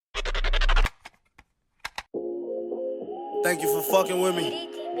Thank you for fucking with me.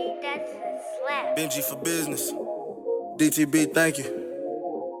 Benji for business. DTB, thank you.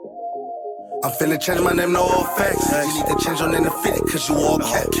 I'm finna change my name, no all facts. You need to change your name to fit it, cause you all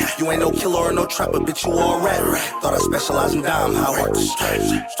cat. You ain't no killer or no trapper, bitch, you all rat. Thought I specialize in dime, how I work the strap.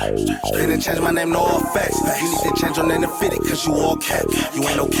 Finna change my name, no all facts. You need to change your name to fit it, cause you all cat. You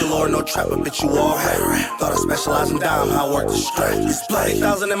ain't no killer or no trapper, bitch, you all rat. Thought I specialize in dime, how I work the strap. It's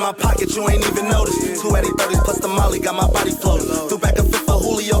 8,000 in my pocket, you ain't even noticed. 2 30s plus the molly, got my body floating. Threw back a fifth of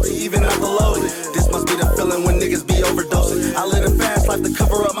Julio to even out the loading. This must be the feeling when niggas be overdosing. I live a fast life to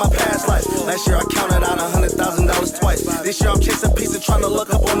cover up my past life. Last year I counted out $100,000 twice. This year I'm chasing pizza, trying to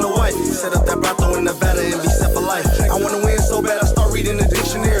look up on the wife. Set up that brothel in Nevada and be set for life. I wanna win so bad I start reading the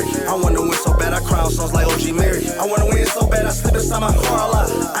dictionary. I wanna win so bad I cry on songs like OG Mary. I wanna win so bad I slip inside my car a lot.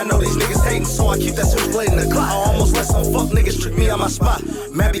 I know these niggas hating, so I keep that switchblade in the clock. I almost let some fuck niggas trick me on my spot.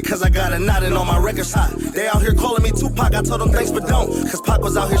 Mad because I got a knot and all my records hot. They out here calling me Tupac, I told them thanks but don't. Cause Pac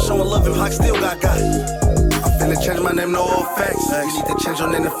was out here showing love and Pac still got. I'm finna change my name, no all facts. You need to change your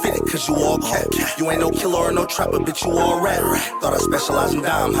name to fit it, cause you all cat. You ain't no killer or no trapper, bitch, you all rat. Thought I specialize in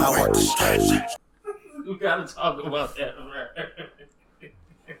dime, how I work the strap. We gotta talk about that, bro.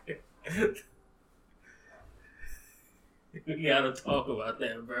 We gotta talk about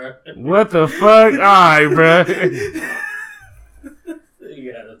that, bro. What the fuck? Alright, bro.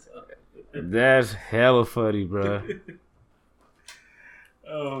 We gotta talk. That's hella funny, bro.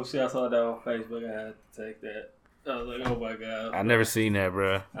 Oh shit, I saw that on Facebook. I had to take that. I was like, oh my god. I never seen that,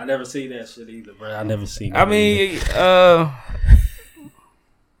 bro. I never seen that shit either, bro. I never seen that. I mean,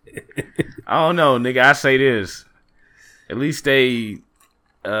 I don't know, nigga. I say this. At least they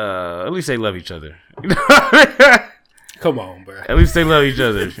love each other. Come on, bro. At least they love each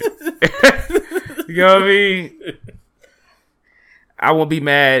other. You know what I mean? I won't be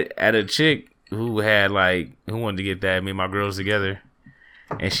mad at a chick who wanted to get that, me and my girls together,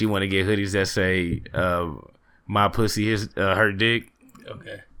 and she want to get hoodies that say, my pussy is her dick.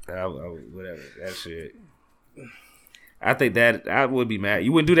 Okay. Whatever. That shit. I think that I would be mad.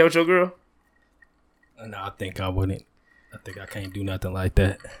 You wouldn't do that with your girl? No, I think I wouldn't. I think I can't do nothing like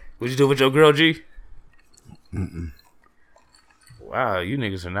that. Would you do it with your girl, G? Mm-mm. Wow, you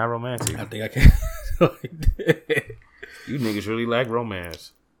niggas are not romantic. I think I can't. You niggas really like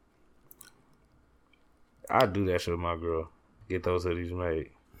romance. I'd do that shit with my girl. Get those hoodies made.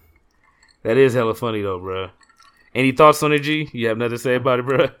 That is hella funny though, bro. Any thoughts on it, G? You have nothing to say about it,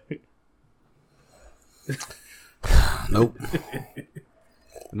 bro? Nope.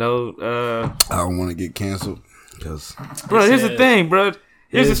 No. I don't want to get canceled because. Bro, here's the thing, bro.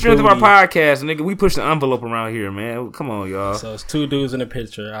 Here's the strength of our podcast, nigga. We push the envelope around here, man. Come on, y'all. So it's two dudes in the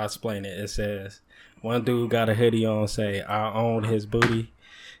picture. I'll explain it. It says one dude got a hoodie on, say I own his booty,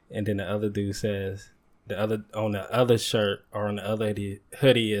 and then the other dude says on the other shirt or on the other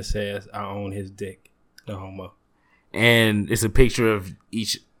hoodie it says I own his dick. No homo. And it's a picture of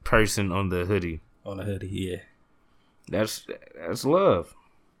each person on the hoodie. On the hoodie, yeah. That's love.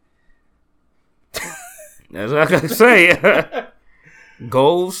 That's what I gotta say.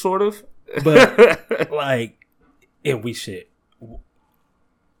 Goals, sort of. But like, if we shit,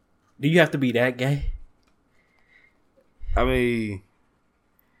 do you have to be that gay? I mean,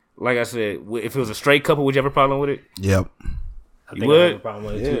 like I said, if it was a straight couple, would you have a problem with it? Yep. I think I have a problem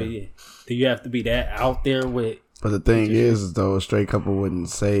with it too. Yeah. Do you have to be that out there with? But the thing is, though, a straight couple wouldn't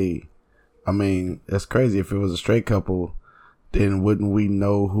say. I mean, that's crazy. If it was a straight couple, then wouldn't we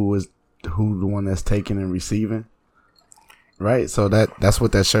know who the one that's taking and receiving? Right. So that's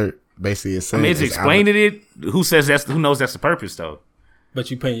what that shirt basically is saying. I mean, it's explaining it. Who says that's? Who knows that's the purpose though?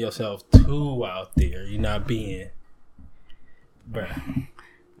 But you putting yourself too out there. You're not being, bruh.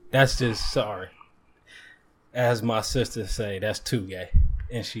 That's just sorry. As my sister say, that's too gay,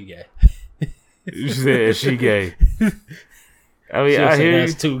 and she gay. You said she gay. I mean, I hear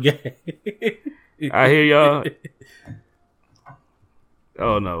that's too gay. I hear y'all.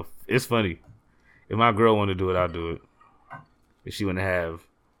 Oh no, it's funny. If my girl want to do it, I'll do it. If she want to have,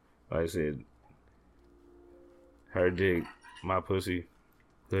 like I said, her dick, my pussy,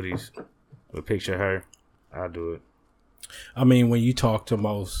 hoodies, with picture of her, I'll do it. I mean, when you talk to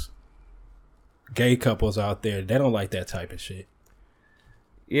most gay couples out there, they don't like that type of shit.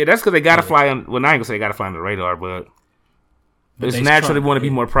 Yeah, that's because they gotta fly on. Well, I ain't gonna say they gotta fly on the radar, but it's natural they want to be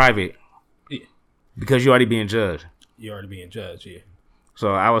more private. Yeah, because you're already being judged. You're already being judged. Yeah.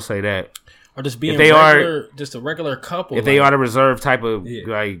 So I would say that. Or just being just a regular couple. If they are the reserved type of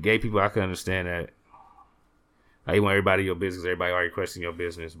like gay people, I can understand that. Like, you want everybody in your business, everybody already questioning your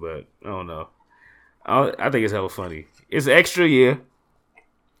business, but I don't know. I think it's hella funny. It's extra, yeah.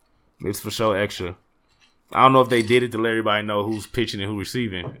 It's for sure extra. I don't know if they did it to let everybody know who's pitching and who's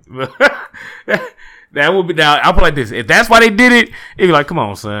receiving. That would be now. I'll put it like this: if that's why they did it, it'd be like, come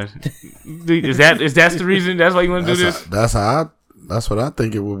on, son. Is that the reason? That's why you want to do this? That's what I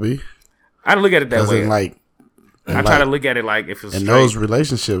think it would be. I don't look at it that way. I try to look at it like if it's in those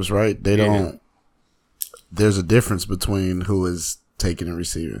relationships, right? They don't. There's a difference between who is taking and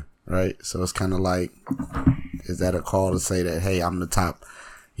receiving, right? So it's kind of like, is that a call to say that, hey, I'm the top,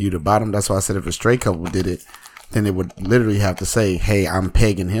 you the bottom? That's why I said if a straight couple did it, then they would literally have to say, hey, I'm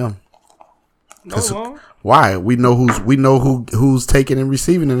pegging him. No, why? We know who's taking and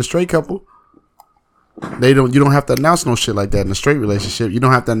receiving in a straight couple. You don't have to announce no shit like that in a straight relationship. You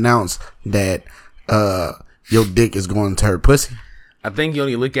don't have to announce that your dick is going to her pussy. I think you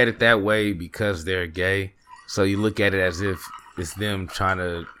only look at it that way because they're gay. So you look at it as if it's them trying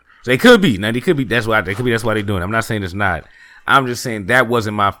to. They could be. Now they could be. That's why they're doing it. I'm not saying it's not. I'm just saying that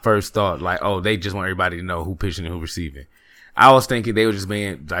wasn't my first thought. Like, oh, they just want everybody to know who pitching and who receiving. I was thinking they were just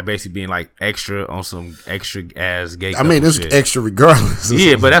being like basically being like extra on some extra ass gay. I mean, it's shit. extra regardless.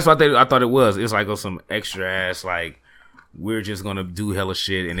 Yeah, but that's what I thought it was. It's like on some extra ass like we're just gonna do hella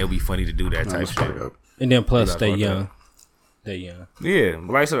shit and it'll be funny to do that type shit. And then plus they young. They young. Yeah,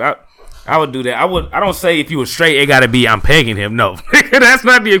 like so I would do that. I don't say if you were straight, it gotta be I'm pegging him. No, that's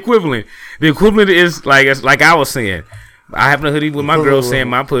not the equivalent. The equivalent is like I was saying. I have a hoodie with my girl saying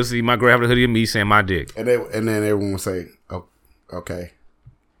my pussy. My girl having a hoodie with me saying my dick. And then everyone will say, oh, okay.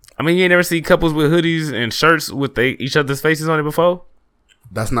 I mean, you ain't never see couples with hoodies and shirts with each other's faces on it before?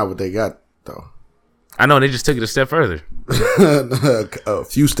 That's not what they got, though. I know, they just took it a step further. A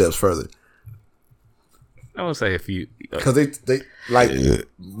few steps further. I won't say a few. Because they like,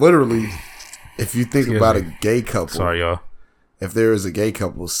 literally, if you think about a gay couple. Sorry, y'all. If there is a gay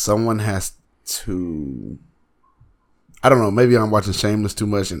couple, someone has to... I don't know. Maybe I'm watching Shameless too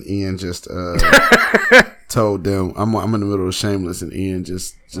much, and Ian just told them. I'm in the middle of Shameless, and Ian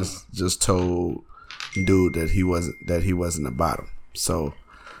just told dude that he wasn't the bottom. So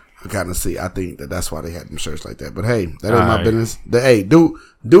I kind of see. I think that's why they had them shirts like that. But hey, that ain't my business. Hey, do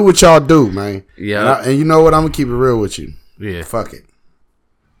what y'all do, man. Yeah. And you know what? I'm gonna keep it real with you. Yeah. Fuck it.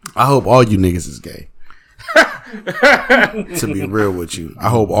 I hope all you niggas is gay. To be real with you, I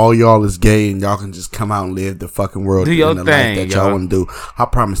hope all y'all is gay and y'all can just come out and live the fucking world do your the thing, life that y'all want to do. I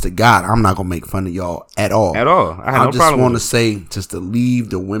promise to God, I'm not gonna make fun of y'all at all. I just want to say just to leave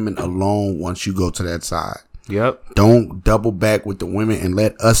the women alone once you go to that side. Yep. Don't double back with the women and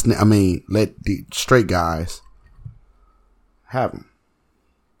let the straight guys have them.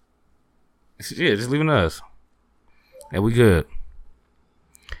 Yeah, just leaving us, and we good.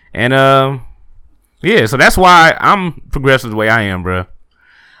 And yeah, so that's why I'm progressive the way I am, bro.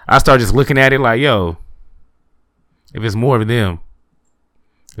 I start just looking at it like, yo, if it's more of them,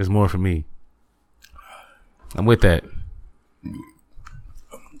 it's more for me. I'm with that.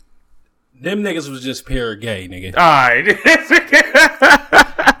 Them niggas was just pure gay, nigga. All right.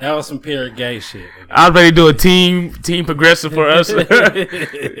 That was some pure gay shit. Nigga. I was ready to do a team progressive for us.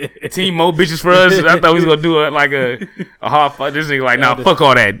 Team more bitches for us. I thought we was going to do a hard fight. This nigga like, nah, fuck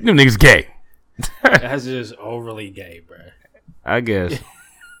all that. Them niggas gay. That's just overly gay, bro. I guess.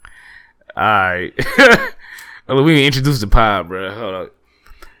 All right. We can introduce the pod, bro. Hold on.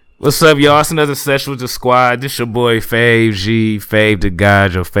 What's up, y'all? It's another session with the squad. This your boy Fave G, Fave the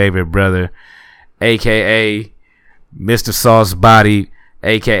God, your favorite brother, a.k.a. Mr. Sauce Body,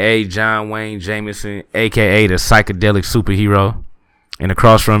 a.k.a. John Wayne Jameson, a.k.a. the psychedelic superhero. And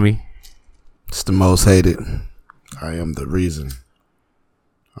across from me, it's the most hated. I am the reason.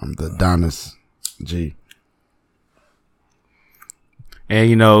 I'm the Adonis G. And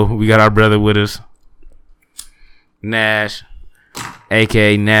you know, we got our brother with us, Nash,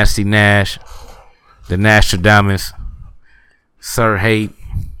 aka Nasty Nash, the Nastradamus, Sir Hate,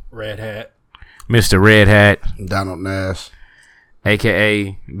 Red Hat, Mr. Red Hat, Donald Nash,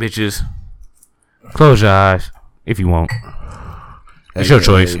 aka bitches. Close your eyes if you want. It's your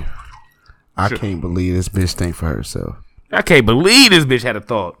choice. I can't believe this bitch think for herself. I can't believe this bitch had a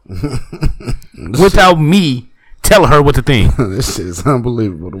thought without me telling her what to think. This shit is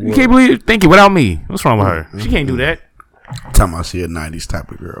unbelievable. You can't believe it? Think it without me. What's wrong with her? She can't do that. Talking about she a 90s type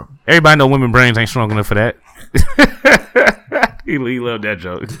of girl. Everybody know women brains ain't strong enough for that. He loved that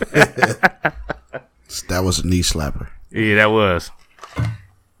joke. That was a knee slapper. Yeah, that was.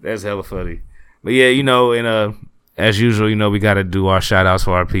 That's hella funny. But yeah, you know, and as usual, you know, we got to do our shout outs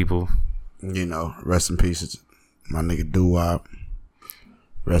for our people. You know, rest in peace, my nigga Doo-Wop.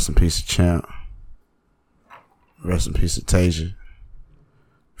 Rest in peace, Champ. Rest in peace, Tasia.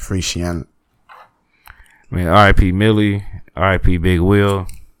 Free Shannon. Man, R.I.P. Millie, R.I.P. Big Will,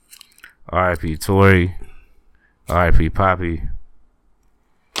 R.I.P. Tory, R.I.P. Poppy.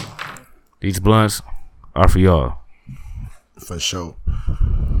 These blunts are for y'all. For sure.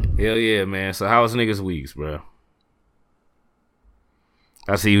 Hell yeah, man. So how was niggas' weeks, bro?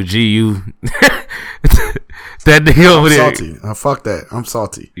 I see you, G. You that nigga over there. Salty. Fuck that. I'm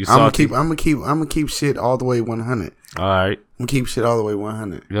salty. You salty? I'm gonna keep shit all the way 100. All right. I'm gonna keep shit all the way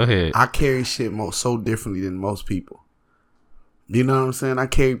 100. Go ahead. I carry shit so differently than most people. You know what I'm saying? I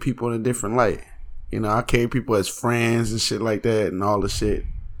carry people in a different light. You know, I carry people as friends and shit like that and all the shit.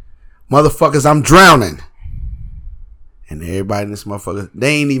 Motherfuckers, I'm drowning. And everybody in this motherfucker,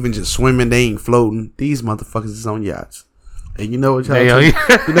 they ain't even just swimming, they ain't floating. These motherfuckers is on yachts. And you know what y'all and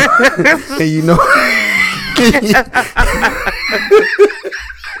you know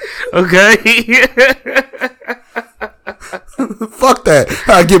okay. fuck that.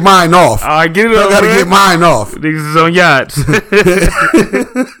 I get mine off. All right, get it I over. gotta get mine off. Niggas is on yachts.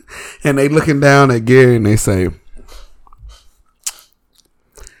 And they looking down at Gary and they say,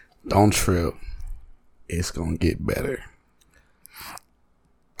 don't trip. It's gonna get better.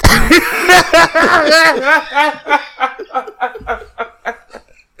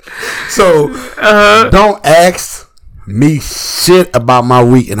 So don't ask me shit about my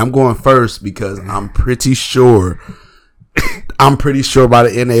week, and I'm going first because I'm pretty sure by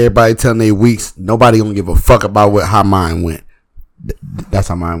the end of everybody telling their weeks, nobody gonna give a fuck about how mine went. That's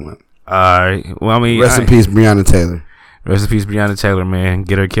how mine went. All right. Well, I mean, rest in peace, Breonna Taylor. Rest in peace, Breonna Taylor, man.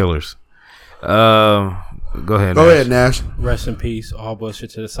 Get her killers. Go ahead. Go ahead, Nash. Rest in peace. All bullshit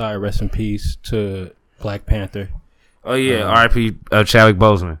to the side. Rest in peace to Black Panther. Oh yeah, R.I.P. Chadwick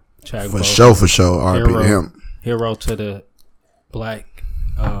Boseman. Chadwick For Boseman. sure. R.I.P. to him. Hero to the black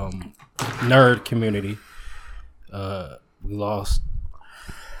nerd community. We lost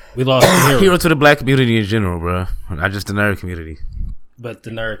the hero. Hero to the black community in general, bro. Not just the nerd community. But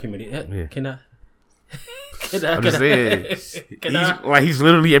the nerd community. Yeah. Can I? I'm just saying. He's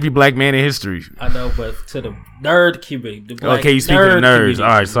literally every black man in history. I know, but to the nerd community. The black okay, you speak to the nerds. community. All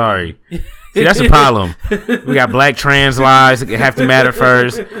right, sorry. See, that's the problem. We got black trans lives that have to matter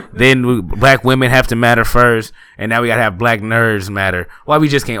first. Then black women have to matter first. And now we got to have black nerds matter. Why we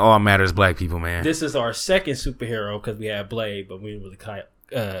just can't all matter as black people, man? This is our second superhero because we had Blade, but we didn't really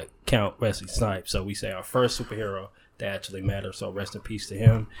count Wesley Snipes. So we say our first superhero that actually matters. So rest in peace to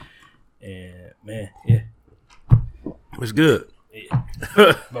him. And, man, yeah. It's good. Yeah.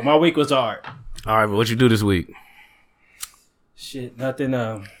 But my week was hard. All right, but what you do this week? Shit, nothing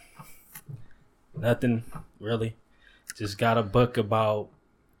really. Just got a book about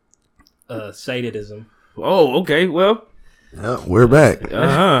sadism. Oh, okay. Well, yeah, we're back.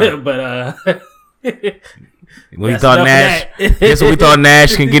 But we thought Nash. Guess what we thought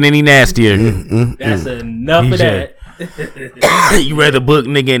Nash can get any nastier. That's enough of that. You read the book,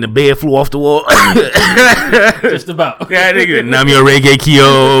 nigga, and the bed flew off the wall. Just about. Yeah, nigga. Namio Reggae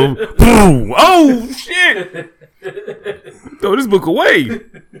Kyo. Boom. Oh shit. Throw this book away.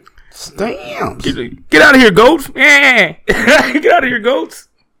 Damn. Get out of here, goats. Yeah. Get out of here, goats.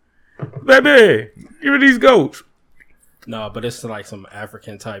 Baby, get rid of these goats. No, but it's like some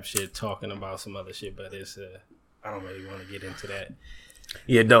African type shit talking about some other shit, but it's I don't really want to get into that.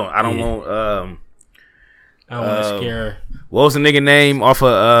 Yeah, don't. I don't want I don't want to scare. What was the nigga name off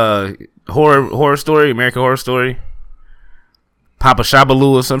of horror story, American Horror Story? Papa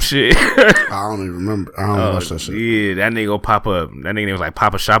Shabaloo or some shit. I don't even remember. I don't watch that shit. Yeah, that nigga go pop up. That nigga name was like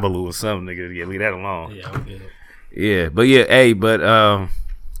Papa Shabaloo or something. Nigga, yeah, leave that alone. Yeah, I'm good. Yeah, but yeah,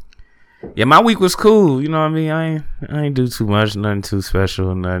 yeah, my week was cool. You know what I mean? I ain't do too much, nothing too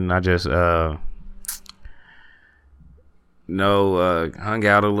special, nothing. I just hung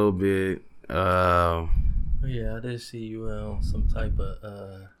out a little bit. Yeah, I did see you on some type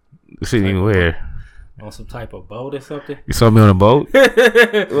of See me where? On some type of boat or something. You saw me on a boat?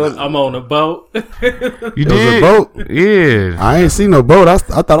 I'm on a boat. You It was a boat? Yeah. I ain't seen no boat. I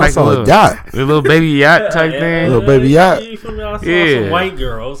thought I Like saw a yacht. A little baby yacht type A thing. little baby yacht. I saw Yeah. some white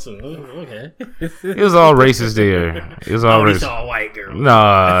girls. Okay. It was all racist there. It was all Only racist. saw white girls.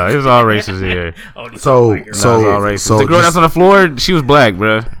 Nah, it was all racist there. Only saw So, white girls. Nah, it was all racist. so The girl just- that's on the floor, she was black,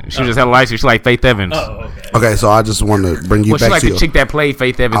 bro. She just had a license. She like Faith Evans. Oh, okay. Okay, so I just want to bring you Well, she back like to the your. chick that played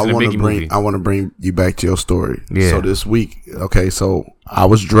Faith Evans in the Biggie movie. I want to bring you back to your story. Yeah. So this week, okay, so I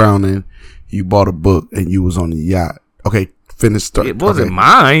was drowning. You bought a book and you was on the yacht. Okay, finish. It wasn't okay.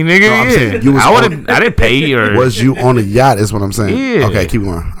 mine, nigga. No, I'm yeah. saying you was I didn't pay or. Was you on the yacht? Is what I'm saying. Yeah. Okay, keep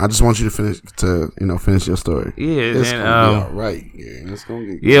going. I just want you to finish your story. Yeah, It's and, gonna be all right. Yeah, it's gonna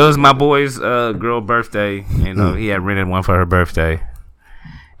get. Yeah, it was my boy's girl birthday, and he had rented one for her birthday,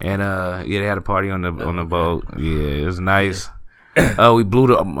 and yeah, they had a party on the boat. Yeah, it was nice. We blew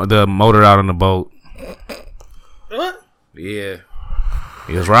the motor out on the boat. Yeah.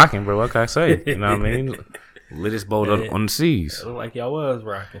 He was rocking, bro. What can I say? You know what I mean? Lit his boat on the seas. It looked like y'all was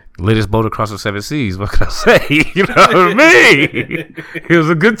rocking. Lit his boat across the 7 seas. What can I say? You know what I mean? It was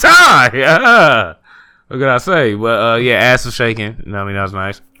a good time. Yeah. What can I say? But yeah, ass was shaking. You know what I mean? That was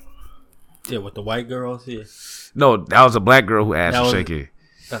nice. Yeah, with the white girls. Yeah. No, that was a black girl who ass was shaking.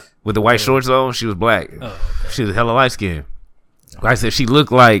 With the white shorts on, she was black. Oh, okay. She was hella light skinned. Like I said, she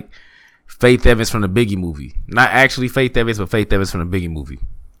looked like Faith Evans from the Biggie movie. Not actually Faith Evans, but Faith Evans from the Biggie movie.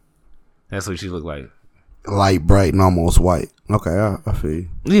 That's what she looked like. Light, bright, and almost white. Okay, I feel you.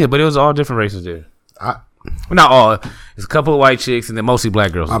 Yeah, but it was all different races there. Not all. It's a couple of white chicks and then mostly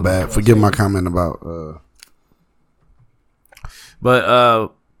black girls. My bad. Forgive my comment about.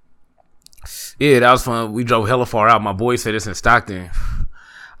 But yeah, that was fun. We drove hella far out. My boy said it's in Stockton.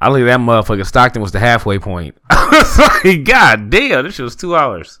 I look at that motherfucker. Stockton was the halfway point. I was like, God damn, this shit was 2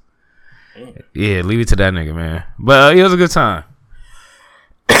 hours. Yeah, leave it to that nigga, man. But it was a good time.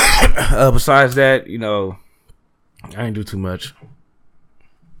 Besides that, you know, I ain't do too much.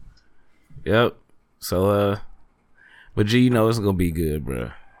 Yep. So, but G, you know it's gonna be good,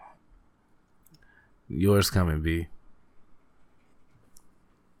 bro. Yours coming, B.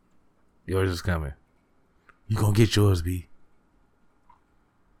 Yours is coming. You gonna get yours, B.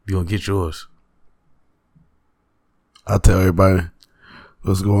 You gonna get yours. I'll tell everybody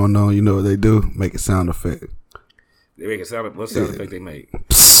what's going on. You know what they do? Make a sound effect. They make a sound. What sound effect they make?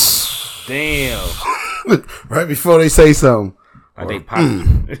 Damn. Right before they say something. Like they pop.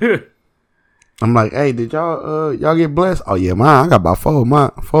 I'm like, hey, did y'all get blessed? Oh yeah, mine. I got about four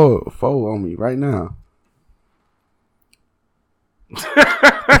on me right now.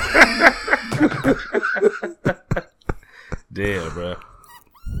 Damn, bro.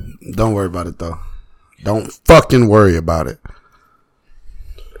 Don't worry about it though. Don't fucking worry about it.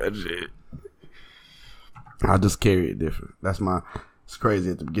 That's it. I just carry it different. It's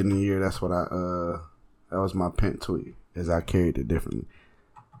crazy at the beginning of the year. That's what that was my pent tweet. Is I carried it differently.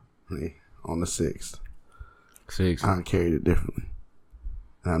 On the 6th. I carried it differently.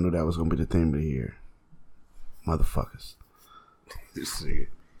 And I knew that was gonna be the theme of the year. Motherfuckers.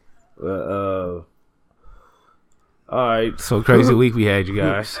 Well, all right. So crazy week we had, you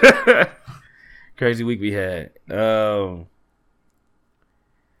guys. Crazy week we had.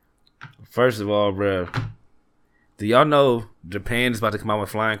 First of all, bro, do y'all know Japan's about to come out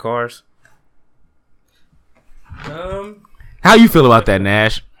with flying cars? How you feel about that,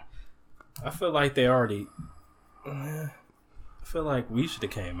 Nash? I feel like they already. I feel like we should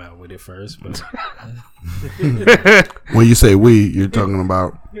have came out with it first, but when you say we, you're talking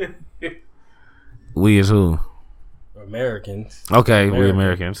about we is who? Americans. Okay, we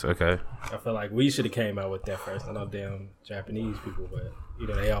Americans. Okay. I feel like we should have came out with that first. I know damn Japanese people, but you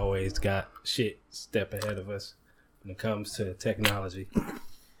know they always got shit step ahead of us when it comes to technology.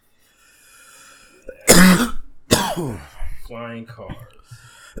 Flying cars.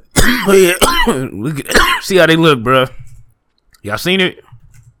 See how they look, bro. Y'all seen it?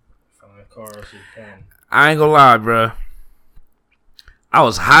 Flying cars. I ain't gonna lie, bro. I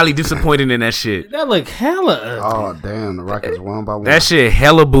was highly disappointed in that shit. That look hella. Oh damn, the Rockets one by one. That shit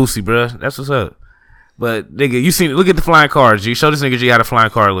hella boosty, bro. That's what's up. But nigga, you seen it? Look at the flying car, G. Show this nigga G how the flying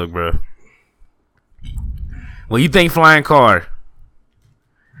car look, bro. When you think flying car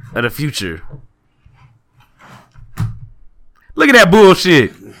of the future, look at that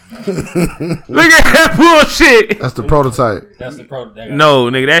bullshit. Look at that bullshit. That's the prototype. That's the prototype. No,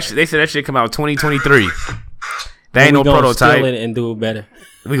 nigga, that shit, they said that shit come out 2023. That ain't no prototype. Steal it and do it better.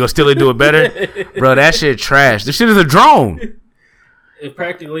 We gonna steal it and do it better? Bro, that shit trash. This shit is a drone. It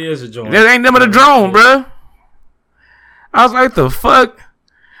practically is a drone. That ain't nothing but a drone, bro. I was like, the fuck?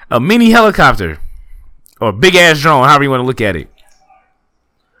 A mini helicopter. Or a big ass drone, however you want to look at it.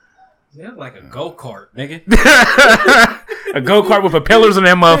 Yeah, like a go-kart, nigga. A go-kart with propellers on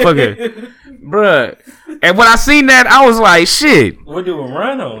that motherfucker. Bruh. And when I seen that, I was like, shit. What do a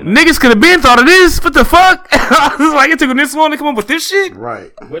run on? Niggas could have been thought of this. What the fuck? I was like, it took them this long to come up with this shit?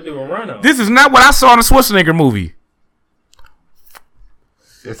 Right. What do a run on? This is not what I saw in the Schwarzenegger movie.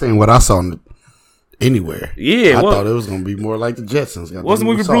 This ain't what I saw anywhere. Yeah. I thought it was going to be more like the Jetsons. What's the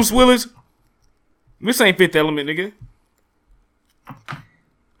movie with Bruce Willis? This ain't Fifth Element, nigga.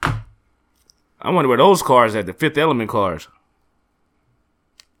 I wonder where those cars at, the Fifth Element cars.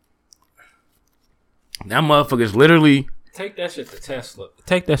 That motherfucker's literally... Take that shit to Tesla.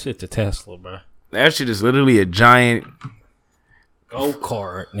 Take that shit to Tesla, bro. That shit is literally a giant...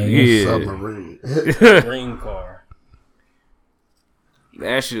 Go-kart, nigga. Yeah. Submarine. Green car.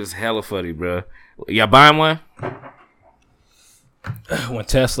 That shit is hella funny, bro. Y'all buying one? When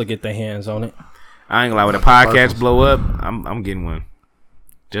Tesla get their hands on it. I ain't gonna lie. When the podcast blow up, I'm getting one.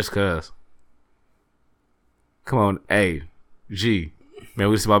 Just cause. Come on, hey, G, man,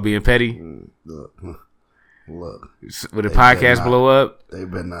 we just about being petty. Look. When the podcast blow up, they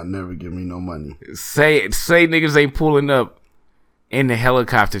better not never give me no money. Say niggas ain't pulling up in the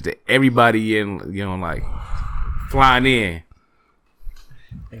helicopter to everybody in, like flying in.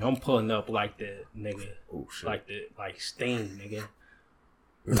 And I'm pulling up like the nigga, like Sting, nigga.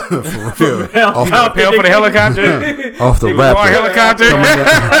 For real. Pay for the helicopter. Off the Raptor. Helicopter.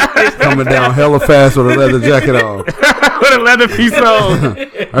 Coming down hella fast with a leather jacket on. With a leather piece on.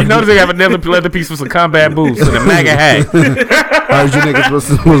 You notice they have another leather piece with some combat boots and a MAGA hat. Heard you niggas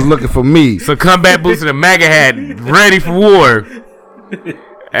was looking for me. Some combat boots and a MAGA hat, ready for war.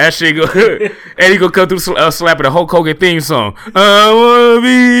 That shit go, and he gonna come through slapping the Hulk Hogan theme song. I wanna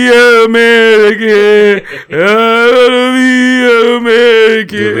be American. I wanna be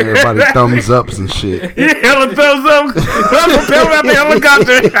American. Give everybody thumbs ups and shit. Yeah, hella thumbs up. Thumbs up out the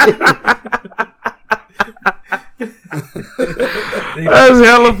helicopter. That's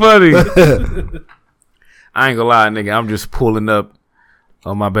hella funny. I ain't gonna lie, nigga. I'm just pulling up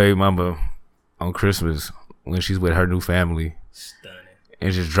on my baby mama on Christmas when she's with her new family.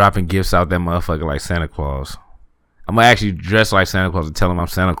 And just dropping gifts out that motherfucker like Santa Claus. I'm gonna actually dress like Santa Claus and tell him I'm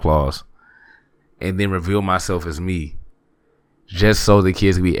Santa Claus. And then reveal myself as me. Just so the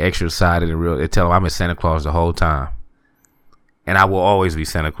kids can be extra excited and real. They tell them I'm in Santa Claus the whole time. And I will always be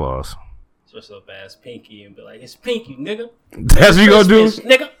Santa Claus. Dress up as Pinky and be like, it's Pinky, nigga. That's what you gonna do?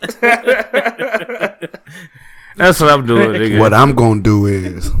 Nigga. That's what I'm doing, nigga. What I'm gonna do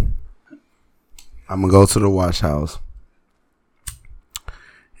is I'm gonna go to the wash house.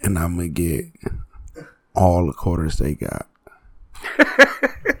 And I'm going to get all the quarters they got.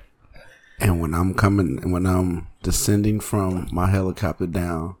 And when I'm descending from my helicopter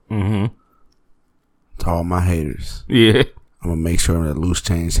down to all my haters, I'm going to make sure that loose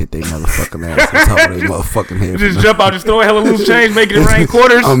change hit their motherfucking ass on top of their motherfucking head. Just jump out, just throw a hella loose change, making it rain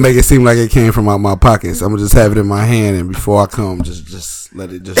quarters. I'm going to make it seem like it came from out my pockets. I'm going to just have it in my hand, and before I come, just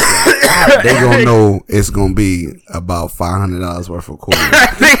let it just they going to know it's going to be about $500 worth of quarters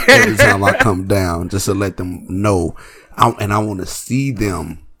every time I come down, just to let them know. And I want to see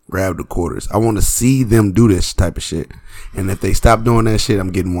them grab the quarters. I want to see them do this type of shit. And if they stop doing that shit,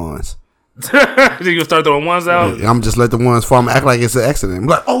 I'm getting ones. You gonna start throwing ones out? I'm just let the ones fall. I'm act like it's an accident. I'm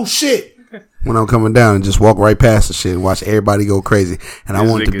like, oh shit. When I'm coming down and just walk right past the shit and watch everybody go crazy. And I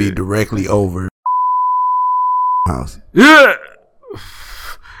want it to be directly over house. Yeah.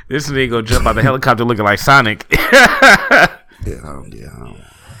 This nigga gonna jump out the helicopter looking like Sonic. Yeah.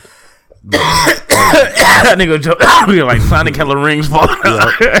 That nigga jump like Sonic, hella rings falling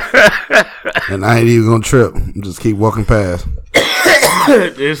out. And I ain't even gonna trip. Just keep walking past.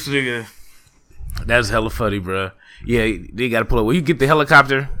 This nigga. That's hella funny, bro. Yeah, they gotta pull up. Will you get the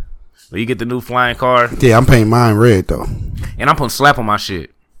helicopter? Will you get the new flying car? Yeah, I'm painting mine red though. And I'm putting slap on my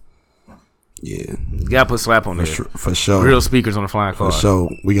shit. Yeah. You gotta put slap on there. For sure. Real speakers on the flying car. For sure.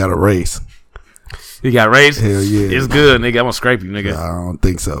 We got a race. You got race? Hell yeah. It's good, nigga. I'm gonna scrape you, nigga. I don't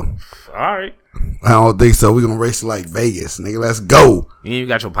think so. Alright. I don't think so. We gonna race like Vegas, nigga. Let's go. You ain't even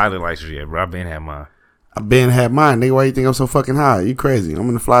got your pilot license yet, bro. I been had mine. I been had mine, nigga. Why you think I'm so fucking high? You crazy? I'm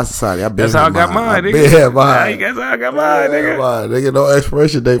in the Fly Society. That's how I got mine, nigga. Been had mine. That's how I got mine, nigga. Nigga, no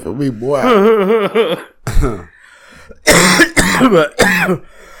expiration date for me, boy.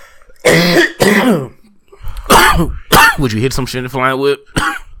 Would you hit some shit in the flying whip?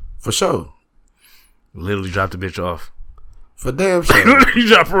 For sure. Literally drop the bitch off. For damn sure. You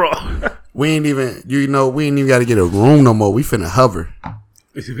drop her off. We ain't even got to get a room no more. We finna hover.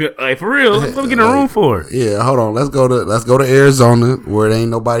 Like, for real, what we get a room for? Yeah, hold on. Let's go to Arizona where there ain't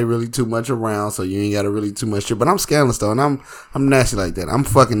nobody really too much around, so you ain't got to really too much shit. But I'm scandalous though, and I'm nasty like that. I'm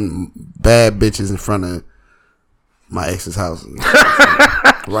fucking bad bitches in front of my ex's house,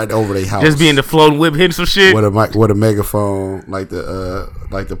 right over their house. Just being the floating whip hitting some shit with a megaphone, like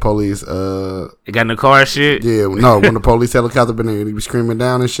the police. It got in the car and shit. Yeah, no, when the police helicopter been there, he be screaming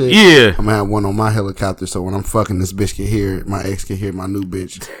down and shit. Yeah, I'm gonna have one on my helicopter, so when I'm fucking, this bitch can hear, my ex can hear my new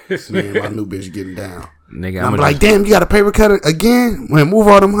bitch. Me and my new bitch getting down. Nigga, I'm like, damn, you got a paper cutter again? Man, move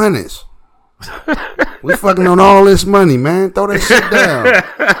all them hundreds. We fucking on all this money, man. Throw that shit down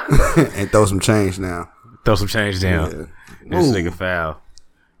and throw some change now. Throw some change down. Yeah. This nigga foul.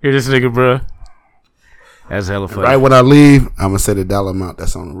 Hear this nigga, bro. That's hella funny. Right when I leave, I'm gonna set a dollar amount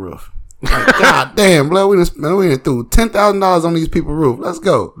that's on the roof. Like, God damn, blood, we done threw $10,000 on these people's roof. Let's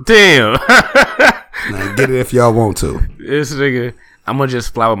go. Damn. Now get it if y'all want to. This nigga, I'm gonna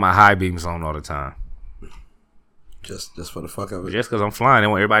just fly with my high beams on all the time. Just for the fuck of it. Just because I'm flying, they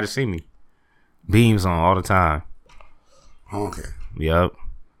want everybody to see me. Beams on all the time. Okay. Yup.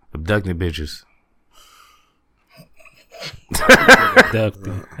 Abducting bitches.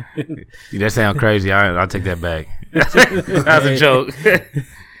 That sounds crazy. I'll take that back. That was a joke.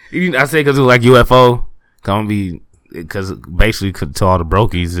 I say because it was like UFO. Gonna be because basically to all the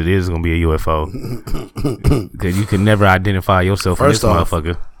brokies, it is gonna be a UFO. Because you can never identify yourself First in this off,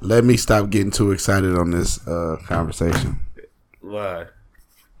 motherfucker. Let me stop getting too excited on this conversation. Why?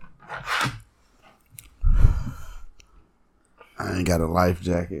 I ain't got a life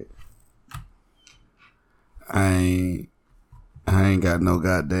jacket. I ain't got no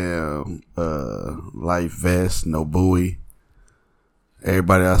goddamn life vest, no buoy.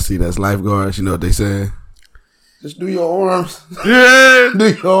 Everybody I see that's lifeguards, you know what they say? Just do your arms.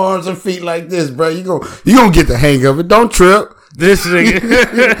 Do your arms and feet like this, bro. You gonna get the hang of it. Don't trip. This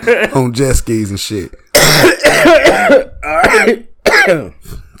nigga on jet skis and shit.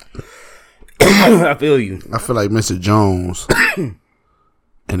 I feel you. I feel like Mr. Jones and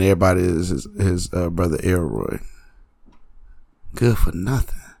everybody is his brother Elroy. Good for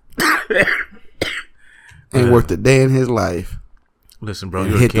nothing. Ain't worked a day in his life. Listen, bro,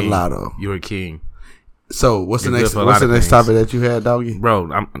 you you're hit a king. the lotto. You're a king. So what's You're the next things. topic that you had, doggy?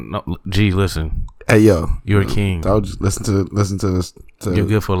 Bro, listen. Hey yo, You're a king. I'll just listen to this. You're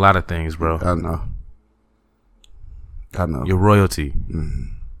good for a lot of things, bro. I know. You're royalty.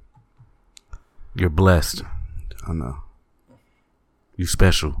 Mm-hmm. You're blessed. I know. You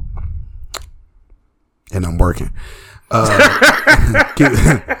special. And I'm working. All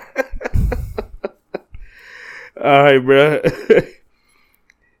right, bro.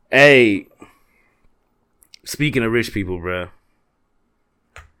 Hey, speaking of rich people, bro.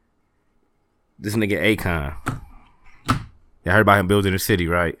 This nigga Akon. You heard about him building a city,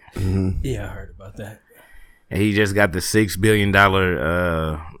 right? Mm-hmm. Yeah, I heard about that. And he just got the $6 billion,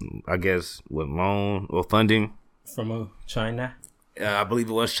 I guess, loan or funding from China. I believe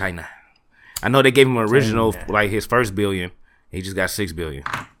it was China. I know they gave him an original, like his first billion. He just got $6 billion.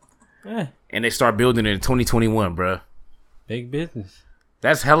 Yeah. And they start building it in 2021, bro. Big business.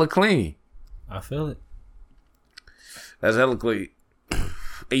 That's hella clean. I feel it. That's hella clean.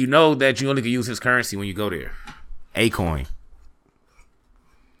 And you know that you only can use his currency when you go there. A-coin.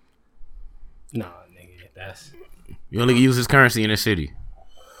 Nah, nigga, that's... You only can use his currency in the city.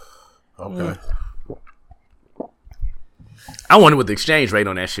 Okay. I wonder what the exchange rate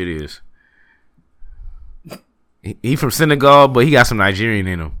on that shit is. He from Senegal, but he got some Nigerian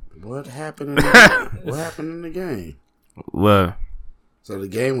in him. What happened in the game? Well, so the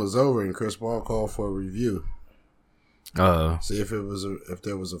game was over and Chris Paul called for a review. See if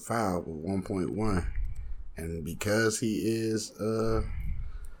there was a foul with 1.1, and because he is the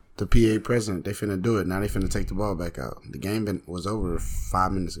PA president, they finna do it. Now they finna take the ball back out. The game was over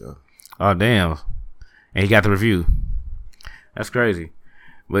 5 minutes ago. Oh damn! And he got the review. That's crazy.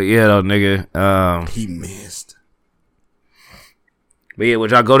 But yeah, though, nigga. He missed. But yeah,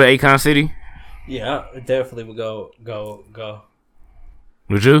 would y'all go to Akon City? Yeah, I definitely would go.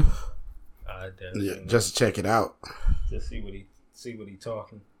 Would you? I definitely Yeah, just to check it out. Just see what he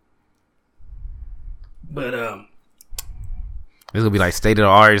talking. But it's gonna be like state of the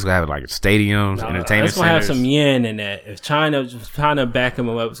art. It's gonna have like stadiums, entertainment centers. It's gonna have some yen in that. If China's trying to back him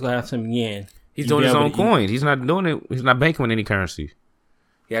up, it's gonna have some yen. He's doing his own coin. He's not doing it. He's not banking with any currency.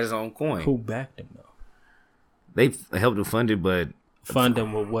 He has his own coin. Who backed him though? They helped him fund it, but fund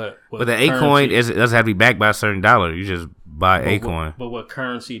him with what? But the A-coin doesn't have to be backed by a certain dollar. You just buy A-coin. But what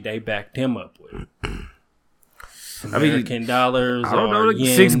currency they backed him up with? American dollars. I don't know. Like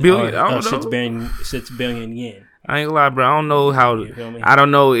yen, 6 billion. I don't know. 6 billion yen. I ain't gonna lie, bro. I don't know how. I don't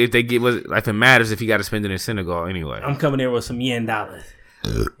know if they get if it matters if you got to spend it in Senegal anyway. I'm coming there with some yen dollars.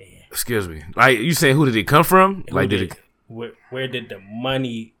 Excuse me. Like you saying, who did it come from? Like where did the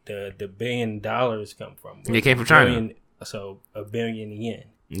money, the $1 billion come from? It came from China. So $1 billion yen.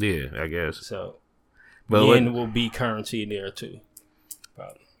 Yeah, I guess. So yen will be currency there too.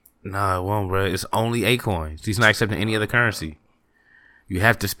 Probably. Nah, it won't, bro. It's only A-coin. He's not accepting any other currency. You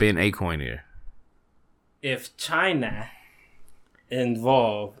have to spend A-coin there. If China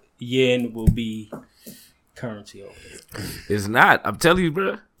involved, yen will be currency over there. It's not. I'm telling you,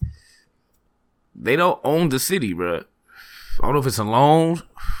 bro. They don't own the city, bro. I don't know if it's a loan.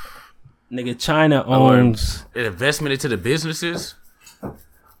 Nigga, China owns an investment into the businesses.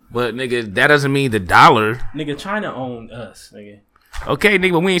 But, nigga, that doesn't mean the dollar. Nigga, China owned us, nigga. Okay,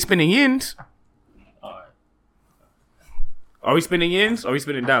 nigga, but we ain't spending yens. All right. Are we spending yens or are we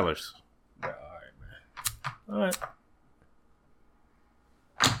spending dollars? All right.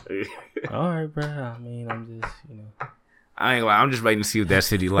 All right, bro. I mean, I'm just, I ain't gonna lie. I'm just waiting to see what that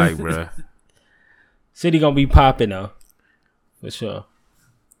city like, bro. City gonna be popping though, for sure.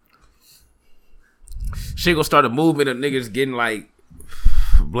 Shit gonna start a movement of niggas getting like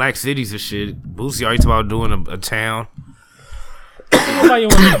black cities and shit. Boosie already talking about doing a town. Nobody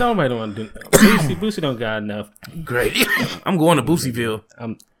want to do. Boosie don't got enough. Great. I'm going to Boosieville.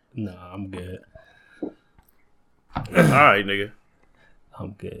 I'm good. All right, nigga.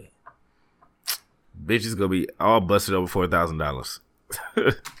 I'm good. Bitch is gonna be all busted over $4,000.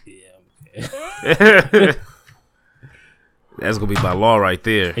 Yeah, I'm good. That's gonna be by law right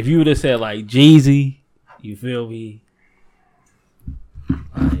there. If you would have said like Jeezy, you feel me?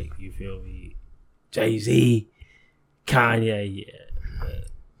 Like you feel me? Jay-Z, Kanye, yeah. But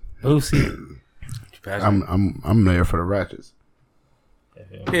Boosie, I'm there for the ratchets.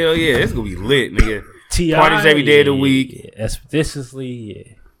 Hell yeah, it's gonna be lit, nigga. T.I., Parties every day of the week. Yeah, expeditiously, yeah.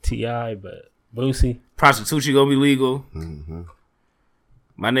 T.I., but Boosie. Prostitution gonna be legal. Mm-hmm.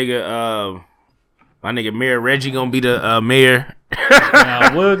 My nigga Mayor Reggie gonna be the mayor.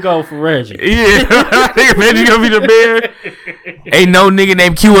 Nah, we'll go for Reggie. Yeah, nigga Reggie gonna be the mayor. Ain't no nigga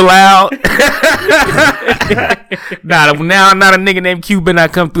named Q allowed. Not a nigga named Q better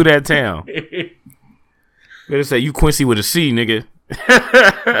not come through that town. Better say you Quincy with a C, nigga.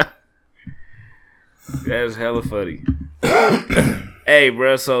 That's hella funny. Hey,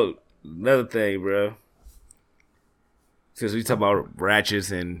 bro. So another thing, bro. Since we talk about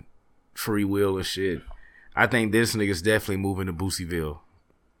ratchets and free will and shit, I think this nigga's definitely moving to Boosieville.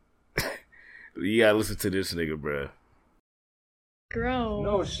 You gotta listen to this nigga, bro. Girl.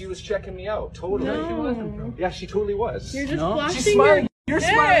 No, she was checking me out. Totally. No. She wasn't, bro. Yeah, she totally was. You're just flashing She's smiling. your You're dick.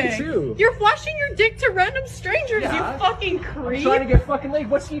 smiling too. You're flashing your dick to random strangers, Yeah. you fucking I'm creep. trying to get fucking laid.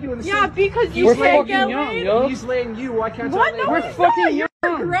 What's he doing? The Yeah, same? because you We're can't fucking get young, laid. yo. He's laying you. Why can't What? I No, lay it's her? not. You're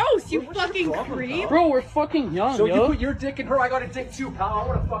gross, you What's your fucking problem, creep. pal? Bro, we're fucking young, So yo. you put your dick in her. I got a dick too, pal. I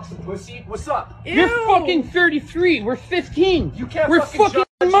want to fuck some pussy. What's up? You're Ew. fucking 33. We're 15. You can't We're fucking fucking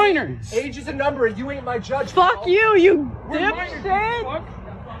judge me. minors. Age is a number. You ain't my judge. Fuck pal. you We're minors, dipshit. fuck.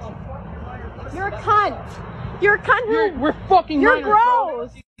 You're a cunt. You're a cunt who... We're fucking You're minors, bro.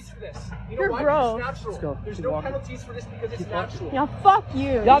 gross. For this. You You're know why? gross. It's natural. Let's go. There's Keep no walking. penalties for this because it's natural. Yeah, fuck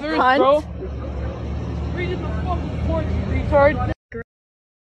you. Yeah, there is, cunt. bro. Read in the fucking court, you retard.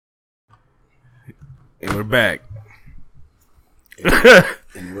 And we're back.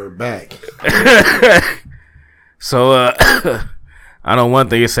 And we're back. So, I know one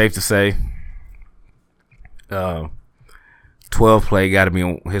thing is safe to say. 12 play got to be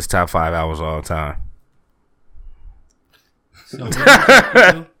on his top 5 hours all the time. So what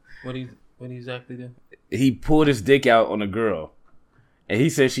exactly do? What exactly do? He pulled his dick out on a girl, and he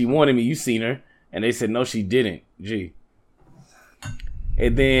said she wanted me. You seen her? And they said no, she didn't. Gee.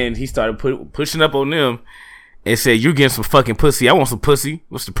 And then he started pushing up on them and said, "You're getting some fucking pussy. I want some pussy.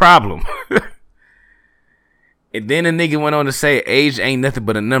 What's the problem?" And then the nigga went on to say, "Age ain't nothing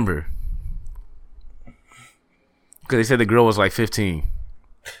but a number," because they said the girl was like 15.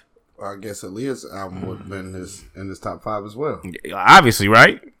 I guess Aaliyah's album would have been in his top 5 as well. Obviously,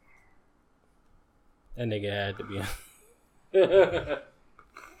 right? That nigga had to be. That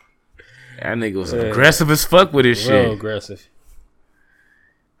nigga was aggressive as fuck with his Real shit. aggressive.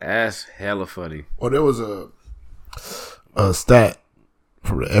 That's hella funny. Well, there was a stat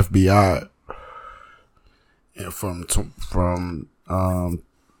from the FBI, and from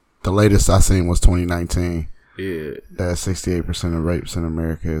the latest I seen was 2019. Yeah. That 68% of rapes in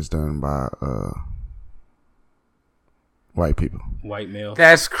America is done by white people. White males.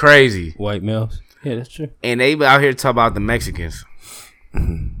 That's crazy. White males. Yeah, that's true. And they out here talking about the Mexicans.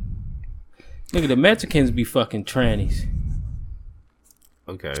 Nigga, the Mexicans be fucking trannies.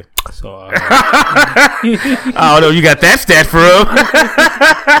 Okay. So, I don't know. You got that stat from?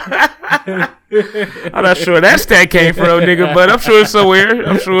 I'm not sure that stat came from, nigga, but I'm sure it's somewhere.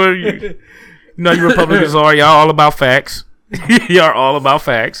 I'm sure you know you Republicans are. Y'all all about facts. Y'all all about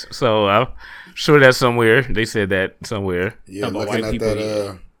facts. So I'm sure that's somewhere. They said that somewhere. Yeah, About looking white at people,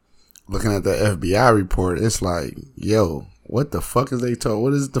 that, looking at the FBI report, it's like, yo, what the fuck is they talking?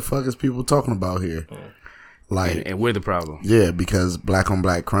 What is the fuck is people talking about here? Like, And we're the problem. yeah, because black on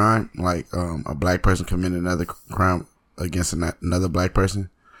black crime, like a black person committing another crime against another black person,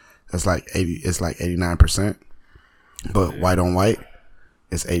 it's like 89%. But white on white,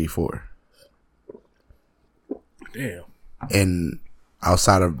 it's 84%. Damn. And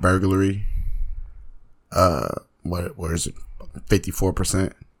outside of burglary, where is it?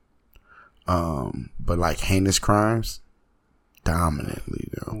 54%. But like heinous crimes, dominantly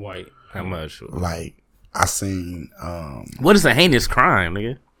though. white. How much? Like I seen, What is a heinous crime,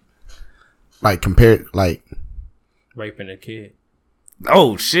 nigga? like compared, like Raping a kid.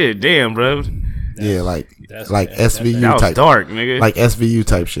 Oh shit! Damn, bro. Yeah, like that's SVU That was type, dark, nigga. like SVU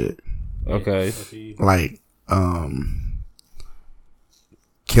type shit. Okay. Like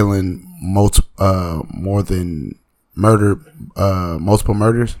killing more than multiple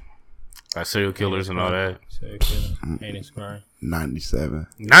murders. Like serial killers and all that. Heinous crime. 97.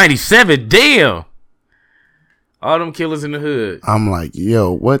 97, damn. All them killers in the hood. I'm like,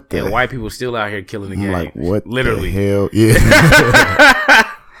 yo, what the? And white people still out here killing the I'm game. like, what? Literally. the hell? Yeah.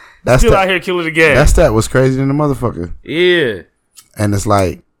 That's Still out here killing the game. That stat was crazy than the motherfucker. Yeah. And it's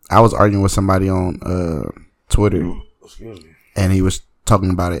like I was arguing with somebody on Twitter, and he was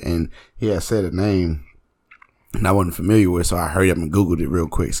talking about it, and he had said a name, and I wasn't familiar with, so I hurried up and Googled it real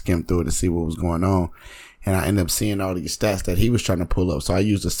quick, skimmed through it to see what was going on, and I ended up seeing all these stats that he was trying to pull up. So I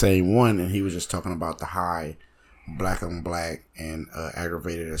used the same one, and he was just talking about the high black on black and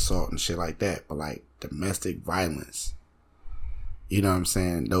aggravated assault and shit like that, but like domestic violence. You know what I'm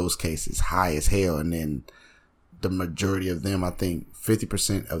saying? Those cases high as hell, and then the majority of them, I think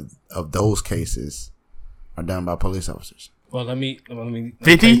 50% of those cases are done by police officers. Well, let me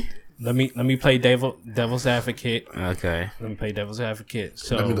 50? Let me play devil's advocate. Okay. Let me play devil's advocate.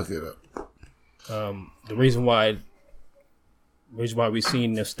 So Let me look it up. The reason why we're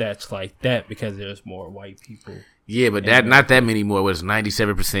seeing the stats like that because there's more white people. Yeah, but not that many more. It was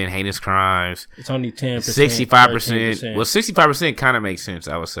 97% heinous crimes. It's only 10%. 65%. Well, 65% kind of makes sense,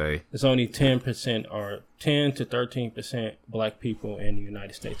 I would say. It's only 10% or 10 to 13% black people in the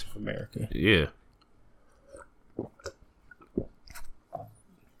United States of America. Yeah.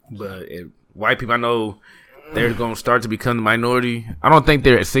 But white people, I know they're going to start to become the minority. I don't think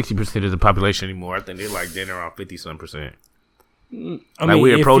they're at 60% of the population anymore. I think they're like then around 50-some percent. I mean,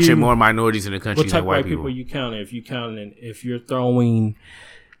 we're approaching more minorities in the country what type than white of white people you counting? If you're throwing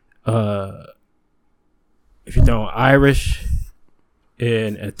Irish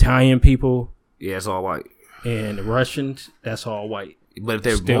and Italian people, yeah, it's all white. And Russians, that's all white. But if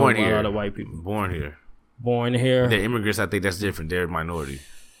they're still born a here, lot of white people born here, they're immigrants. I think that's different. They're a minority.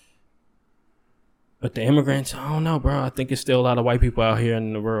 But the immigrants, I don't know, bro. I think it's still a lot of white people out here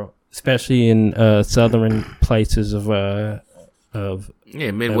in the world, especially in southern places of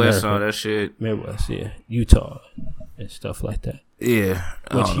Midwest, America. all that shit. Midwest, yeah, Utah and stuff like that. Yeah,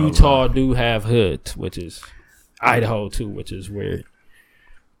 which Utah do have hoods, which is Idaho too, which is weird.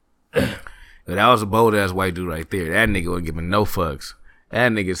 But that was a bold ass white dude right there. That nigga wasn't giving no fucks.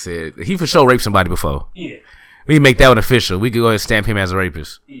 That nigga said he for sure raped somebody before. Yeah, we can make that one official. We could go ahead and stamp him as a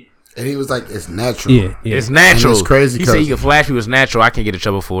rapist. Yeah. And he was like, "It's natural. Yeah. It's natural." And it's crazy. He said he could flash me was natural. I can't get in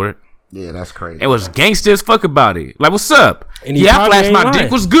trouble for it. Yeah, that's crazy. It was gangster as fuck about it. Like, what's up? And I flashed my dick.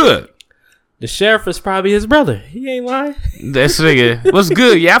 What's good? The sheriff is probably his brother. He ain't lying. That's nigga. What's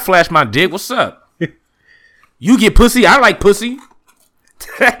good? Yeah, I flashed my dick. What's up? You get pussy. I like pussy.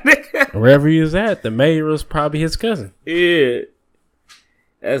 Wherever he was at, the mayor was probably his cousin. Yeah.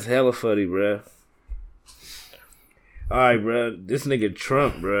 That's hella funny, bro. All right, bro. This nigga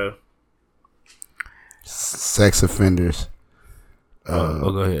Trump, bro. Sex offenders.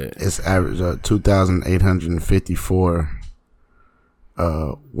 Go ahead. It's average 2,854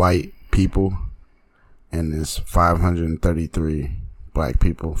 white people, and it's 533 black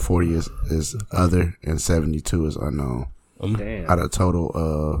people. 40 is other, and 72 is unknown. Damn. Out of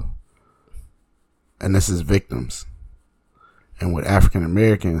total, and this is victims. And with African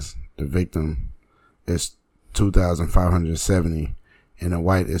Americans, the victim is 2,570, and the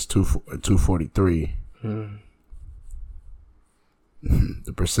white is 243.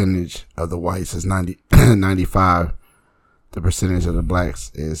 The percentage of the whites is 95. The percentage of the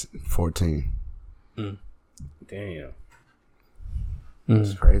blacks is 14. Damn.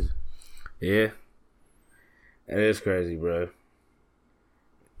 That's crazy. Yeah. That is crazy, bro.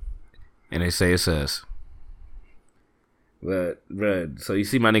 And they say it's us. But, bro, so you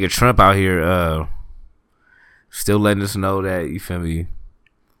see my nigga Trump out here still letting us know that, you feel me,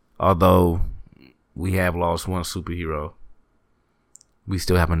 although we have lost one superhero, we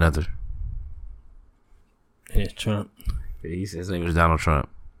still have another. And it's Trump. Yeah, his name is Donald Trump.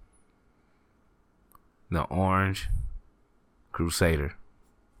 The Orange Crusader.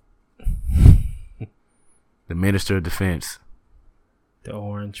 The Minister of Defense. The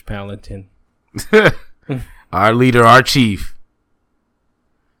Orange Paladin. Our leader, our chief.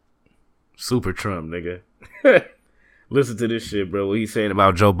 Super Trump, nigga. Listen to this shit, bro. What he's saying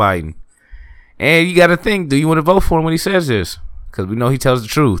about Joe Biden. And you got to think, do you want to vote for him when he says this? Because we know he tells the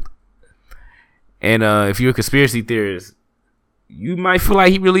truth. And if you're a conspiracy theorist, you might feel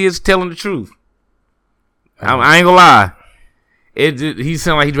like he really is telling the truth. I ain't gonna lie. He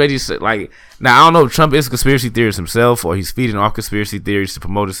sound like he's ready to say, like, now I don't know if Trump is a conspiracy theorist himself or he's feeding off conspiracy theories to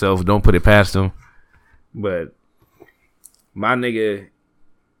promote himself. Don't put it past him. But my nigga,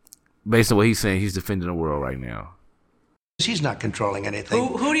 based on what he's saying, he's defending the world right now. He's not controlling anything.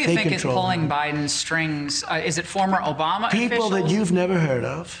 Who do you think is pulling Biden's strings? Is it former Obama people officials? that you've never heard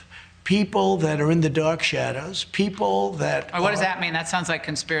of, people that are in the dark shadows, people that... What does that mean? That sounds like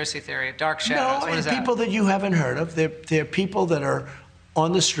conspiracy theory. Dark shadows. No, what is people that? that you haven't heard of. They're people that are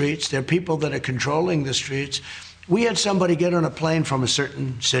on the streets. They're people that are controlling the streets. We had somebody get on a plane from a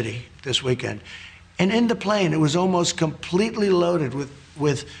certain city this weekend, and in the plane, it was almost completely loaded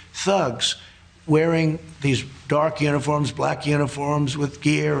with thugs wearing these dark uniforms, black uniforms with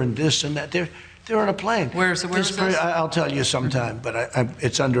gear and this and that. They're on a plane. Where's this? I'll tell you sometime, but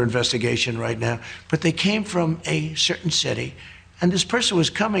it's under investigation right now. But they came from a certain city, and this person was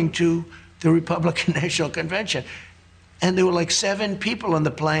coming to the Republican National Convention. And there were like 7 people on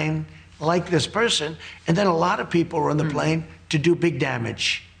the plane like this person, and then a lot of people were on the plane to do big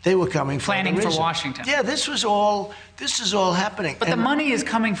damage. They were coming for planning the for reason. Washington. Yeah, this is all happening. But the money is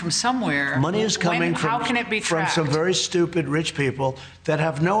coming from somewhere. Money is coming How can it be from tracked? some very stupid rich people that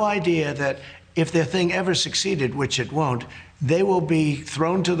have no idea that if their thing ever succeeded, which it won't, they will be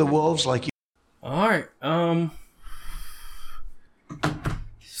thrown to the wolves like you. All right.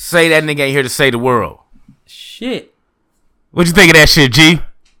 Say that nigga ain't here to save the world. Shit. What you think of that shit, G?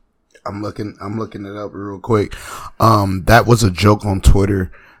 I'm looking it up real quick. That was a joke on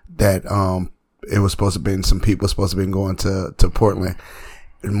Twitter that it was supposed to be some people supposed to be going to Portland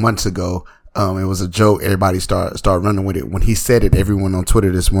months ago. It was a joke. Everybody start running with it. When he said it, everyone on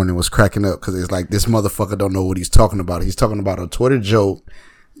Twitter this morning was cracking up because it's like, this motherfucker don't know what he's talking about. He's talking about a Twitter joke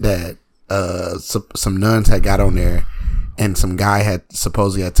that some nuns had got on there, and some guy had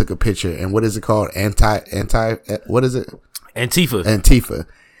supposedly took a picture. And what is it called? What is it? Antifa.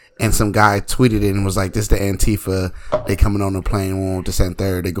 And some guy tweeted it and was like, this is the Antifa. They coming on the plane on this and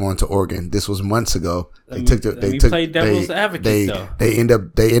third. They going to Oregon. This was months ago. They play devil's advocate though. They end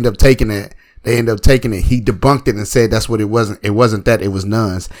up taking it. He debunked it and said that's what it wasn't. It wasn't that. It was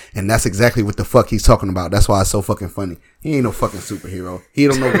nuns. And that's exactly what the fuck he's talking about. That's why it's so fucking funny. He ain't no fucking superhero. He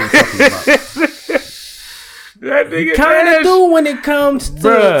don't know what he's talking about. That nigga Kind of do when it comes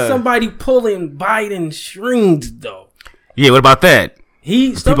to somebody pulling Biden strings though. Yeah, what about that?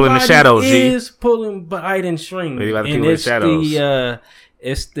 People in the shadows, is pulling Biden strings. Maybe about the people in the shadows.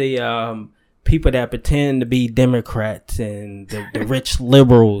 It's the people that pretend to be Democrats and the rich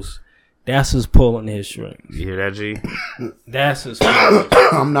liberals. That's who's pulling his strings. You hear that, G? That's who's.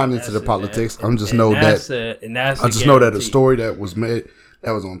 I'm not into the politics. I just know that a story that was made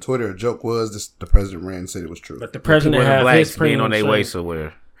that was on Twitter. A joke was the president ran and said it was true. But the president had blacks his being on their way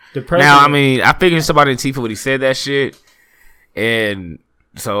somewhere. Now, I mean, I figured somebody in Antifa when he said that shit. And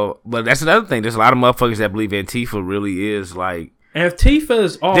so, but that's another thing. There's a lot of motherfuckers that believe Antifa really is like. Antifa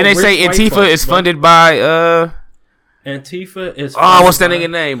is all. Then they say Antifa is funded by. Antifa is. What's that nigga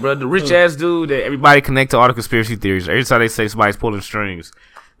name, bro? The rich ass dude that everybody connect to all the conspiracy theories. Every time they say somebody's pulling strings,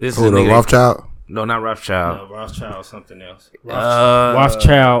 this is the Rothschild. No, not Rothschild. No, Rothschild something else.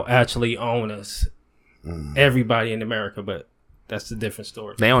 Rothschild actually own us. Everybody in America, but that's a different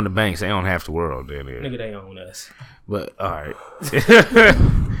story. They own the banks. They own half the world. Nigga, they own us. But all right.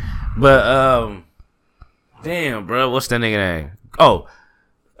 But damn, bro, what's that nigga name? Oh,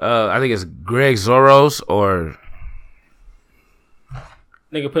 I think it's Greg Soros or.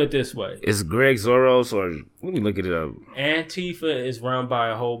 Nigga, put it this way: it's Greg Soros or let me look it up. Antifa is run by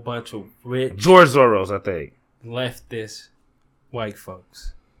a whole bunch of rich George Soros, I think. Leftist white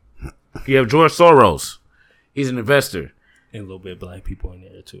folks. You have George Soros. He's an investor. And a little bit of black people in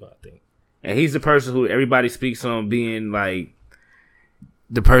there too, I think. And he's the person who everybody speaks on being like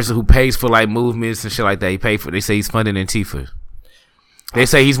the person who pays for like movements and shit like that. They say he's funding Antifa. They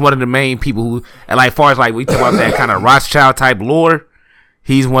say he's one of the main people who, and like far as like we talk about that kind of Rothschild type lore,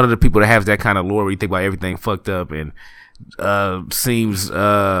 he's one of the people that has that kind of lore where you think about everything fucked up and seems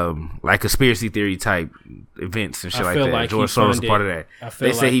like conspiracy theory type events and shit like that. George Soros is part of that.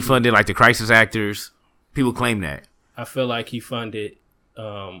 They say he funded like the crisis actors. People claim that. I feel like he funded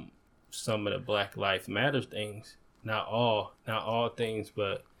some of the Black Lives Matter things. Not all things,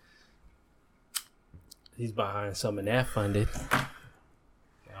 but he's behind some of that funded. I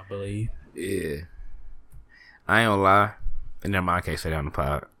believe. Yeah. I ain't gonna lie. And never mind, I can't say that on the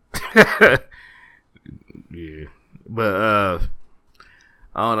pod. Yeah. But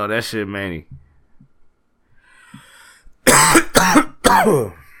I don't know, that shit manny.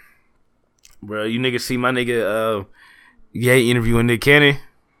 Bro, you niggas see my nigga Ye interviewing Nick Cannon?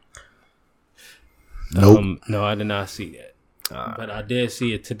 Nope. No, I did not see that. But I did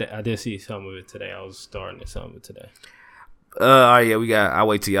see it today. I did see some of it today. I was starting at some of it today. I'll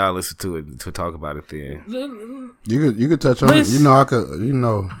wait till y'all listen to it to talk about it then. You could touch on it. You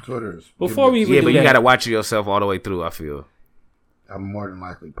know, Twitter's. Before we even but you gotta watch it yourself all the way through. I feel. I'm more than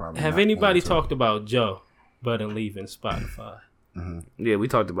likely probably. Have anybody talked about Joe Budden leaving Spotify? Mm-hmm. Yeah, we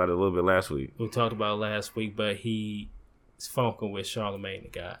talked about it a little bit last week. We talked about it last week, but he's funking with Charlamagne the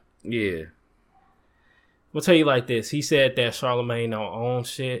God. Yeah. I'll tell you like this. He said that Charlamagne don't own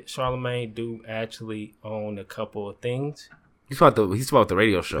shit. Charlamagne do actually own a couple of things. He's about the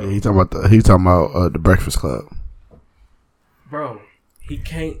radio show. Yeah, he's talking about the Breakfast Club. Bro, he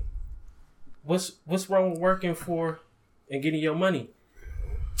can't. What's wrong with working for and getting your money?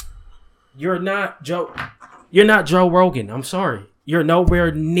 You're not Joe Rogan. I'm sorry. You're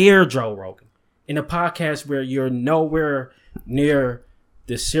nowhere near Joe Rogan. In a podcast where you're nowhere near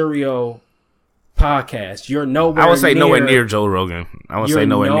the Serial podcast. You're nowhere. I would say nowhere near Joe Rogan. I would say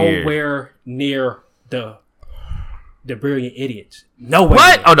nowhere near the Brilliant Idiots. Nowhere.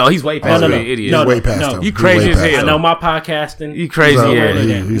 What? Near. Oh no, he's way past Brilliant Idiots. He's way past him. You crazy as hell. I know my podcasting. You crazy as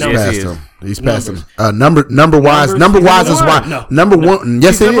hell. He's past him. He's past him. Number wise is why. No. Number one.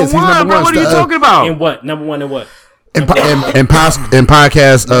 Yes, it is. He's number one. What are you talking about? In what? Number one in what? In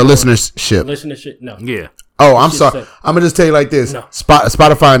podcast listenership. No. Yeah. Oh, I'm sorry. I'm gonna just tell you like this. No.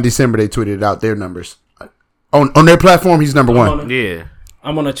 Spotify in December they tweeted out their numbers on their platform. He's number one.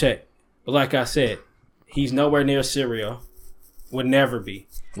 I'm gonna check. But like I said, he's nowhere near Serial. Would never be.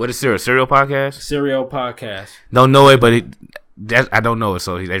 What is Serial? Serial podcast? Serial podcast. Don't know it, but I don't know it,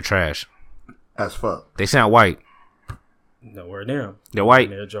 so they're trash. As fuck. They sound white. Nowhere near him. They're white.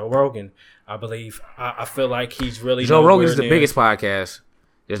 Near Joe Rogan. I believe. I feel like he's really. Joe Rogan's the biggest podcast.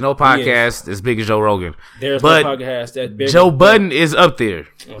 There's no podcast as big as Joe Rogan. There's no podcast that big. Joe Budden is up there.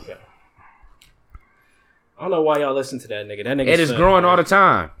 Okay. I don't know why y'all listen to that nigga. That nigga. It is growing all the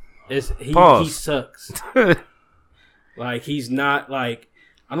time. He sucks. Like he's not like.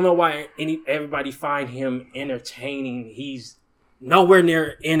 I don't know why everybody find him entertaining. He's nowhere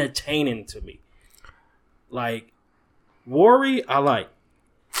near entertaining to me. Like Worry, I like.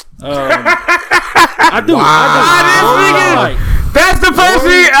 I do. That's the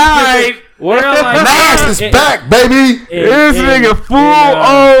person. Alright. Nas is back, baby. This nigga full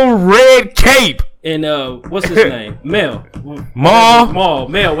on red cape. And what's his name? Mel. Mel,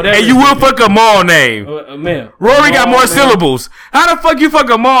 whatever. And you will fuck a Mall name. Mel. Rory got more syllables. How the fuck you fuck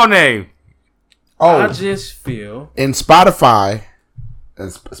a Mall name? I just feel in Spotify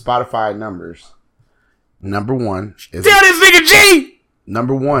numbers. Number one is tell this nigga G.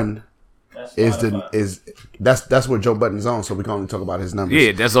 Number one that's what Joe Budden's on, so we can only talk about his numbers.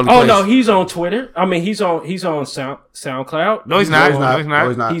 Yeah, that's the only place. No, he's on Twitter. I mean, he's on SoundCloud. No, he's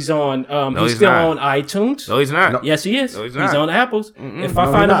not. He's on. He's still on iTunes. No, he's not. Yes, he is. No, he's on Apple's. Mm-mm. If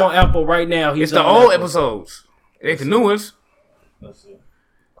I find him on Apple right now, he's it's the on old Apple. episodes. It ain't the new ones.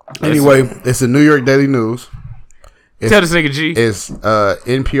 Anyway, it's the New York Daily News. Tell this nigga G. It's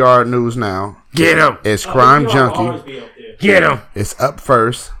NPR News Now. Get him. It's Crime Junkie. Get him. It's Up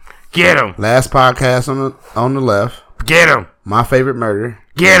First. Get him. Last Podcast on the left. Get him. My Favorite Murder.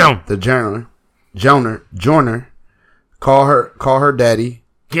 Get him. The Journer. Call her daddy.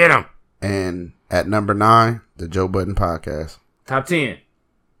 Get him. And at number 9, the Joe Budden Podcast. Top 10.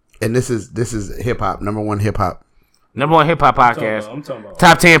 And this is hip hop. Number 1 hip hop. Number 1 hip hop podcast. I'm talking about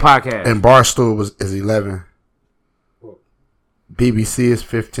top 10 podcast. And Barstool is 11. BBC is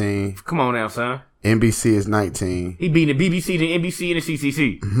 15. Come on now, son. NBC is 19. He beating the BBC, the NBC, and the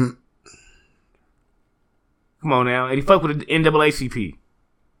CCC. Mm-hmm. Come on now. And he fuck with the NAACP.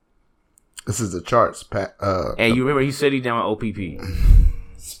 This is the charts. And you remember he said he down with OPP.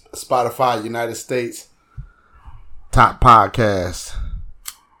 Spotify, United States. Top podcast.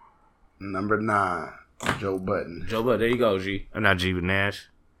 Number 9. Joe Budden. Joe Budden. There you go, G. I'm not G, but Nash.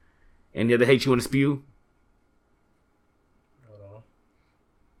 Any other hate you want to spew?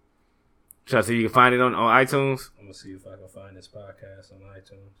 Try to see if you can find it on iTunes. I'm gonna see if I can find this podcast on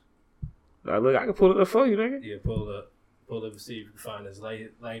iTunes. Look, I can pull it up for you, nigga. Yeah, pull it up and see if you can find his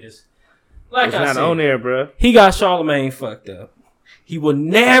latest. Like it's I not said, on there, bro. He got Charlamagne fucked up. He will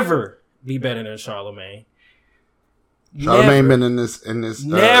never be better than Charlamagne. Charlamagne been in this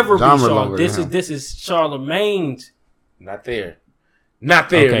never be genre Charlamagne. longer. This is Charlamagne's. Not there,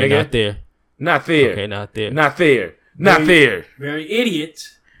 okay, nigga. Not there. Okay, not there. Not there. Very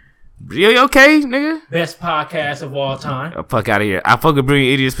idiot. You okay, nigga? Best podcast of all time. Oh, fuck out of here. I fuck with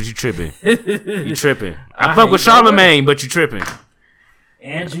Brilliant Idiots, but you tripping. You tripping. I I fuck with hate Charlamagne, but you tripping.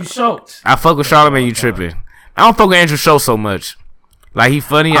 Andrew Schultz. I fuck with Charlamagne, you tripping. I don't fuck with Andrew Schultz so much. Like, he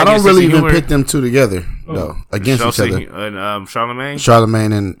funny. I don't really even pit them two together, though, against Schultz each other. And Charlamagne?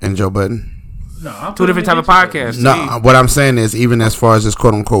 Charlamagne and Joe Budden. Two different type of podcasts. No, what I'm saying is, even as far as this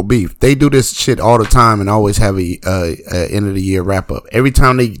quote unquote beef, they do this shit all the time and always have a end of the year wrap up. Every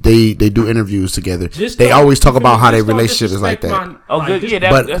time they do interviews together, they always talk about how their relationship is like that. Good. Yeah,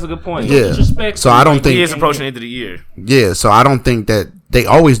 that's a good point. Yeah. So I don't think he is approaching the end of the year. Yeah, so I don't think that they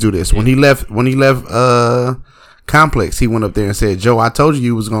always do this. When he left Complex, he went up there and said, "Joe, I told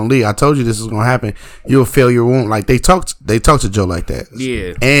you was gonna leave. I told you this was gonna happen. You'll fail your wound." Like they talked to Joe like that.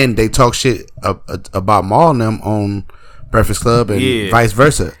 Yeah, and they talk shit about Maul and them on Breakfast Club and vice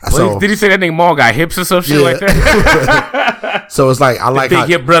versa. So did he say that nigga Maul got hips or some shit like that? So it's like I like big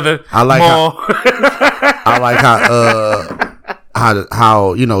hip brother. I like Maul. I like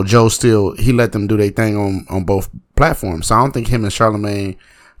how Joe still he let them do their thing on both platforms. So I don't think him and Charlamagne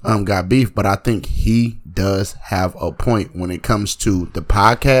got beef, but I think he does have a point when it comes to the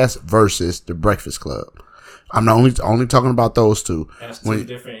podcast versus the Breakfast Club. I'm not only talking about those two. That's two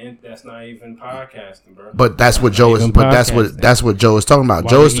different. That's not even podcasting, bro. But that's what Joe is. But that's what Joe is talking about.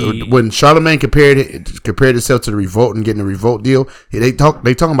 When Charlamagne compared itself to the Revolt and getting the Revolt deal, they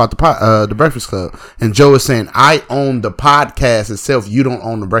talking about the Breakfast Club, and Joe is saying, "I own the podcast itself. You don't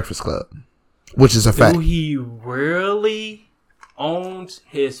own the Breakfast Club," which is a fact. Do he really owns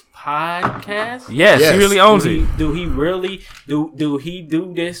his podcast? Yes, he really owns it. Do he really do he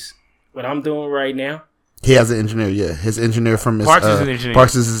do this? What I'm doing right now? He has an engineer, his engineer from his Parks is an engineer.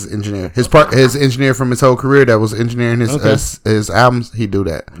 Parks is his engineer. His engineer from his whole career that was engineering his albums. He do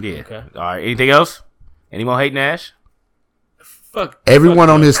that. Yeah. Okay. All right. Anything else? Any more hate, Nash?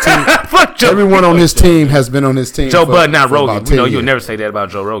 Everyone on his team. Everyone on his team has been on his team. Joe Budden, not Rogan. We know you'll never say that about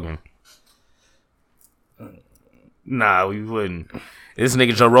Joe Rogan. Nah, we wouldn't. This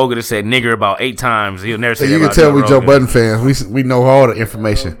nigga Joe Rogan has said nigger about 8 times. He'll never say that. You can tell we Joe Budden fans. We know all the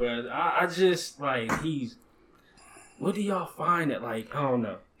information. But I just what do y'all find it like? I don't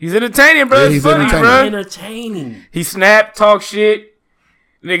know. He's entertaining, bro. He's entertaining. He snap, talk shit.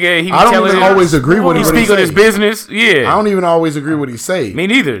 Nigga, I don't even always agree with he speak on his business. Yeah. I don't even always agree what he say. Me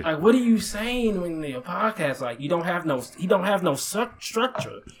neither. Like, what are you saying when the podcast? Like, he don't have no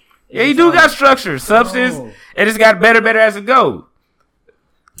structure. Yeah, he do got structure, substance, and it's got better as it go.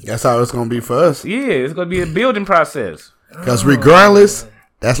 That's how it's gonna be for us. Yeah, it's gonna be a building process. Because regardless,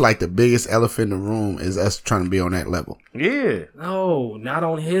 that's like the biggest elephant in the room is us trying to be on that level. Yeah. No, not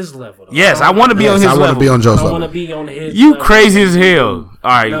on his level. Though. Yes, I want to be on his level. I want to be on Joe's level. I want to be on his You level. crazy as hell.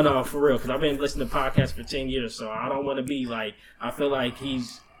 All right. No, for real. Because I've been listening to podcasts for 10 years, so I don't want to be like, I feel like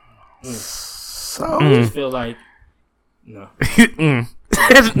he's... So... I just feel like... No.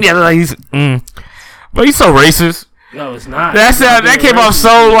 Yeah, like he's... But he's so racist. No, it's not. That came off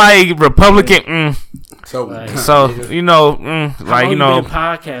so like Republican. So niggers. Like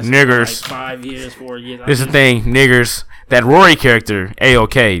 5 years, 4 years. This is the thing, niggers. That Rory character,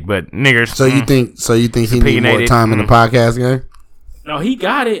 A-okay, but niggers. So you think he need more time in the podcast game? No, he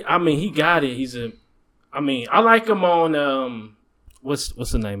got it. I mean, he got it. I like him on what's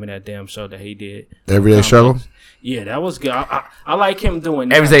the name of that damn show that he did? Everyday Struggle. Yeah, that was good. I like him doing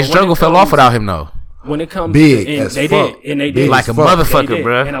that. Everyday Struggle fell off without him though. When it comes big to, as fuck. They did like a motherfucker,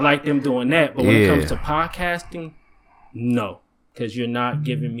 bro. And I like them doing that. But when it comes to podcasting, no, because you're not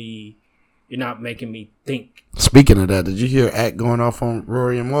making me think. Speaking of that, did you hear Act going off on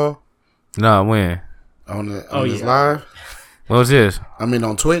Rory and Maul? No, when on his live. What was this? I mean,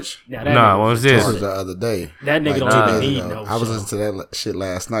 on Twitch. What was this? It was the other day. That nigga don't even need no. I was listening to that shit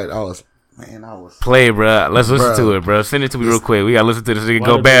last night. I was. Play it, bro. Let's listen to it, bro. Send it to me real quick. We gotta listen to this nigga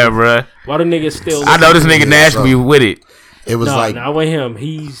go bad, bro. Why the nigga still? I know this nigga Nash be with it. It was not with him.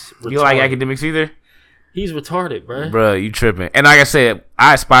 He's retarded. You like academics either? He's retarded, bro. Bro, you tripping? And like I said,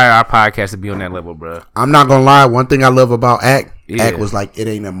 I aspire our podcast to be on that level, bro. I'm not gonna lie. One thing I love about Act was like, it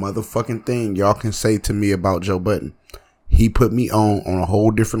ain't a motherfucking thing y'all can say to me about Joe Budden. He put me on a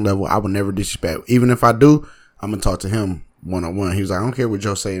whole different level. I would never disrespect. Even if I do, I'm gonna talk to him one-on-one. He was like, I don't care what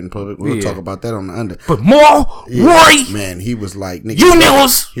Joe say in public. We'll talk about that on the under. But more, Rory, man, he was like, nigga, you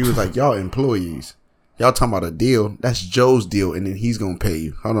niggas. He was like, y'all employees. Y'all talking about a deal. That's Joe's deal, and then he's gonna pay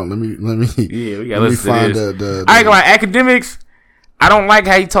you. Hold on, let me. Yeah, we gotta listen to this. I ain't gonna lie, academics. I don't like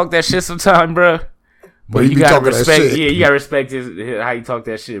how you talk that shit sometimes, bro. But you gotta respect. Yeah, you gotta respect how you talk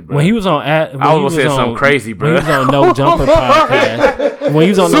that shit, bro. When he was on, I was gonna say something crazy, bro. When he was on No Jumper podcast. When he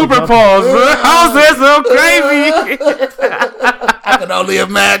was on Super Pause, bro. I was saying something crazy. I can only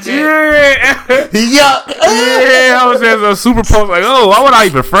imagine. Yeah. I was saying some Super Pause. Like, why would I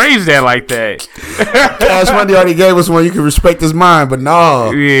even phrase that like that? Cash Money already gave us one. You can respect his mind, but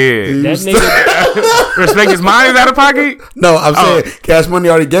no. Yeah. That nigga. Respect his mind is out of pocket? No, I'm saying Cash Money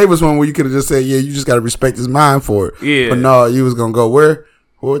already gave us one where you could have just said, yeah, you just got to respect his mind for it. Yeah. But no, you was going to go where?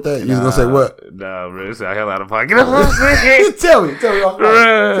 What was that? You was gonna say what? Nah, bro, it's a hell out of pocket. Tell me off mic. Tell me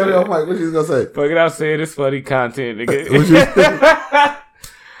off mic. What you was gonna say? Fucking out saying it's funny content, nigga.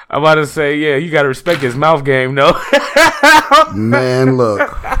 I'm about to say, yeah, you gotta respect his mouth game, no? Man, look.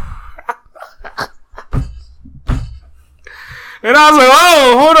 And I was like,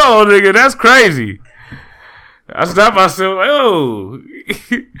 oh, hold on, nigga, that's crazy. I stopped myself like, oh.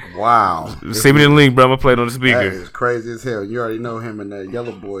 Wow. Send me the link, bro. I'm gonna play it on the speaker. That is crazy as hell. You already know him and that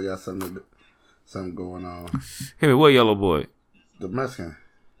yellow boy got something going on. Him and what yellow boy? The Mexican.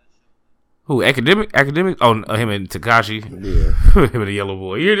 Who? Academic? Oh, him and Tekashi. Yeah. Him and the yellow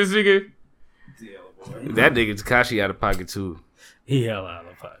boy. You hear this nigga? The yellow boy. That nigga Tekashi out of pocket too. He hella out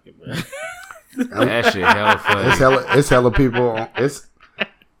of pocket, bro. That shit hella funny. It's hella people.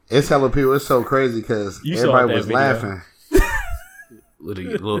 It's hella people. It's so crazy because everybody was laughing. What are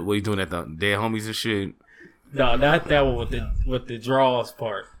you doing at the dead homies and shit? No, not that one with the draws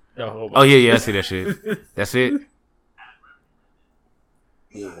part. Oh yeah, I see that shit. That's it.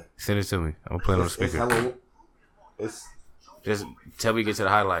 Yeah. Send it to me. I'm gonna play it on the speaker. Just tell me to get to the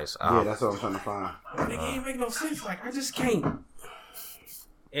highlights. Yeah, that's what I'm trying to find. It ain't make no sense. Like, I just can't.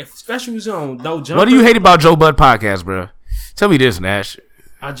 If special zone, no jump. What do you hate about Joe Bud podcast, bro? Tell me this, Nash.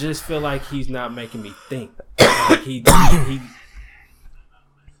 I just feel like he's not making me think. Like he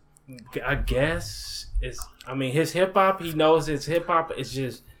I guess it's. I mean, his hip hop. He knows it's hip hop.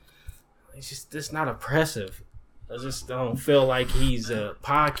 It's not impressive. I just don't feel like he's a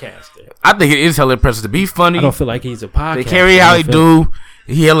podcaster. I think it is hella impressive to be funny. I don't feel like he's a podcaster. They carry how he do.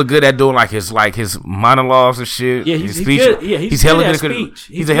 He hella good at doing like his monologues and shit. Yeah, he's good. Yeah, he's hella good at good.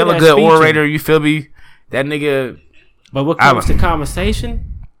 Speech. He's a hella good orator. You feel me? That nigga. But what comes to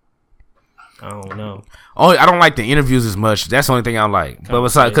conversation, I don't know. Oh, I don't like the interviews as much. That's the only thing I don't like. But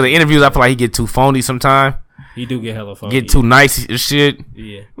because the interviews, I feel like he get too phony sometimes. He do get hella phony. Get too nice and shit.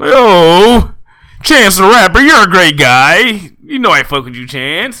 Yeah. Like, oh, Chance the Rapper, you're a great guy. You know I fuck with you,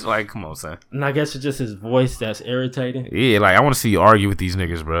 Chance. Like, come on, son. And I guess it's just his voice that's irritating. Yeah, like, I want to see you argue with these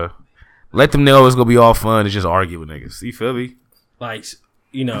niggas, bro. Let them know it's going to be all fun and just argue with niggas. You feel me? Like,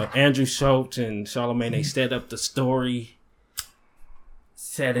 you know, Andrew Schultz and Charlamagne, they set up the story.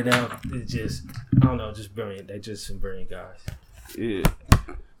 Set it up. It's just, I don't know, just brilliant. They're just some brilliant guys. Yeah.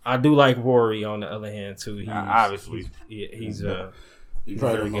 I do like Rory on the other hand, too. Obviously. He's you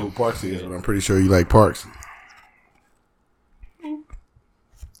probably don't know who Parks is, but I'm pretty sure you like Parks.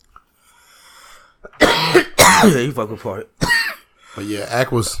 Yeah, you fuck with Parks. But yeah,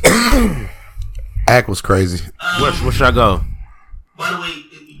 Ack was crazy. Where should I go? By the way,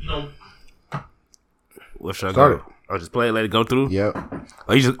 you know, where should I go? Or just play it, let it go through? Yep.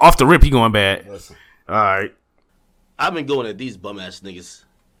 Oh, you just off the rip, he going bad. Listen. All right. I've been going at these bum ass niggas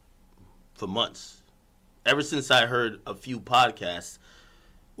for months. Ever since I heard a few podcasts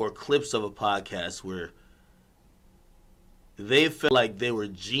or clips of a podcast where they felt like they were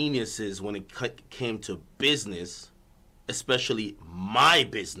geniuses when it came to business, especially my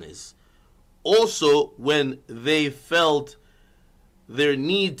business. Also, when they felt their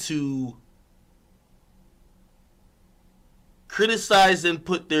need to criticize and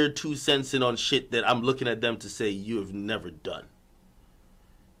put their 2 cents in on shit that I'm looking at them to say you have never done.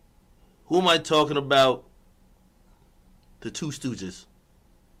 Who am I talking about? The Two Stooges,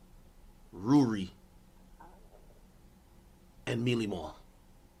 Ruri, and Mealy Mall.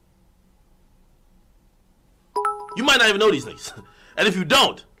 You might not even know these niggas. And if you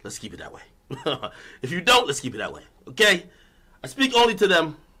don't, let's keep it that way. If you don't, let's keep it that way. Okay? I speak only to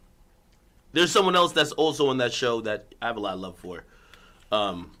them. There's someone else that's also on that show that I have a lot of love for.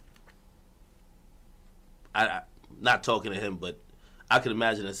 I'm not talking to him, but I could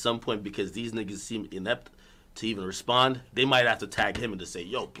imagine at some point, because these niggas seem inept to even respond, they might have to tag him and to say,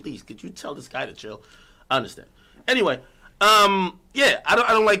 yo, please, could you tell this guy to chill? I understand. Anyway, yeah, I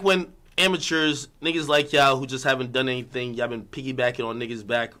don't like when amateurs, niggas like y'all who just haven't done anything, y'all been piggybacking on niggas'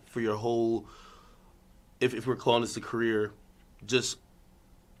 back for your whole, if we're calling this a career, just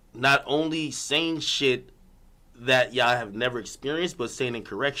not only saying shit that y'all have never experienced, but saying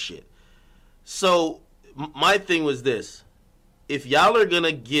incorrect shit. So my thing was this. If y'all are going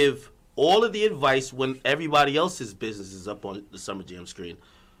to give all of the advice when everybody else's business is up on the Summer Jam screen,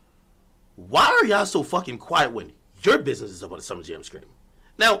 why are y'all so fucking quiet when your business is up on the Summer Jam screen?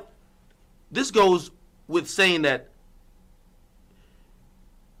 Now, this goes with saying that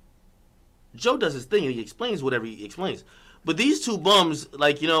Joe does his thing and he explains whatever he explains. But these two bums,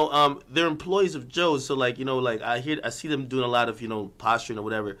 like, you know, they're employees of Joe's, so, like, you know, like, I see them doing a lot of, you know, posturing or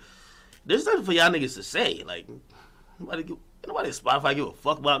whatever. There's nothing for y'all niggas to say. Like, Nobody at Spotify give a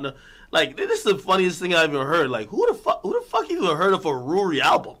fuck about no. Like, this is the funniest thing I've ever heard. Like, who the fuck even heard of a Ruri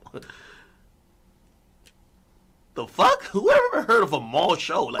album? The fuck? Whoever heard of a mall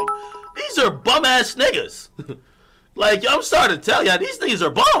show? Like, these are bum ass niggas. Like, I'm starting to tell y'all, these niggas are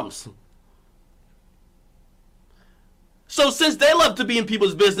bums. So since they love to be in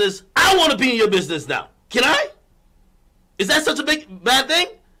people's business, I want to be in your business now. Can I? Is that such a bad thing?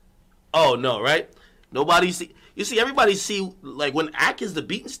 Oh no, right? Nobody see. You see, everybody see, like, when Ack is the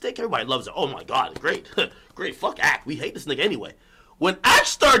beaten stick, everybody loves it. Oh my God, great. Great, fuck Ack. We hate this nigga anyway. When Ack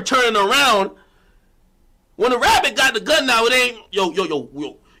started turning around, when the rabbit got the gun now, it ain't,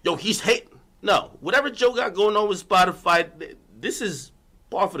 yo, he's hating. No, whatever Joe got going on with Spotify, this is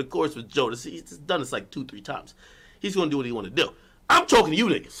par for the course with Joe. He's done this like 2-3 times. He's going to do what he want to do. I'm talking to you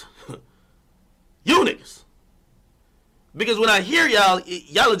niggas. You niggas. Because when I hear y'all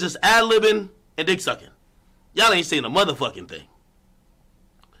are just ad-libbing and dick sucking. Y'all ain't saying a motherfucking thing.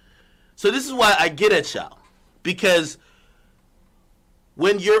 So this is why I get at y'all. Because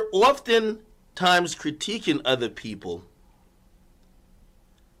when you're oftentimes critiquing other people,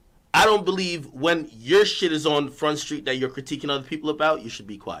 I don't believe when your shit is on Front Street that you're critiquing other people about, you should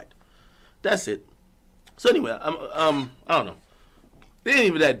be quiet. That's it. So anyway, I don't know. They ain't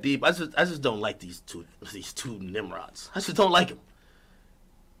even that deep. I just don't like these two Nimrods. I just don't like them.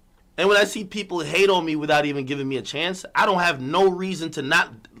 And when I see people hate on me without even giving me a chance, I don't have no reason to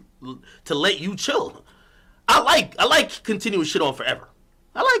let you chill. I like continuing shit on forever.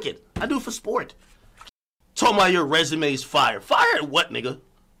 I like it. I do it for sport. Talking about your resume's fire. Fire at what, nigga?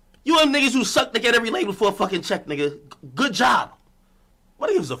 You them niggas who suck to get every label for a fucking check, nigga. Good job. What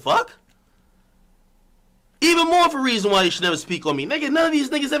gives a fuck? Even more of a reason why you should never speak on me. Nigga, none of these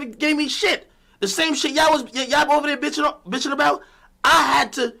niggas ever gave me shit. The same shit y'all over there bitching about, I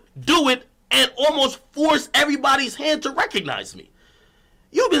had to do it and almost force everybody's hand to recognize me.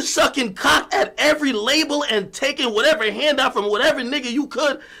 You've been sucking cock at every label and taking whatever handout from whatever nigga you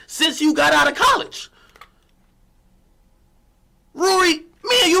could since you got out of college. Rory,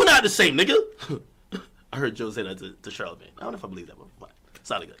 me and you not the same, nigga. I heard Joe say that to Charlamagne. I don't know if I believe that, but it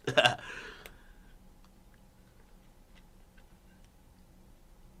sounded good.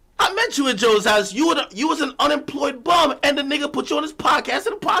 I met you at Joe's house. You was an unemployed bum, and the nigga put you on his podcast,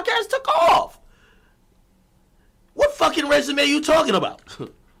 and the podcast took off. What fucking resume are you talking about?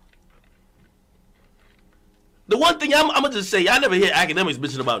 The one thing I'm gonna just say, I never hear academics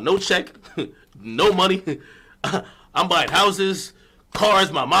bitching about no check, no money. I'm buying houses,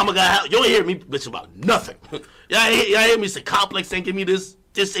 cars. My mama got a house. You don't hear me bitching about nothing. Y'all hear me say Complex ain't give me this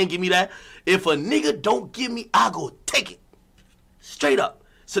ain't give me that. If a nigga don't give me, I go take it. Straight up.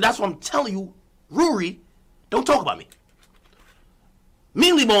 So that's what I'm telling you, Rory, don't talk about me.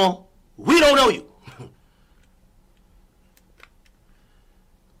 Meanly Mall, we don't know you.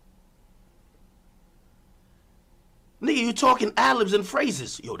 Nigga, you talking ad-libs and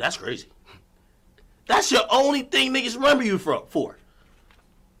phrases. Yo, that's crazy. That's your only thing niggas remember you for.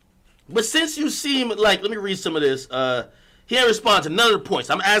 But since you seem like, let me read some of this. He ain't respond to none of the points.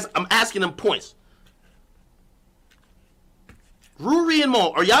 I'm asking him points. Rory and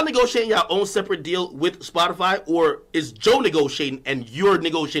Mo, are y'all negotiating your own separate deal with Spotify, or is Joe negotiating and you're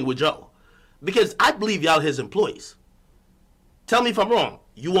negotiating with Joe? Because I believe y'all his employees. Tell me if I'm wrong.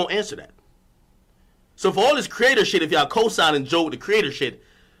 You won't answer that. So for all this creator shit, if y'all co-signing Joe with the creator shit,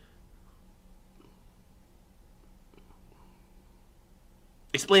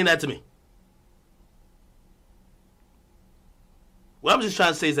 explain that to me. What I'm just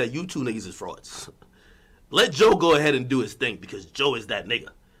trying to say is that you two niggas is frauds. Let Joe go ahead and do his thing because Joe is that nigga.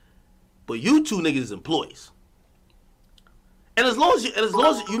 But you two niggas is employees. And as long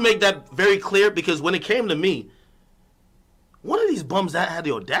as you make that very clear, because when it came to me, one of these bums that had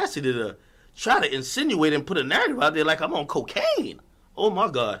the audacity to try to insinuate and put a narrative out there like I'm on cocaine. Oh my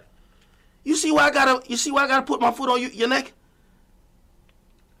God. You see why I gotta put my foot on your neck?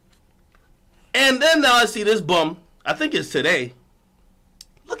 And then now I see this bum, I think it's today.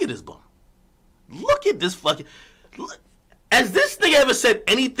 Look at this bum. Look at this fucking... Has this nigga ever said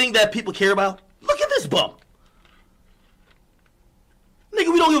anything that people care about? Look at this bum.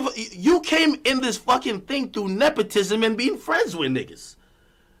 Nigga, we don't give a... You came in this fucking thing through nepotism and being friends with niggas.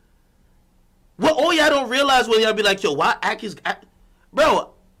 Well, all y'all don't realize when y'all be like, yo, why Ack is...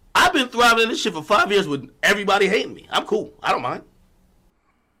 Bro, I've been thriving in this shit for 5 years with everybody hating me. I'm cool. I don't mind.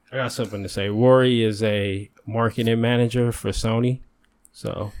 I got something to say. Rory is a marketing manager for Sony.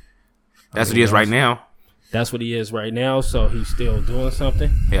 So... That's what he is right now. That's what he is right now, so he's still doing something.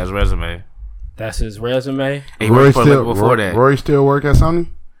 He has a resume. That's his resume. Rory still work at Sony?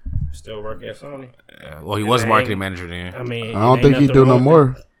 Still working at Sony. Well, he was marketing manager then. I mean, I don't think he do no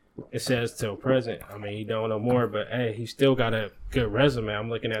more. It says till present. I mean, he don't no more, but hey, he still got a good resume. I'm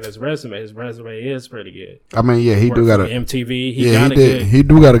looking at his resume. His resume is pretty good. I mean, yeah, he do got a MTV. He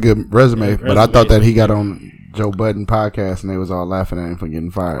do got a good resume, but I thought that he got on Joe Budden podcast and they was all laughing at him for getting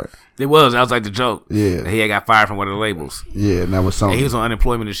fired. It was. That was like the joke. Yeah, he had got fired from one of the labels. Yeah, and that was something. And he was on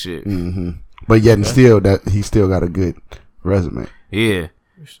unemployment and shit. Mm-hmm. But yet, and still, that he still got a good resume. Yeah.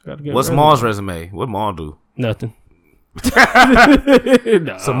 What's Maul's resume? What Maul do? Nothing.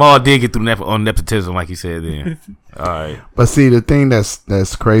 No. So Maul did get through on nepotism, like he said then. All right. But see, the thing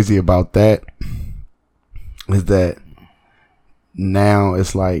that's crazy about that is that now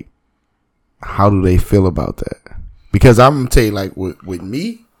it's like, how do they feel about that? Because I'm gonna tell you, like with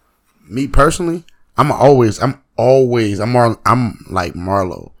me personally, I'm like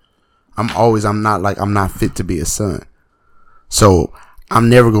Marlo. I'm not fit to be a son. So I'm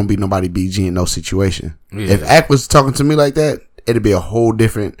never gonna be nobody BG in no situation. Yeah. If Ack was talking to me like that, it'd be a whole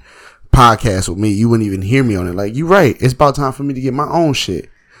different podcast with me. You wouldn't even hear me on it. Like, you right. It's about time for me to get my own shit.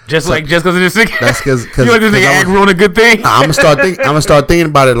 Just because of this nigga. That's because you like this nigga Ack ruin a good thing. I'm gonna start thinking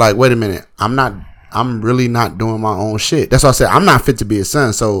about it. Like, wait a minute. I'm really not doing my own shit. That's why I said I'm not fit to be a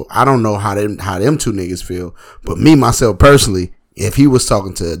son. So I don't know how them two niggas feel. But me myself personally, if he was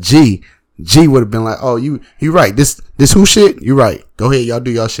talking to G would have been like, oh, you right. This who shit? You right. Go ahead, y'all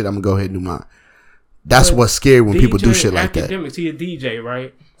do y'all shit. I'm gonna go ahead and do mine. That's what's scary when people do shit like that. He a DJ,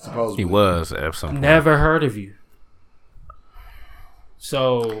 right? Supposedly. He was at some point. Never heard of you.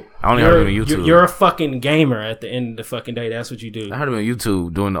 So I only heard him on YouTube. You're a fucking gamer at the end of the fucking day. That's what you do. I heard him on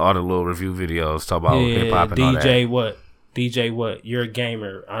YouTube doing all the little review videos, talk about hip hop and all that. DJ what? You're a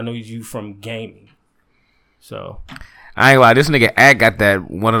gamer. I know you from gaming. So I ain't lie, this nigga Ack got that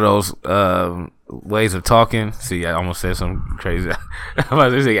one of those ways of talking. See, I almost said something crazy. This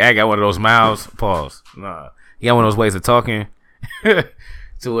nigga Ack got one of those mouths. Pause. Nah, he got one of those ways of talking to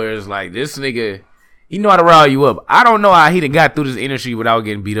where it's like, this nigga, he know how to rile you up. I don't know how he done got through this industry without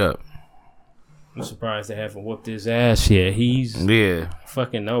getting beat up. I'm surprised they haven't whooped his ass yet. He's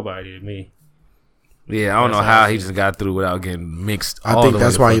fucking nobody to me. Yeah, I don't know how he just got through without getting mixed. I think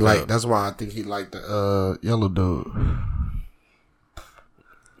that's why that's why I think he liked the yellow dude.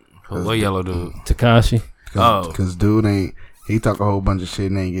 What yellow dude? Tekashi. Because dude he talk a whole bunch of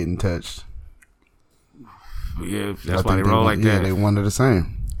shit and ain't getting touched. Yeah, that's why they roll like that. Yeah, they one of the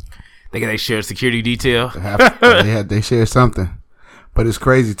same. They got a shared security detail. They share something, but it's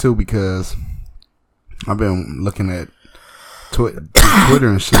crazy too because I've been looking at Twitter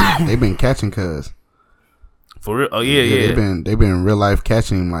and shit. They've been catching cuz. For real? Oh yeah. They've been in real life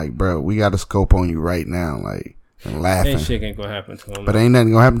catching him, like, bro, we got a scope on you right now, like, and laughing. Ain't shit ain't gonna happen to him. But ain't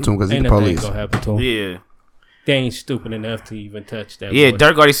nothing gonna happen to him because he's the police. Ain't gonna happen to him. Yeah. They ain't stupid enough to even touch that. Yeah, boy.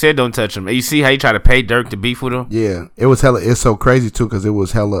 Dirk already said don't touch him. You see how he tried to pay Dirk to beef with him? Yeah, it was hella. It's so crazy too because it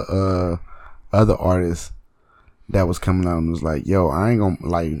was hella other artists that was coming out and was like, "Yo, I ain't gonna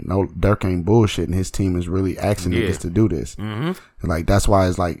no Dirk ain't bullshit, and his team is really asking niggas to do this." Mm-hmm. And like that's why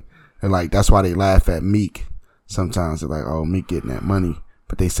it's like that's why they laugh at Meek. Sometimes they're like, "Oh, Meek getting that money,"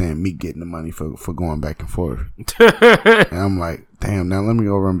 but they saying Meek getting the money for going back and forth. And I'm like, damn. Now let me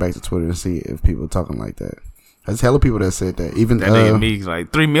go run back to Twitter and see if people are talking like that. There's hella people that said that. Even that nigga Meek's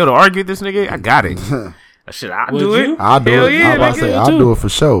like $3 million to argue with this nigga. I got it. Shit, I'll do it. I'll do it. Yeah, I'll do it for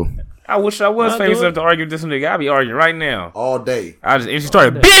sure. I wish I was famous enough to argue with this nigga. I'll be arguing right now all day. If you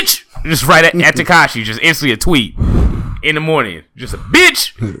started bitch, just right at Tekashi, just instantly a tweet in the morning, just a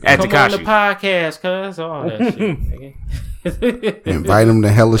bitch at Tekashi. Come on the podcast, cuz all that shit. Invite him to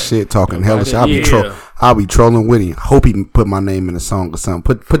hella shit, talking hella shit. I'll be trolling with him. Hope he can put my name in the song or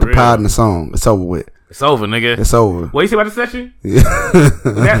something. Put the pod in the song. It's over with. It's over, nigga. It's over. What you say about the session?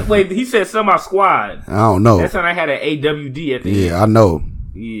 Wait, he said something about squad. I don't know. That's when I had an AWD at the end. Yeah, I know.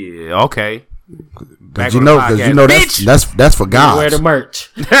 Yeah, okay. Because you know that's for God. Wear the merch.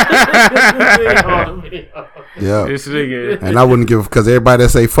 Yeah. This nigga. And I wouldn't give because everybody that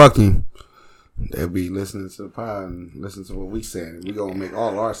say fucking, they'll be listening to the pod and listen to what we saying. We gonna make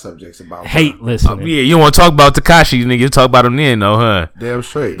all our subjects about hate listening. Yeah, you want to talk about Tekashi, nigga? You talk about him then, though, huh? Damn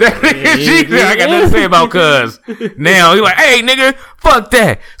straight. I got nothing to say about cuz. Now he like, hey, nigga, fuck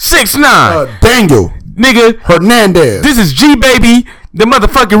that. 6ix9ine, Daniel, nigga, Hernandez. This is G baby, the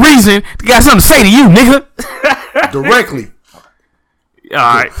motherfucking reason. Got something to say to you, nigga. Directly. All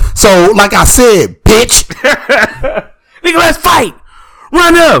right. So, like I said, bitch. Nigga, let's fight.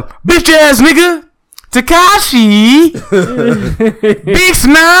 Run up, bitch ass nigga. Tekashi. Big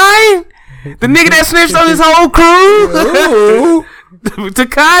 9. The nigga that snitched on his whole crew.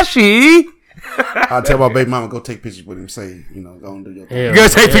 Tekashi. I'll tell my baby mama, go take pictures with him. Say, go and do your thing. Go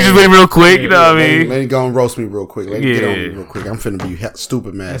take pictures with him real quick. You know what I mean? Let him go and roast me real quick. Let him get on me real quick. I'm finna be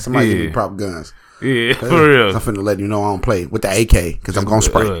stupid, man. Somebody give me prop guns. Yeah, for real. I'm finna let you know I don't play with the AK because I'm gonna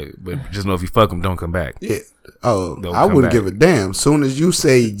spray. But just know if you fuck him, don't come back. Yeah. Oh, I wouldn't give a damn. Soon as you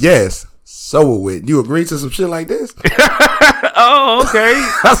say yes, so with you agree to some shit like this. Oh, okay.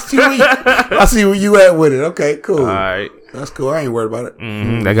 I see where you at with it. Okay, cool. All right. That's cool. I ain't worried about it.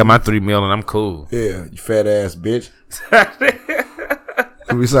 Mm-hmm. I got my $3 million and I'm cool. Yeah, you fat ass bitch.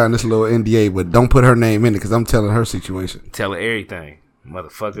 We signed this little NDA, but don't put her name in it because I'm telling her situation. Tell her everything,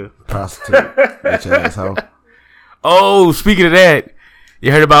 motherfucker. Prostitute, bitch asshole. Oh, speaking of that,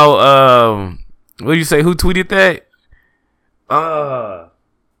 you heard about what do you say? Who tweeted that?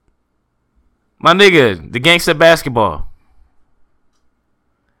 My nigga, the gangster basketball.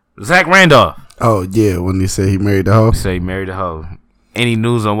 Zach Randolph. Oh yeah, when he said he married the hoe. He said he married the hoe. Any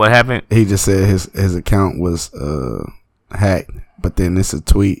news on what happened? He just said his account was hacked. But then this a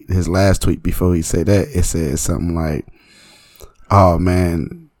tweet, his last tweet before he said that, it said something like, "Oh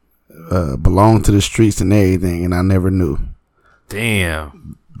man, belong to the streets and everything, and I never knew."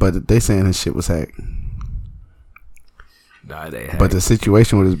 Damn. But they saying his shit was hacked. Nah, they hacked. But the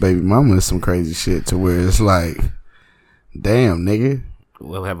situation with his baby mama is some crazy shit to where it's like, damn, nigga.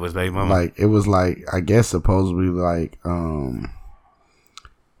 What happened with his baby mama? Like, it was like, I guess supposedly like,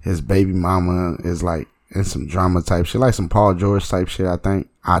 his baby mama is like in some drama type shit, like some Paul George type shit, I think.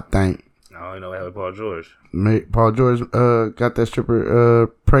 I don't know what happened with Paul George. Paul George got that stripper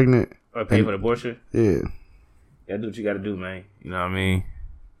pregnant. Or paid for the abortion? Yeah. Yeah, do what you gotta do, man. You know what I mean?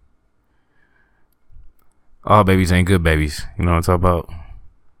 All babies ain't good babies. You know what I'm talking about?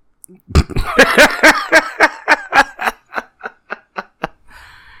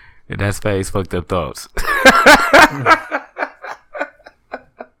 And that's Faye's fucked up thoughts. I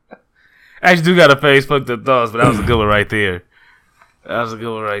actually do got a Faye's fucked up thoughts, but that was a good one right there. That's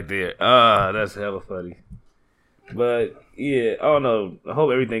hella funny. But yeah, I don't know. I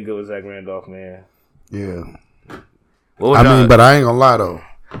hope everything good with Zach Randolph, man. Yeah. But I ain't gonna lie though.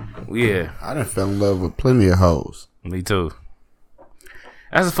 Yeah. I done fell in love with plenty of hoes. Me too.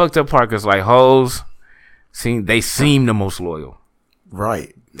 That's the fucked up part, because like hoes, they seem the most loyal.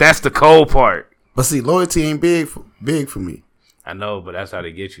 Right. That's the cold part. But see, loyalty ain't big for me. I know, but that's how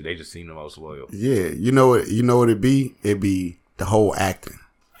they get you. They just seem the most loyal. Yeah, you know what it be? It be the whole acting.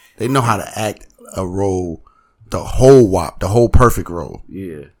 They know how to act a role, the whole perfect role.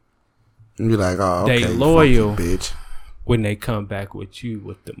 Yeah. And you're like, oh, okay, they loyal, bitch. When they come back with you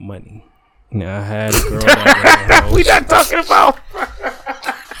with the money. Now I had a girl that we not talking about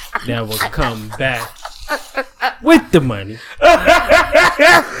that will come back with the money.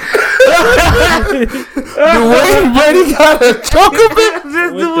 The way Brady got a choker bitch.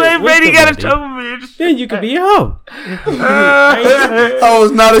 The way Brady got a choker bitch. Then you could be a hoe. I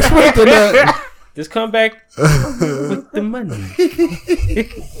was not expecting that. Just come back with the money.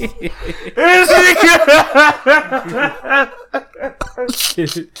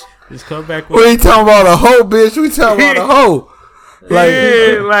 Just come back with We ain't talking about a hoe, bitch. We talking about a hoe. Like,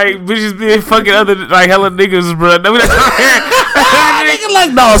 like bitches being fucking other like hella niggas, bro. No, we not nigga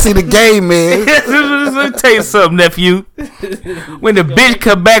like, no, see the game, man. Let me tell you something, nephew. When the bitch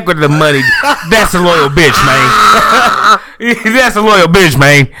come back with the money, that's a loyal bitch, man. That's a loyal bitch,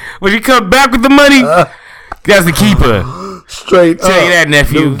 man. When she come back with the money, that's the keeper. Straight tell you that,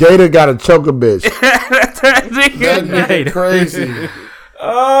 nephew. Gator got a choker bitch. That nigga crazy.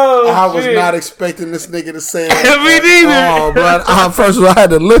 Oh, I was not expecting this nigga to say that. Me neither. Oh, but first of all, I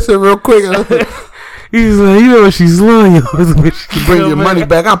had to listen real quick. He's like, you know, she's loyal. Bring your money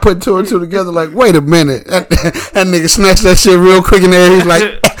back. I put two and two together. Like, wait a minute. That nigga snatched that shit real quick in there. He's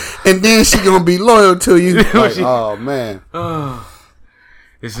like, and then she gonna be loyal to you. Like, oh man.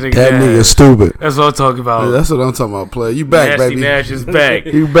 This nigga that nigga stupid. That's what I'm talking about. Yeah, that's what I'm talking about, player. You back, Nasty baby. Nash is back.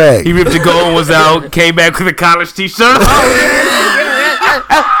 You back. He ripped the gold ones out, came back with a college t-shirt.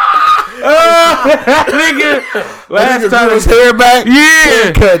 Nigga, last time his hair back,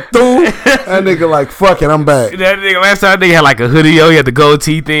 yeah, cut through. That nigga like, fuck it, I'm back. That nigga last time, nigga had like a hoodie on, he had the gold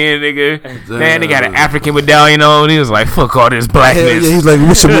teeth in, nigga. Man, they got an African medallion on. He was like, fuck all this blackness. Yeah, he's like,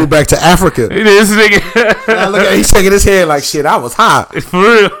 we should move back to Africa. This nigga, now look at, he's shaking his head like, shit, I was hot. For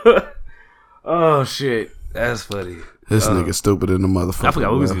real. Oh shit, that's funny. This nigga stupid in the motherfucker. I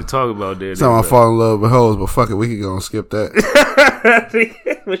forgot what we was gonna talk about there. So I fall in love with hoes, but fuck it, we can go and skip that. that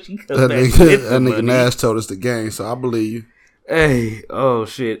nigga Nash told us the game, so I believe you. Hey, oh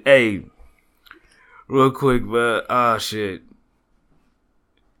shit. Hey, real quick, but shit.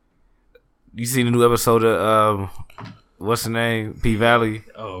 You seen the new episode of what's the name? P Valley.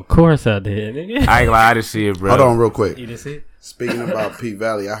 Oh, of course I did. Nigga. I ain't lie, I didn't see it, bro. Hold on, real quick. You didn't see it? Speaking about P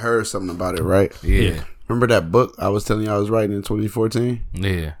Valley, I heard something about it. Right? Yeah. Remember that book I was telling you I was writing in 2014?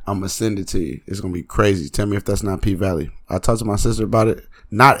 Yeah. I'm gonna send it to you. It's gonna be crazy. Tell me if that's not P Valley. I talked to my sister about it.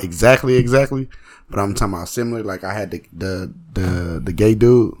 Not exactly, but I'm talking about similar. Like I had the gay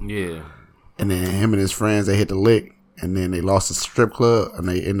dude. Yeah. And then him and his friends, they hit the lick, and then they lost the strip club, and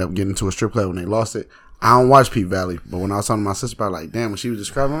they end up getting to a strip club when they lost it. I don't watch P Valley, but when I was talking to my sister about, like, damn, when she was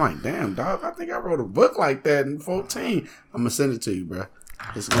describing, I'm like, damn, dog, I think I wrote a book like that in 14. I'm gonna send it to you, bro.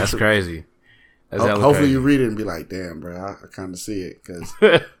 That's crazy. Hopefully crazy. you read it and be like, damn, bro, I kind of see it, because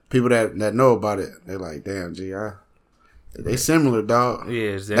people that know about it, they're like, damn, G, they similar, dog.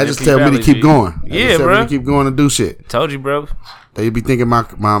 Yeah, that just tell me to keep going. Yeah, bro. Me to keep going and do shit. Told you, bro. They be thinking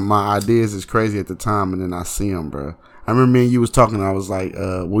my ideas is crazy at the time, and then I see them, bro. I remember me and you was talking. I was like,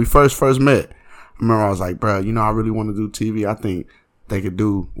 when we first met, I remember I was like, bro, you know, I really want to do TV. I think they could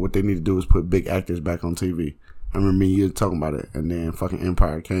do what they need to do is put big actors back on TV. I remember me and you talking about it, and then fucking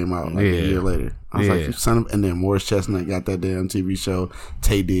Empire came out like a year later. I was like, you son of, and then Morris Chestnut got that damn TV show.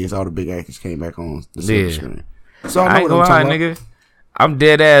 Tay Diggs, all the big actors came back on the silver screen. So I know what I'm talking about. Nigga. I'm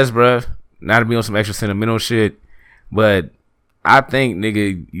dead ass, bro. Not to be on some extra sentimental shit, but I think,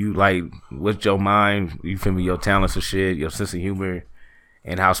 nigga, you like with your mind, you feel me, your talents and shit, your sense of humor,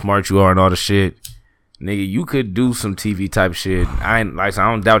 and how smart you are and all the shit. Nigga, you could do some TV type shit. I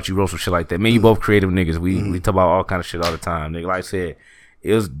don't doubt you wrote some shit like that. Me and you both creative niggas. We talk about all kind of shit all the time. Nigga, like I said,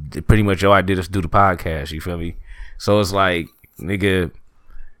 it was pretty much your idea to do the podcast. You feel me? So it's like, nigga,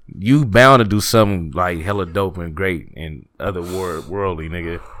 you bound to do something like hella dope and great and other worldly,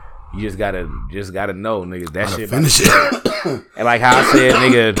 nigga. You just gotta know, nigga. That shit finish it. And like how I said,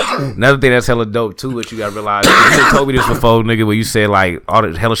 nigga, another thing that's hella dope too, what you gotta realize, you told me this before, nigga, where you said like all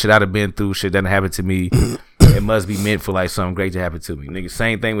the hella shit I'd have been through, shit doesn't happen to me. It must be meant for like something great to happen to me. Nigga,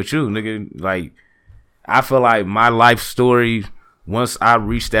 same thing with you, nigga. Like, I feel like my life story, once I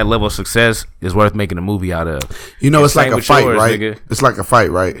reach that level of success, is worth making a movie out of. You know, it's like a fight, yours, right? Nigga. It's like a fight,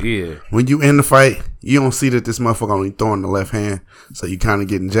 right? Yeah. When you in the fight, you don't see that this motherfucker only throwing the left hand, so you kind of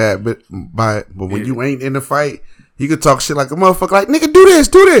getting jabbed by it. But when you ain't in the fight, you could talk shit like a motherfucker, like, nigga, do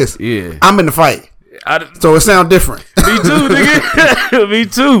this. Yeah. I'm in the fight. So it sound different. Me too, nigga. Me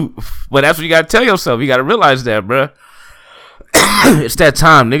too. But that's what you gotta tell yourself. You gotta realize that, bruh. It's that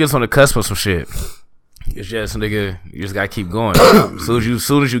time. Niggas on the cusp of some shit. It's just, nigga, you just gotta keep going.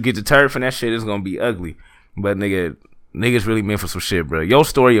 Soon as you get deterred from that shit, it's gonna be ugly. But niggas really meant for some shit, bro. Your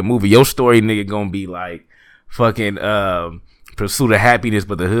story, a movie. Your story, nigga, gonna be like fucking Pursuit of Happiness,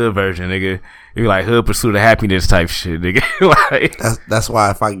 but the hood version, nigga. You like hood Pursuit of Happiness type shit, nigga. Like, that's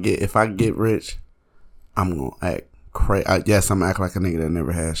why if I get rich, I'm gonna act crazy. Yes, I'm gonna act like a nigga that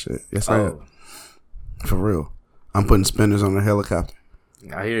never had shit. Yes, I am. For real. I'm putting spinners on the helicopter.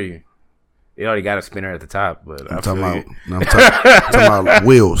 I hear you. It already got a spinner at the top, but I'm talking about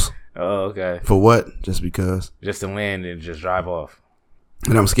wheels. Oh, okay. For what? Just because. Just to land and just drive off.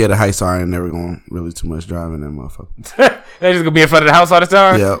 And I'm scared of heights, so I ain't never going really too much driving that motherfucker. They're just gonna be in front of the house all the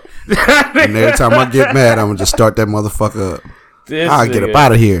time? Yep. And every time I get mad, I'm gonna just start that motherfucker up. I'll get up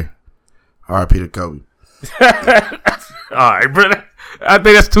out of here. R.I.P. to Kobe. Alright, brother. I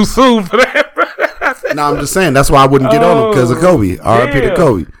think that's too soon for that, brother. No, I'm just saying, that's why I wouldn't get on him, because of Kobe. R.I.P. to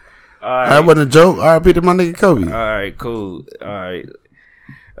Kobe. That wasn't a joke. R.I.P. to my nigga Kobe. Alright, cool. Alright.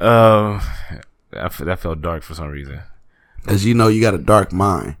 That felt dark for some reason. Because you know you got a dark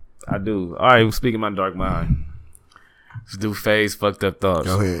mind. I do. Alright, speaking of my dark mind. Let's do Phase Fucked Up Thoughts.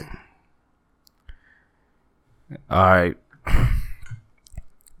 Go ahead. Alright.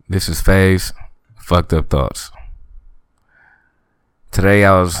 This is Phase Fucked Up Thoughts. Today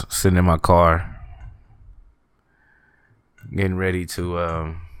I was sitting in my car getting ready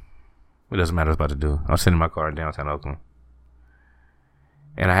to it doesn't matter what I was about to do. I was sitting in my car in downtown Oakland.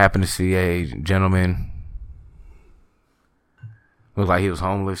 And I happened to see a gentleman, looked like he was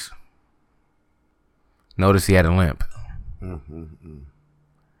homeless. Noticed he had a limp.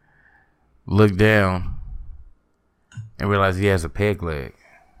 Looked down and realized he has a peg leg.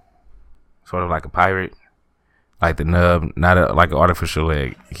 Sort of like a pirate. Like the nub, not like an artificial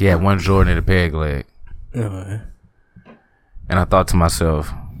leg. He had one Jordan and a peg leg. And I thought to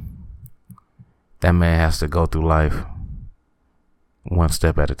myself, that man has to go through life one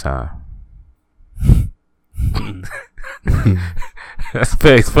step at a time. That's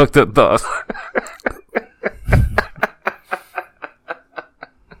Phase Fucked Up Thoughts.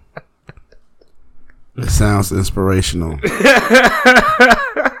 It sounds inspirational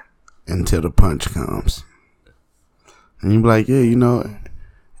until the punch comes. And you be like, yeah, you know,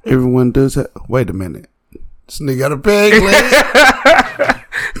 everyone does that. Wait a minute. This nigga got a peg leg.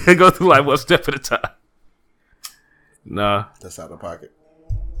 They go through like one step at a time. Nah. That's out of pocket.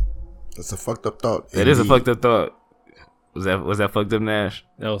 That's a fucked up thought. It is a fucked up thought. Was that fucked up, Nash?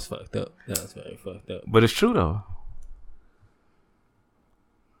 That was fucked up. That was very fucked up. But it's true though.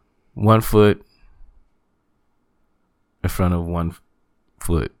 1 foot in front of 1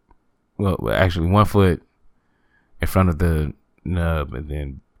 foot. Well, actually 1 foot in front of the nub, and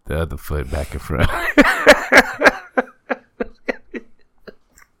then the other foot back in front.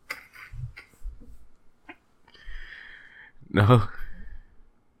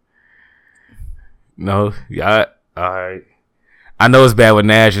 No. Yeah. All right. I know it's bad when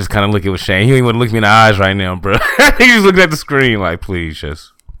Nash just kind of looking with Shane. He don't even want to look me in the eyes right now, bro. He's just looking at the screen like, please,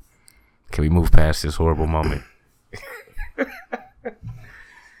 just can we move past this horrible moment?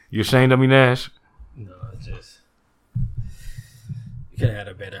 You ashamed of me, Nash? No, just you could have had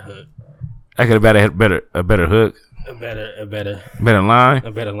a better hook. I could have had a better hook. A better line.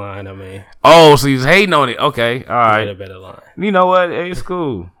 A better line. I mean. Oh, so he's hating on it. Okay, all right. A better line. You know what? Hey, it's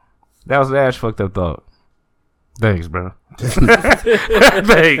cool. That was Nash fucked up thought. Thanks, bro.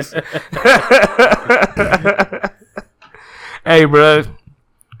 Thanks. Hey, bro.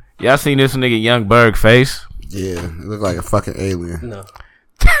 Y'all seen this nigga Young Berg face? Yeah, it looked like a fucking alien. No.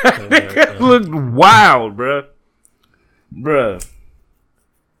 Nigga looked wild, bro. Bruh.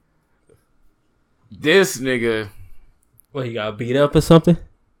 This nigga. What, he got beat up or something?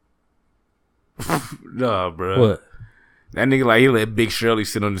 Nah, bro. What? That nigga like he let Big Shirley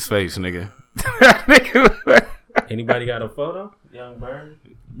sit on his face, nigga. Anybody got a photo? Young Bird?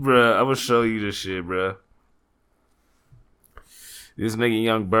 Bruh, I'm gonna show you this shit, bruh. This nigga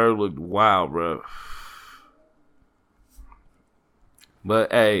Young Bird looked wild, bro.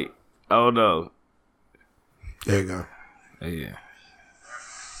 But hey, oh no. There you go. Yeah.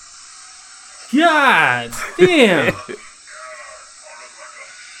 God damn.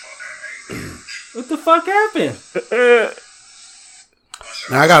 What the fuck happened?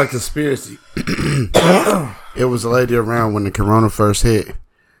 Now I got a conspiracy. It was a lady around when the corona first hit.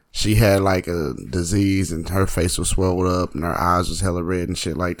 She had like a disease and her face was swelled up and her eyes was hella red and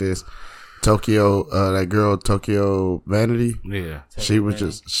shit like this. Tokyo, that girl Tokyo Vanity. Yeah. She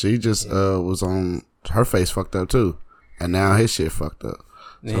just was on her face fucked up too. And now his shit fucked up.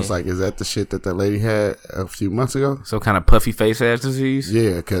 So it's like, is that the shit that lady had a few months ago? So kind of puffy face ass disease?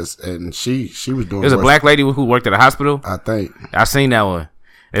 Yeah, and she was doing. There's a black lady who worked at a hospital. I think I seen that one.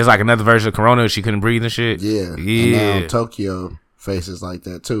 It's like another version of Corona. She couldn't breathe and shit. Yeah. And now Tokyo faces like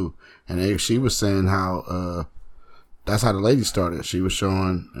that too. And she was saying how that's how the lady started. She was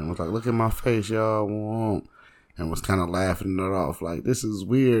showing and was like, "Look at my face, y'all," and was kind of laughing it off like, "This is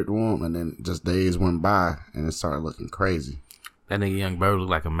weird," and then just days went by and it started looking crazy. That nigga Young Bird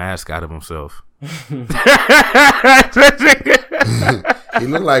looked like a mascot of himself. He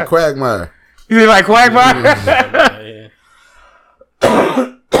looked like Quagmire. You look like Quagmire?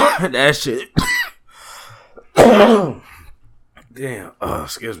 Yeah. That shit. Damn. Oh,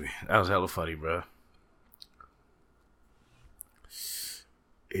 excuse me. That was hella funny, bro.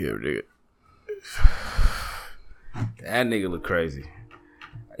 Here, nigga. That nigga look crazy.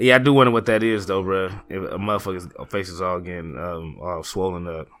 Yeah, I do wonder what that is, though, bro. If a motherfucker's face is all getting all swollen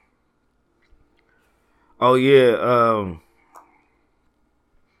up. Oh, yeah.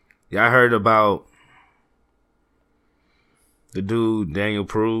 Yeah, I heard about the dude, Daniel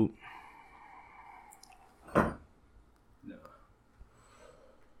Prude. No.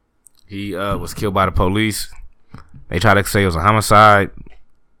 He was killed by the police. They tried to say it was a homicide.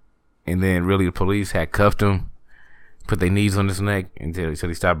 And then really the police had cuffed him. Put their knees on his neck until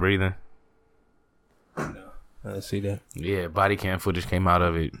he stopped breathing. No, I didn't see that. Yeah, body cam footage came out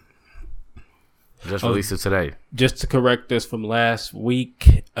of it. Just released it today. Just to correct this from last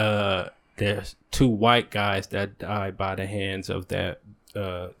week, there's 2 white guys that died by the hands of that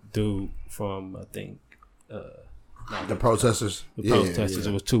dude from, I think, the protesters. The protesters.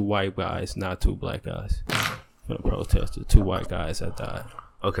 It was 2 white guys, not 2 black guys. For the protesters, 2 white guys that died.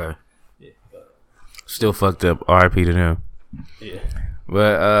 Okay. Still fucked up. R.I.P. to them. Yeah.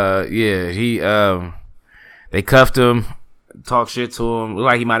 But yeah, he they cuffed him, talked shit to him. Looked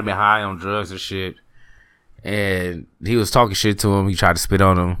like he might have been high on drugs or shit. And he was talking shit to him. He tried to spit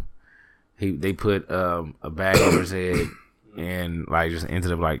on him. They put a bag over his head and like just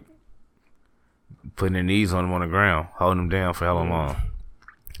ended up like putting their knees on him on the ground, holding him down for hella long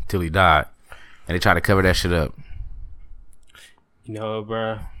till he died. And they tried to cover that shit up. You know,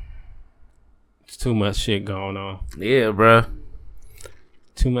 bro. It's too much shit going on. Yeah, bro.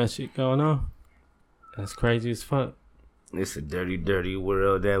 Too much shit going on. That's crazy as fuck. It's a dirty, dirty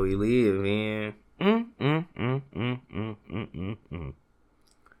world that we live in.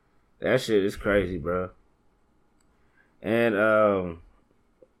 That shit is crazy, bro. And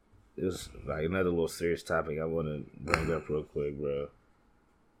it's like another little serious topic I want to bring up real quick, bro.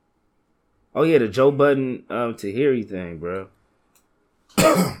 Oh yeah, the Joe Budden Tahiri thing, bro.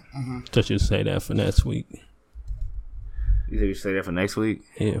 Just you say that for next week. You think we should say that for next week?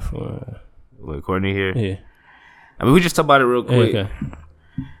 Yeah, for with Courtney here. Yeah. I mean, we just talk about it real quick. Okay.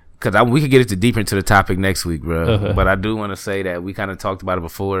 Because we could get it deeper into the topic next week, bro. Okay. But I do want to say that we kind of talked about it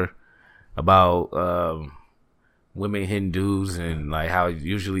before about women hitting dudes and like how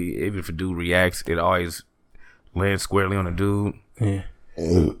usually even if a dude reacts, it always lands squarely on the dude. Yeah.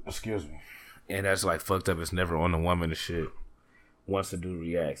 Excuse me. And that's like fucked up. It's never on the woman and shit once the dude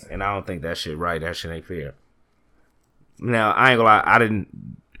reacts. And I don't think that shit right. That shit ain't fair. Now, I ain't gonna lie.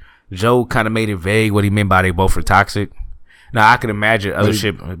 Joe kind of made it vague what he meant by they both were toxic. Now, I can imagine other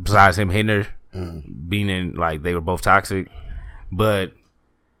shit besides him hitting her being in, like, they were both toxic. But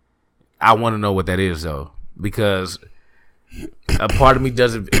I want to know what that is, though. Because a part of me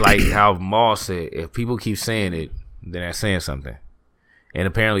doesn't, like how Maul said, if people keep saying it, then they're saying something. And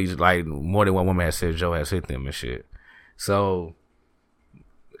apparently, like, more than one woman has said Joe has hit them and shit. So,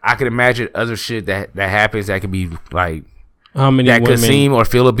 I can imagine other shit that happens that could be, like, how many that women could seem or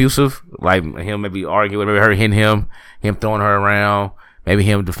feel abusive, like him maybe arguing, maybe her hitting him throwing her around, maybe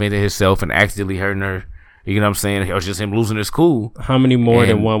him defending himself and accidentally hurting her. You know what I'm saying? Or just him losing his cool. How many more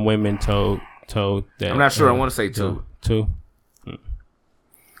than one woman told that? I'm not sure. I want to say two. Two.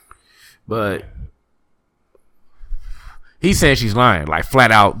 But he's saying she's lying, like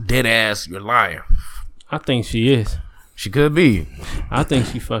flat out, dead ass. You're lying. I think she is. She could be. I think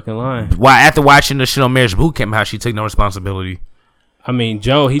she fucking lying. Why? After watching the shit on Marriage Boot Camp, how she took no responsibility. I mean,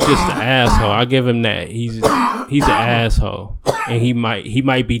 Joe, he's just an asshole. I give him that. He's an asshole, and he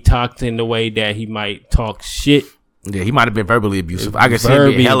might be talked in the way that he might talk shit. Yeah, he might have been verbally abusive. I can see him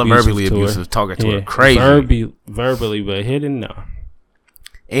being hella verbally abusive, talking to her crazy. Verbally, but hidden, no.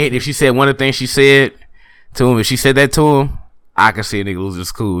 And if she said one of the things she said to him, if she said that to him, I can see a nigga lose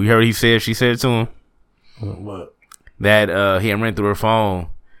his cool. You heard what she said to him? What? That he had ran through her phone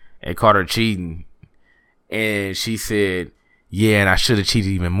and caught her cheating. And she said, yeah, and I should have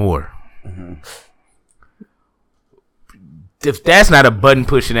cheated even more. Mm-hmm. If that's not a button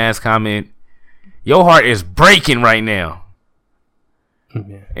pushing ass comment, your heart is breaking right now.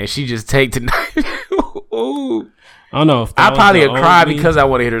 Yeah. And she just take tonight. Ooh. I don't know. If I probably would cry because I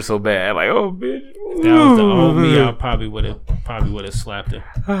want to hit her so bad. Like, oh, bitch. If that was the old me, I probably would have slapped her.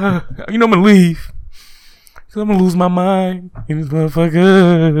 You know I'm gonna leave. Cause I'm gonna lose my mind in this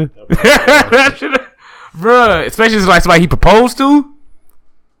motherfucker. Bruh, especially if it's like somebody he proposed to.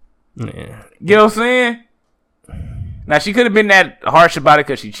 Yeah. You know what I'm saying? Now, she could have been that harsh about it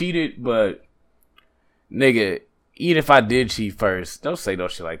because she cheated, but nigga, even if I did cheat first, don't say no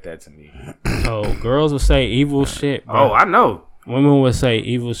shit like that to me. Oh, girls will say evil shit, bro. Oh, I know. Women will say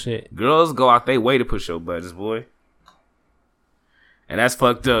evil shit. Girls go out their way to push your buttons, boy. And that's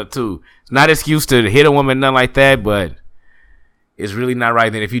fucked up, too. It's not an excuse to hit a woman, nothing like that, but it's really not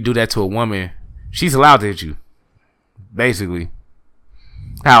right that if you do that to a woman, she's allowed to hit you. Basically.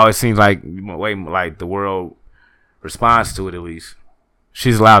 How it seems like, way like the world responds to it, at least.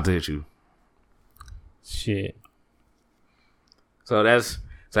 She's allowed to hit you. Shit. So that's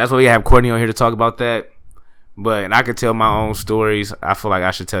why we have Courtney on here to talk about that. But I could tell my own stories. I feel like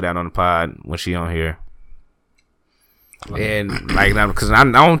I should tell that on the pod when she on here. And like, because I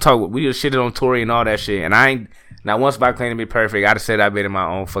don't talk. We just shitted on Tory and all that shit. And I ain't not once by claiming to be perfect. I just said I've been in my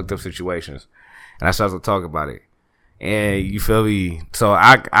own fucked up situations, and I started to talk about it. And you feel me? So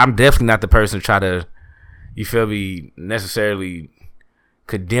I'm definitely not the person to try to, you feel me, necessarily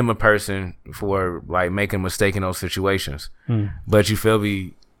condemn a person for like making a mistake in those situations. But you feel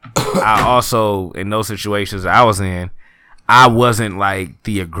me? I also, in those situations I was in, I wasn't like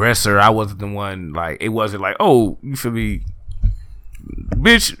the aggressor. I wasn't the one, like, it wasn't like, oh, you feel me,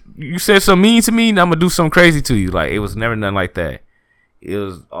 bitch, you said something mean to me and I'm gonna do something crazy to you. Like, it was never nothing like that. It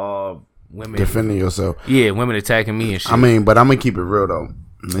was all women defending yourself. Yeah, women attacking me and shit. I mean, but I'm gonna keep it real though.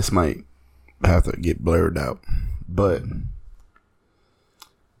 This might have to get blurred out, but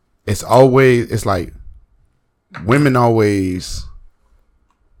it's like women always.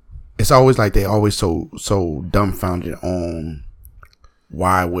 It's always like they always so dumbfounded on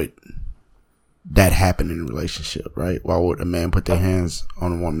why would that happen in a relationship, right? Why would a man put their hands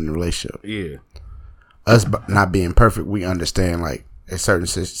on a woman in a relationship? Yeah. Us not being perfect, we understand like in certain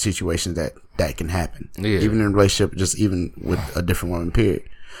situations that can happen. Yeah. Even in a relationship, just even with a different woman, period.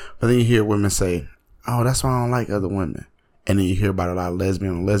 But then you hear women say, oh, that's why I don't like other women. And then you hear about a lot of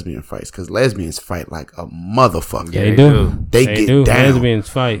lesbian on lesbian fights because lesbians fight like a motherfucker. They do. They get down. Lesbians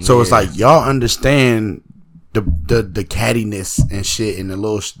fight. So it's like y'all understand the cattiness and shit and the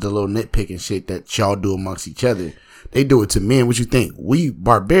little nitpicking shit that y'all do amongst each other. They do it to men. What you think? We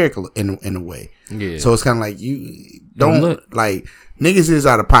barbaric in a way. Yeah. So it's kind of like you don't like niggas is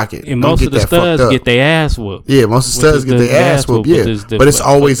out of pocket. And most of the studs get their ass whooped. Yeah, most of the studs get their ass whooped. Yeah, but it's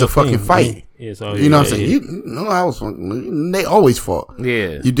always a fucking fight. You know what I'm saying? They always fought.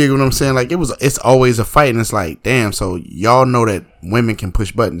 Yeah. You dig what I'm saying? Like it's always a fight, and it's like, damn. So y'all know that women can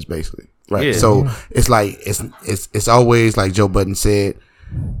push buttons, basically, right? Yeah. So it's like it's always like Joe Budden said.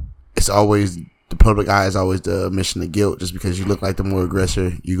 It's always the public eye is always the admission of guilt. Just because you look like the more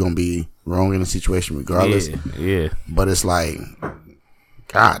aggressor, you're gonna be wrong in the situation regardless. Yeah. But it's like,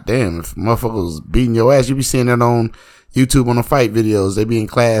 god damn, if motherfuckers beating your ass, you be seeing that on YouTube on the fight videos. They be in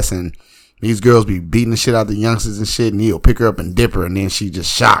class and these girls be beating the shit out of the youngsters and shit, and he'll pick her up and dip her, and then she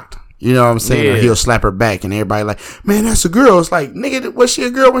just shocked. You know what I'm saying? Yeah. Or he'll slap her back, and everybody like, man, that's a girl. It's like, nigga, was she a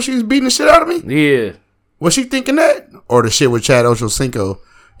girl when she was beating the shit out of me? Yeah. Was she thinking that? Or the shit with Chad Ochocinco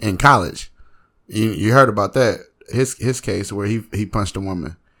in college. You heard about that. His case where he punched a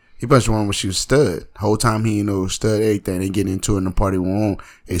woman. He punched a woman when she was stud. The whole time he didn't know stud everything. They get into it and the party went on.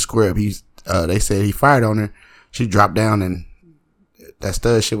 They square up. They said he fired on her. She dropped down and that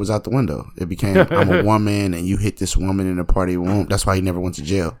stud shit was out the window. It became, I'm a woman and you hit this woman in the party womb. That's why he never went to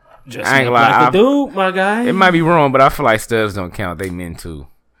jail. Just I ain't gonna lie. Like dude, my guy. It might be wrong, but I feel like studs don't count. They men too.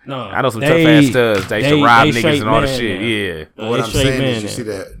 No. I know some tough ass studs. They used to rob niggas and all that shit. Yeah. What I'm saying is, you see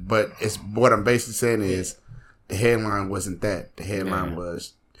that, but it's what I'm basically saying is the headline wasn't that. The headline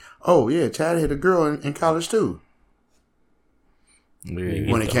was, oh yeah, Chad hit a girl in college too.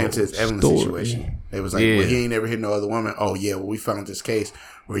 Yeah, when it came to his Evelyn situation, it was like, well, he ain't never hit no other woman. Oh yeah, well we found this case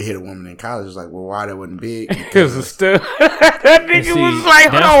where he hit a woman in college. It was like, well, why that wasn't big? Because of stuff. That nigga was like,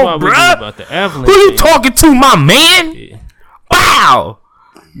 hold on, bro. Who you talking to, my man? Yeah. Wow.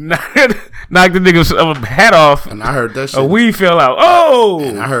 Knocked the nigga's hat off. And I heard that shit. A weed fell out. Oh.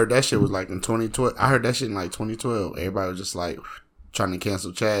 And I heard that shit was like in 2012. I heard that shit in like 2012. Everybody was just like trying to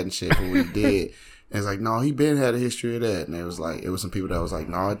cancel Chad and shit for what he did. And it's like, no, he been had a history of that. And it was like, it was some people that was like,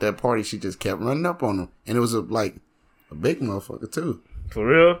 no, at that party, she just kept running up on him. And it was a big motherfucker too. For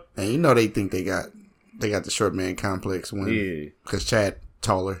real? And you know they think they got the short man complex because Chad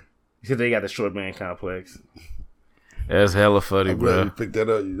taller. You said they got the short man complex. That's hella funny, bro. You picked that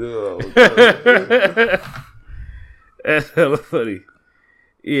up. You know. That's hella funny.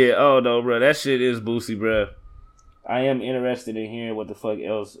 Yeah. Oh no, bro. That shit is Boosie, bro. I am interested in hearing what the fuck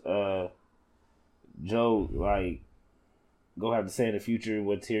else Joe go have to say in the future.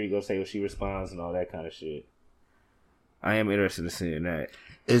 What Terry go say when she responds and all that kind of shit. I am interested in seeing that.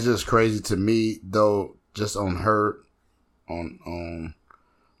 It's just crazy to me though. Just on her, on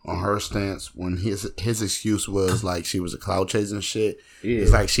her stance when his excuse was like she was a cloud chasing shit. Yeah.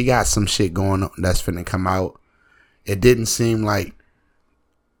 It's like she got some shit going on that's finna come out. It didn't seem like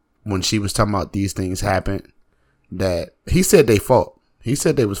when she was talking about these things happened that he said they fought. He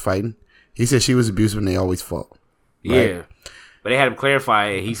said they was fighting. He said she was abusive and they always fought. Right? Yeah. But they had him clarify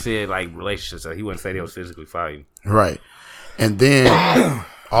it. He said like relationships, so he wouldn't say they was physically fighting. Right. And then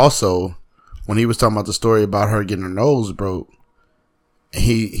also when he was talking about the story about her getting her nose broke,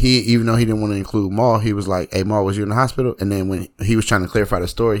 he even though he didn't want to include Maul, he was like, hey, Maul, was you in the hospital? And then when he was trying to clarify the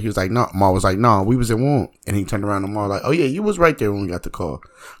story, he was like, no. Maul was like, no, we was in Wound. And he turned around to Maul like, oh yeah, you was right there when we got the call.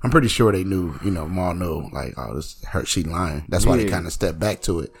 I'm pretty sure they knew, Maul knew like, oh, this hurt, she lying. That's why they kind of stepped back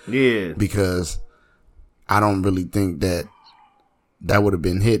to it. Yeah. Because I don't really think that would have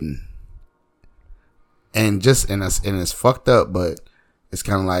been hidden. And it's fucked up, but it's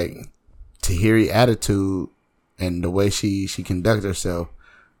kind of like Tahiri attitude and the way she conducts herself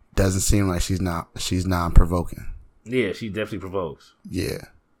doesn't seem like she's non-provoking. Yeah, she definitely provokes. Yeah.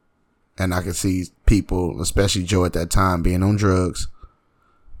 And I can see people, especially Joe at that time, being on drugs.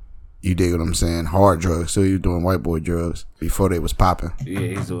 You dig what I'm saying? Hard drugs. So he was doing white boy drugs before they was popping. Yeah,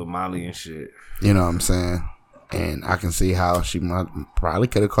 he's doing Molly and shit. You know what I'm saying? And I can see how she probably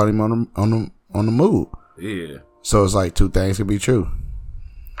could have caught him on the move. Yeah. So it's like two things could be true.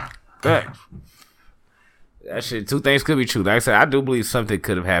 Facts. That shit, two things could be true. Like I said, I do believe something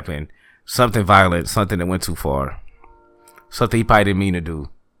could have happened. Something violent, something that went too far. Something he probably didn't mean to do.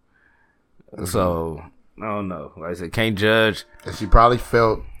 Mm-hmm. So, I don't know. Like I said, can't judge. And she probably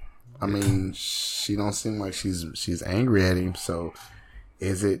felt, I mean, she don't seem like she's angry at him. So,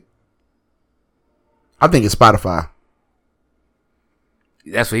 is it? I think it's Spotify.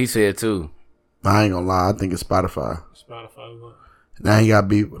 That's what he said too. I ain't gonna lie. I think it's Spotify. Spotify. What? Now he gotta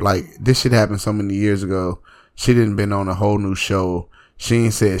be like, this shit happened so many years ago. She didn't been on a whole new show. She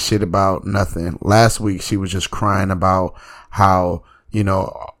ain't said shit about nothing. Last week, she was just crying about how, you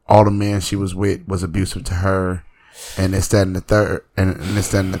know, all the men she was with was abusive to her. And this, that, and the third. And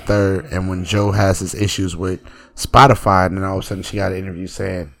this, that, and the third. And when Joe has his issues with Spotify, and then all of a sudden she got an interview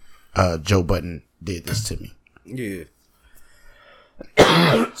saying, Joe Budden did this to me. Yeah.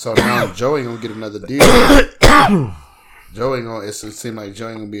 So now Joe ain't gonna get another deal. Joe ain't gonna. It seems like Joe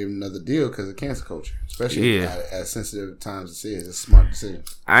ain't gonna be another deal because of cancel culture, especially at sensitive times. It is. It's a smart decision.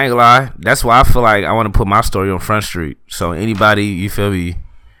 I ain't gonna lie. That's why I feel like I want to put my story on Front Street. So anybody, you feel me?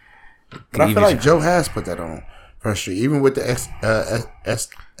 But I feel like Joe has put that on Front Street, even with the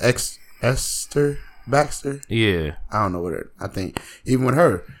Esther Baxter. Yeah, I don't know what I think. Even with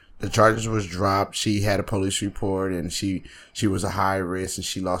her, the charges was dropped. She had a police report, and she was a high risk, and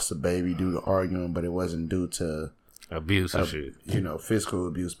she lost the baby due to arguing, but it wasn't due to abuse and shit. You know, physical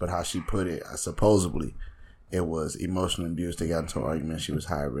abuse. But how she put it, supposedly, it was emotional abuse. They got into an argument. She was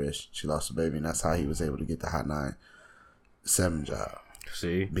high risk. She lost the baby, and that's how he was able to get the Hot 9-7 job.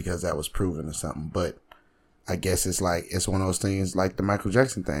 See, because that was proven or something. But I guess it's one of those things like the Michael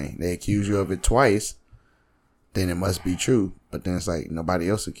Jackson thing. They accuse you of it twice, then it must be true. But then it's like nobody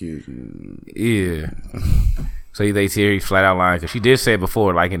else accused you. Yeah. So they Terry flat out lying because she did say it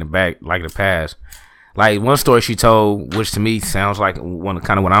before, like in the past. Like one story she told, which to me sounds like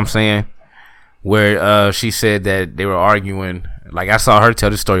kind of what I'm saying, where she said that they were arguing. Like I saw her tell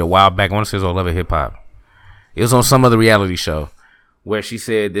this story a while back. I want to say it was on Love and Hip Hop. It was on some other reality show where she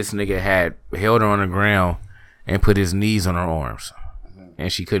said this nigga had held her on the ground and put his knees on her arms,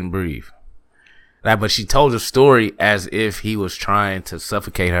 and she couldn't breathe. But she told the story as if he was trying to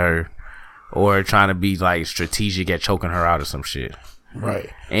suffocate her or trying to be like strategic at choking her out or some shit.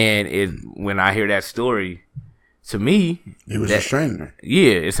 Right. And when I hear that story, to me, he was restraining her.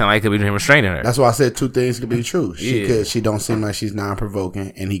 Yeah, it sounded like it could be him restraining her. That's why I said two things could be true. She don't seem like she's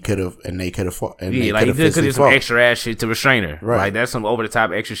non-provoking, and they could have fought. Yeah, like he could do some extra ass shit to restrain her. Right. Like that's some over the top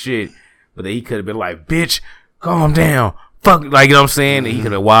extra shit. But then he could have been like, "Bitch, calm down." Fuck, like, you know what I'm saying? Mm-hmm. He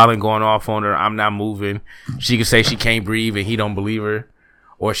could have wilding going off on her. I'm not moving. She could say she can't breathe and he don't believe her.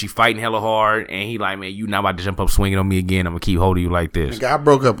 Or she fighting hella hard and he like, man, you not about to jump up swinging on me again. I'm going to keep holding you like this. I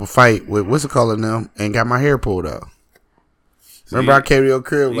broke up a fight with, what's it called them, and got my hair pulled out. Remember I carried your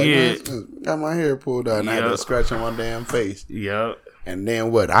crib? Like, yeah. Got my hair pulled out and I had to scratch on my damn face. Yep. And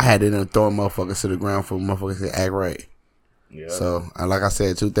then what? I had to end up throwing motherfuckers to the ground for motherfuckers to act right. Yep. So, like I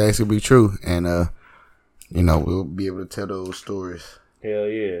said, two things could be true. And, you know, we'll be able to tell those stories. Hell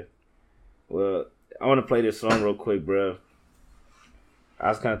yeah. Well, I want to play this song real quick, bro. I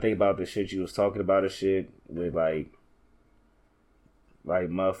was kind of thinking about the shit you was talking about and shit with like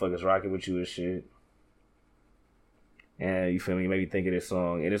motherfuckers rocking with you and shit. And you feel me? It made me think of this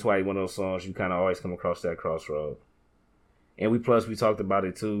song. And it's why one of those songs you kind of always come across that crossroad. And we talked about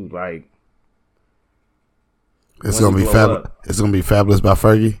it too. Like, it's gonna be fabulous. It's gonna be Fabulous by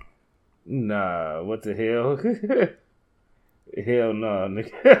Fergie. Nah, what the hell? Hell no,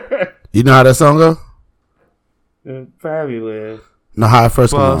 nigga. You know how that song go? Fabulous. No, how it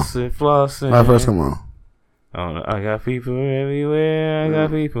first come on? Flossing. How it first come on? I got people everywhere. I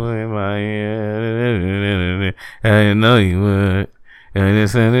got people in my ear. I know you would. And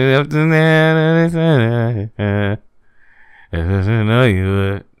it's ended up to that. I know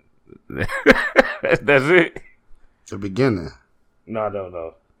you would. That's it. The beginning. No, I don't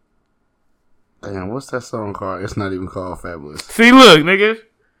know. Damn, what's that song called? It's not even called Fabulous. See, look, nigga.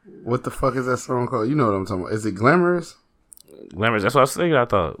 What the fuck is that song called? You know what I'm talking about. Is it Glamorous? Glamorous, that's what I was thinking, I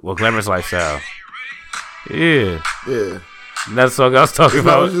thought. Well, Glamorous Lifestyle. Yeah. Yeah. That's the song I was talking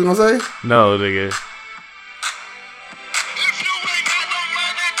about. Is that what you was gonna say? No, nigga.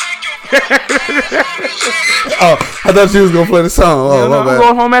 Oh, I thought you was gonna play the song. Oh, I'm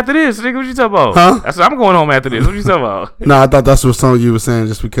going home after this, nigga. What you talking about? Huh? I'm going home after this. What you talking about? No, I thought that's what song you were saying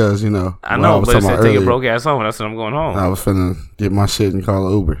just because, you know. I know, but it said take a broke ass home. That's when I'm going home. I was finna get my shit and call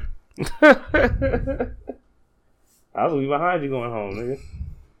an Uber. I was behind you going home, nigga.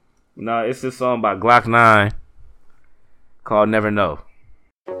 No, it's this song by Glock 9 called Never Know.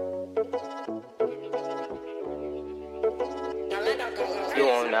 You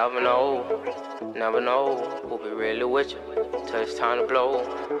won't never know who be really with you till it's time to blow.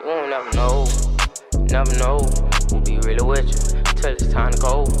 You won't never know who be really with you till it's time to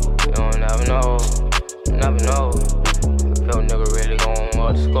go. You won't never know if your nigga really gon'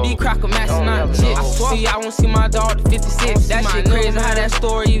 want to go. These cracker matching not shit. I see, I won't see my dog to 56. That shit crazy how that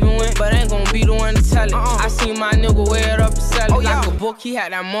story even went, but ain't gon' be the one to tell it. I seen my nigga wear it up and sell it like a book. He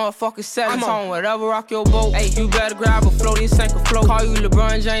had that motherfucker selling. On whatever rock your boat. Hey, you better grab a float, this ain't a float. Call you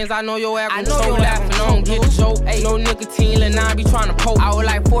LeBron James, I know your ass gon' so laughing. I don't get the joke. Hey, no nicotine, Lil' Nine be tryna poke. I was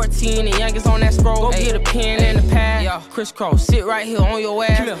like 14 and youngest on that scroll. Go get a pen and a pad. Yeah, crisscross, sit right here on your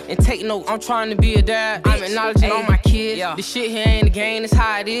ass and take notes. I'm trying to be a dad. I'm acknowledging all my kids. The shit here ain't the game, it's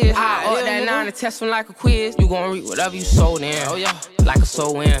how it is. I up that 9 and test them like a quiz. You gon' reap whatever you sowed in. Oh yeah, like a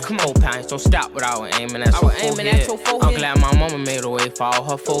soul in. Come on, pounds, don't stop without aiming at your forehead. I'm glad my mama made a way for all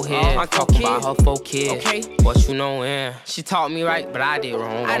her forehead. I'm talking about her 4 kids. Okay, what you know, yeah. She taught me right, but I did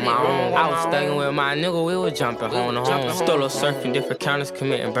wrong on my own. I was studying with my nigga, we was jumping home to home. Still surfing different counters,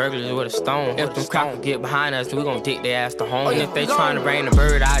 committing burglaries with a stone. If them crackers get behind us, we gon' dig their ass to home. And if they trying to bring the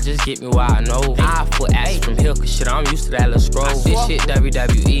bird, I just get me where I know. I foot ass from here, cause shit, I'm used to that little scroll. This shit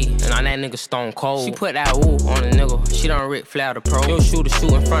WWE, and on that nigga Stone Cold. She put that woo on a nigga, she done Ric Flair the pro. You'll shoot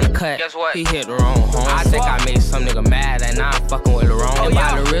in front of cut. Guess what? He hit the wrong home. I think I made some nigga mad, and now I'm fucking with the wrong. And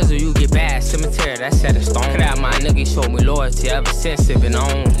by the RZA, you get bad. Cemetery, that's set in stone. That my nigga showed me loyalty ever since it been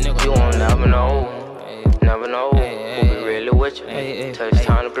on. Nigga, you won't never know. Never know who be really with you. Till it's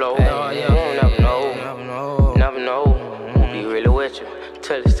time to blow. You won't never know. Never know who be really with you.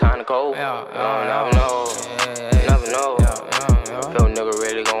 Till it's time to go. You don't never know. Never know. If your nigga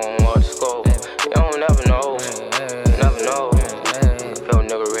really gon' want to score. You don't never know. Never know. If your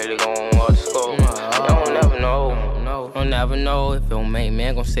nigga really gon' want to score. You don't never know. Don't never know if your main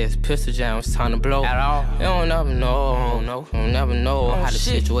man gon' say it's pistol jam, it's time to blow. At all. You don't never know. Don't never know how the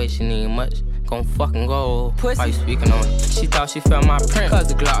situation ain't much. Gon' fucking go. Pussy. Why you speaking on it? She thought she felt my print, cause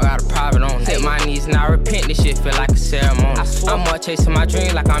the Glock got a private on it. Hit my knees and I repent, this shit feel like a ceremony. I'm more chasing my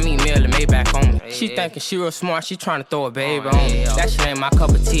dream like I'm eating Mill and Maybach on me. She thinking she real smart, she tryna throw a baby on me. That shit ain't my cup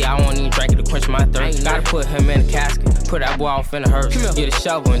of tea, I won't even drink it to quench my thirst. Gotta put him in a casket, put that boy off in the hearse. Get a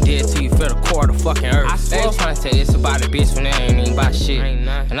shovel and dig till you feel the core of the fucking earth. They tryna say this about a bitch when they ain't even about shit.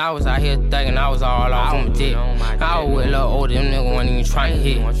 And I was out here thinking I was all off on my dick. I was with a little older, them niggas wasn't even trying to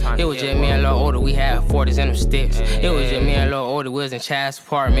hit. It was just me and a little older, we had 40s in them sticks. It was just me and a little older, we was in Chad's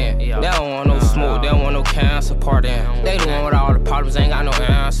apartment. They don't want no smoke, they don't want no cancer part in. They the one with all the problems, ain't got no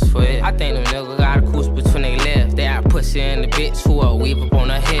answers for it. I think them niggas got a goose between they legs. They got pussy in the bitch who a weave up on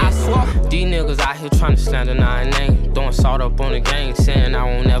her head. I swear, these niggas out here trying to slander 9 name. Throwing salt up on the game, saying I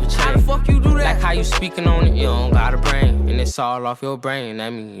won't never change. How the fuck you do that? Like how you speaking on it, you don't got a brain. And it's all off your brain, that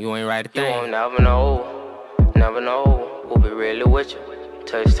mean you ain't right a thing. You won't never know who be really with you.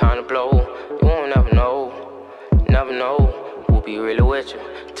 Till it's time to blow. You won't never know who be really with you.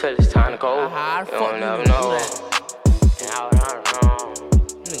 Till it's time to go. You won't never know.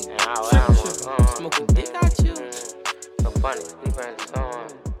 Smoking dick out you. So funny, we ran the song.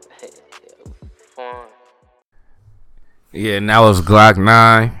 Fun. Yeah, and that was Glock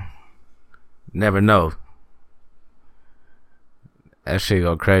 9. Never know. That shit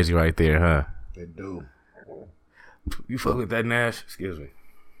go crazy right there, huh? They do. You fuck with that, Nash? Excuse me.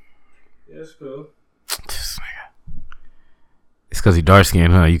 Yeah, it's cool. It's because he dark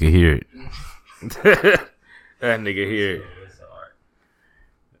skinned, huh? You can hear it. That nigga hear it.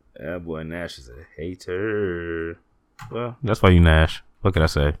 That boy Nash is a hater. Well, that's why you Nash. What can I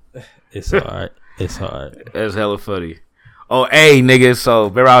say? It's alright. It's alright. That's hella funny. Oh, hey, nigga. So,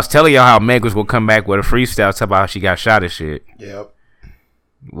 remember I was telling y'all how Meg was going to come back with a freestyle talk about how she got shot and shit. Yep.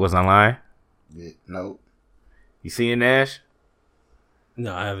 Was I lying? Yeah, nope. You seeing Nash?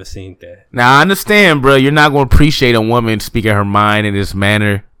 No, I haven't seen that. Now, I understand, bro. You're not going to appreciate a woman speaking her mind in this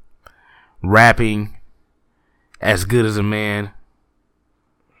manner. Rapping as good as a man.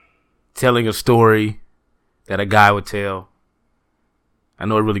 Telling a story that a guy would tell. I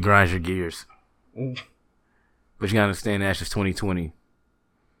know it really grinds your gears. But you gotta understand, Ash, is 2020.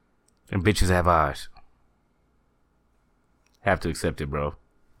 And bitches have eyes. Have to accept it, bro.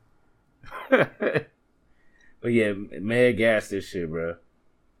 But yeah, Meg gassed this shit, bro.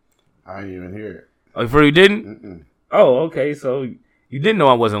 I didn't even hear it. Oh, for you didn't? Mm-mm. Oh, okay. So you didn't know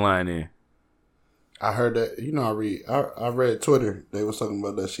I wasn't lying then. I heard that. You know, I read Twitter. They was talking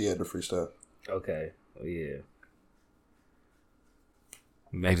about that she had the freestyle. Okay. Oh, yeah.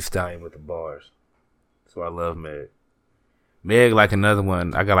 Meg Thee Stallion with the bars. That's why I love Meg. Meg, like another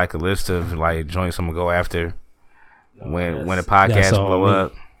one. I got like a list of like joints I'm gonna go after when the podcast blow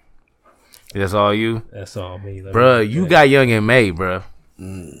up. That's all you? That's all me. Bruh, you got Young and May, bruh.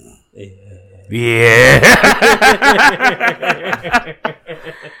 Mm. Yeah.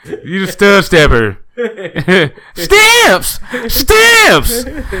 You the stud stepper. Stamps!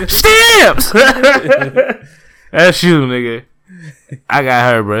 That's you, nigga. I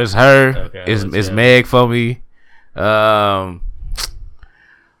got her, bro. It's her. Okay, it's Meg for me.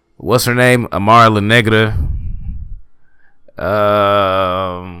 What's her name? Amara La Negra.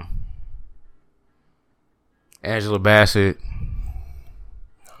 Angela Bassett.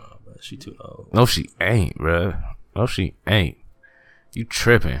 Oh, but she too old. No, she ain't, bro. No, she ain't. You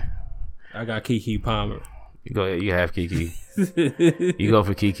tripping? I got Keke Palmer. You go ahead. You have Keke. You go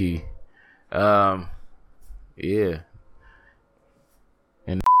for Keke. Yeah.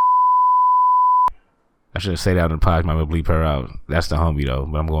 And I should say that on the podcast. I'm gonna bleep her out. That's the homie though,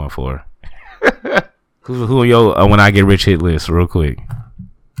 but I'm going for her. Who are your when I get rich hit list real quick?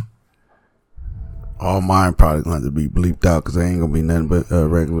 All mine probably going to have to be bleeped out because they ain't gonna be nothing but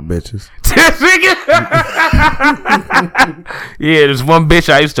regular bitches. Yeah, there's one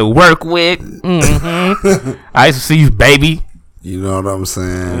bitch I used to work with. Mm-hmm. I used to see you, baby. You know what I'm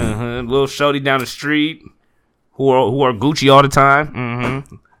saying? Mm-hmm. Little shorty down the street who are Gucci all the time.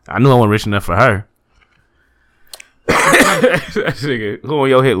 Mm-hmm. I knew I wasn't rich enough for her. Who on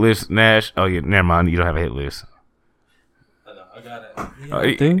your hit list, Nash? Oh yeah, never mind. You don't have a hit list. I got it.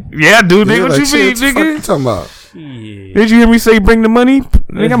 Yeah, dude. Nigga, what you mean, nigga? What you talking about? Yeah. Did you hear me say bring the money?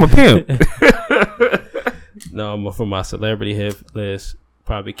 Nigga, I'm a pimp. No, for my celebrity hit list,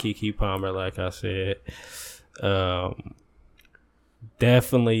 probably Keke Palmer, like I said.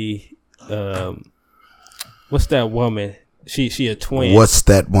 Definitely. What's that woman? She a twin. What's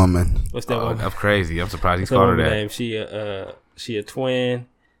that woman? What's that woman? That's crazy. I'm surprised he's called her that. Name? She a twin.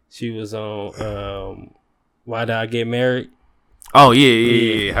 She was on Why Did I Get Married? Oh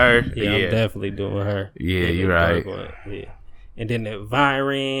yeah, her. Yeah, I'm definitely doing her. Yeah, you're right. Yeah. And then the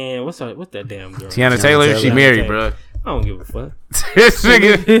Viren, what's that damn girl? Tiana Taylor. She married, bro. I don't give a fuck. This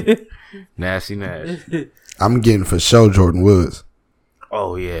nigga. Nasty Nash. I'm getting for sure Jordan Woods.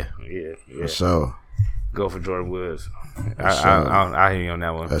 Oh yeah. For sure. Go for Jordan Woods. I hear you on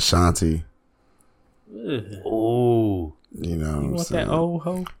that one. Ashanti. Ooh. You know what I'm want saying? that old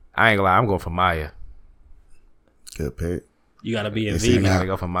hoe? I ain't gonna lie. I'm going for Maya. Good pick. You gotta be a You vegan. gotta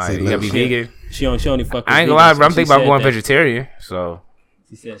go for Maya. You gotta be vegan. She only fuck with I ain't gonna lie, bro. I'm vegans. thinking about She going said that. vegetarian. So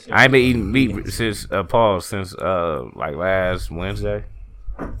She said she I ain't been eating only meat fuck with since since like last Wednesday.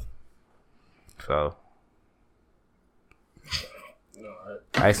 So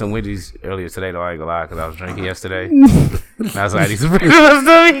I ate some Wendy's earlier today, though. I ain't gonna lie, because I was drinking yesterday. And I was like, I need some bread.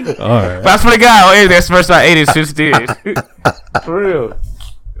 Alright. But I swear to God, that's the first time I ate it since then. For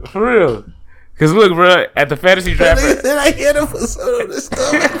real. Because look, bro, at the fantasy draft. Then I hit him for some of this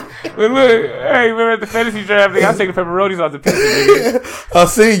stuff. But look, hey, remember at the fantasy draft, nigga, I was taking pepperonis off the pizza, nigga. I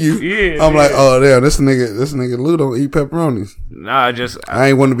see you. Yeah. I'm like, oh damn, this nigga Lou don't eat pepperonis. Nah, I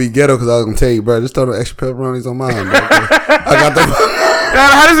ain't want to be ghetto because I was gonna tell you, bro, just throw the extra pepperonis on mine. Bro. I got the.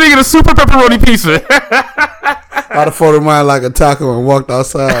 How does he get a super pepperoni pizza? I'd have folded mine like a taco and walked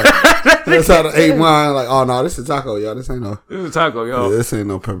outside. That's how I ate mine. Like, oh no, this is a taco, y'all. This ain't no. This is a taco, yo. Yeah, this ain't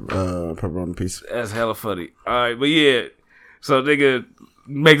no pepperoni pizza. That's hella funny. All right, but yeah. So, nigga,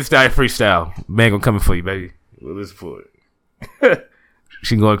 make the style freestyle. Man, gonna coming for you, baby. We'll listen for it.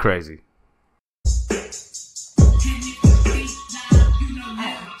 She going crazy.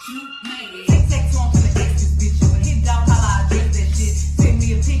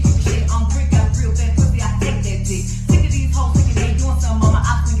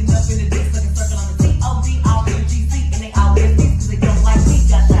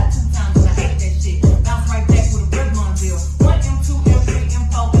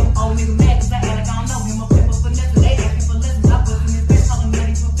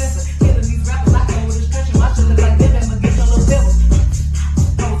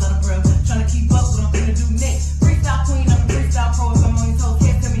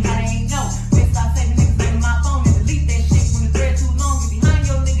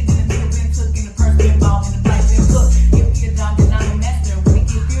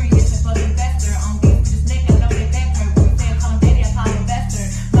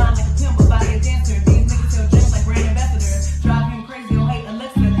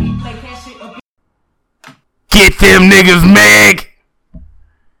 Get them niggas, Meg.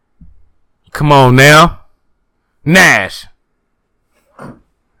 Come on now, Nash.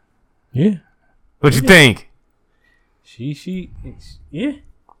 Yeah. What you think? Yeah.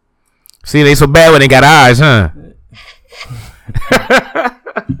 See, they so bad when they got eyes, huh?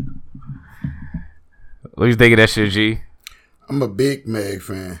 What you think of that shit, G? I'm a big Meg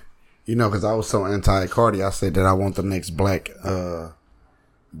fan. You know, because I was so anti-Cardi, I said that I want the next black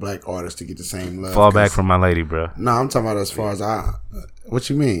artist to get the same love. Fall back from my lady, bro. No, I'm talking about as far as what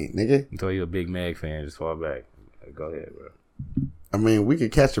you mean, nigga? Until you a big Meg fan, just fall back. Go ahead, bro. I mean, we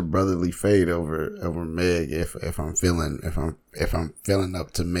could catch a brotherly fade over Meg if I'm feeling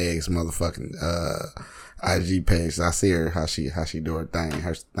up to Meg's motherfucking IG page. I see her how she do her thing.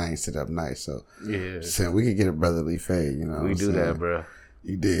 Her thing sit up nice. So saying we could get a brotherly fade. You know, we do that, bro.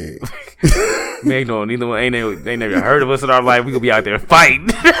 You did. Meg, no, neither one ain't never heard of us in our life. We gonna be out there fighting.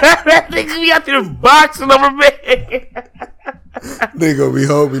 Niggas be out there boxing over Meg. They gonna be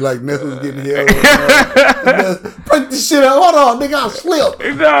home, be like Nessa's getting held. Break this shit up. Hold on, nigga, I'll slip.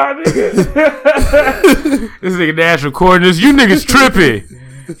 Nah, nigga. This nigga Nash recording this. You niggas tripping.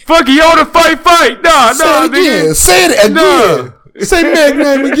 Fuck you, y'all to fight. Nah, nigga. Say it again. No. Say Meg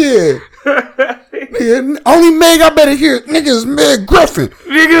name again. Nigga, only Meg I better hear. Nigga is Meg Griffin.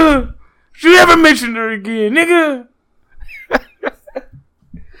 Nigga, you ever mentioned her again, nigga?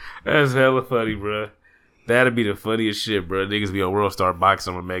 That's hella funny, bro. That'd be the funniest shit, bro. Niggas be on World Star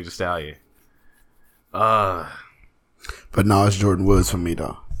boxing with Meg Thee Stallion. But no, it's Jordan Woods for me,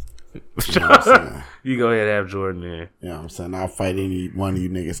 though. You go ahead and have Jordan there. You know what I'm saying? I'll fight any one of you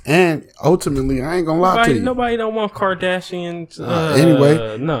niggas. And ultimately, I ain't gonna lie to you. Nobody don't want Kardashians.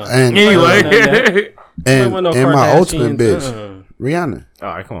 Anyway. No. And my ultimate bitch, Rihanna. All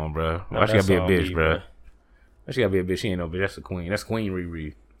right, come on, bro. Why she gotta be a bitch, bro? Why she gotta be a bitch? She ain't no bitch. That's the queen. That's Queen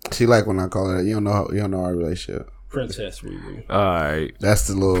Riri. She like when I call her that. You don't know our relationship. Princess Riri. All right. That's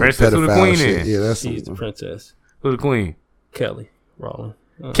the little princess. Who the queen shit. is? Yeah, she's the princess. Who's the queen? Kelly Rowland.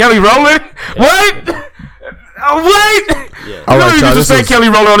 Kelly Rowland? What? What? Yeah. All right, y'all. Just say Kelly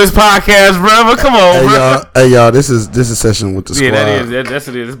Rowland on this podcast, bro. But come on, bro. Hey, y'all. This is session with the squad. Yeah, that's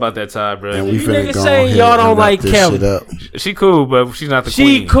it. It's about that time, bro. And we niggas saying y'all don't like Kelly. She cool, but she's not the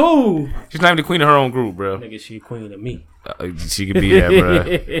queen. She cool. She's not even the queen of her own group, bro. Nigga, she queen of me. She could be that,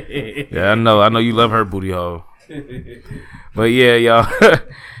 bro. Yeah, I know you love her booty hole. But yeah, y'all.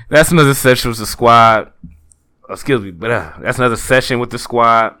 That's another session with the squad. Excuse me, but that's another session with the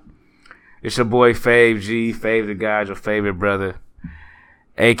squad. It's your boy Fave G, Fave the guy, your favorite brother,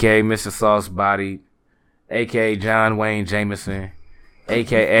 aka Mr. Sauce Body, aka John Wayne Jameson,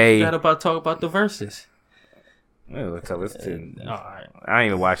 aka. You got about to talk about the verses. Well, tell us to. All right. I ain't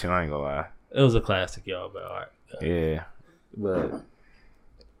even watching. I ain't gonna lie. It was a classic, y'all. But all right. Yeah, but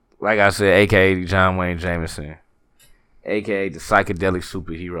like I said, aka John Wayne Jameson, aka the psychedelic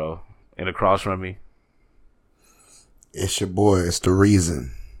superhero, and across from me. It's your boy. It's the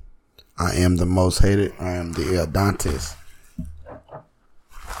reason. I am the most hated. I am the Eldontis.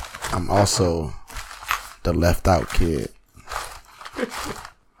 I'm also the left out kid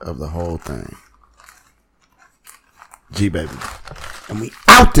of the whole thing. G baby. And we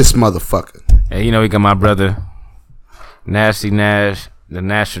out this motherfucker. Hey, you know we got my brother Nasty Nash, the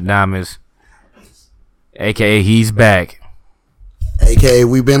Nostradamus, aka he's back. AKA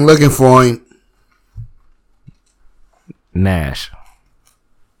we've been looking for him. Nash.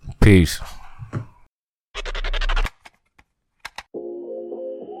 Peace.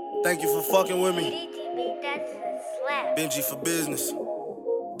 Thank you for fucking with me. Benji for business.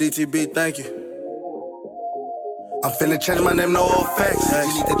 DTB, thank you. I'm finna change my name, no all facts.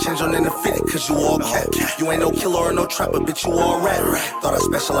 You need to change your name to fit it, cause you all cap. You ain't no killer or no trapper, bitch, you all rap. Thought I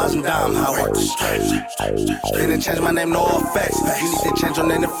specialize in dime, how I work the strap. Finna change my name, no all facts. You need to change your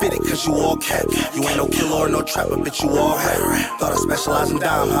name to fit it, cause you all cap. You ain't no killer or no trapper, bitch, you all rap. Thought I specialize in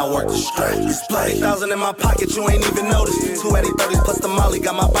dime, how I work the strap. It's 8,000 in my pocket, you ain't even noticed. 2 30s plus the molly,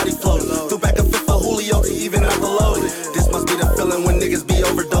 got my body floating. Threw back a fifth of Julio to even out the loaded. This must be the feeling when niggas be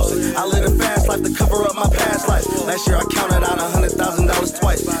overdosing. I live a fast life to cover up my past life. Last year I counted out $100,000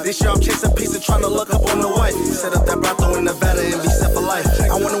 twice. This year I'm chasing pizza, trying to look up on the wife. Set up that brothel in Nevada and be set for life.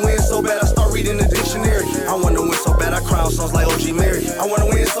 I wanna win so bad I start reading the dictionary. I wanna win so bad I cry out songs like OG Mary. I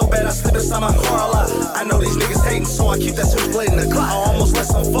wanna win so bad I slip inside my car a lot. I know these niggas hating, so I keep that switchblade in the clock. I almost let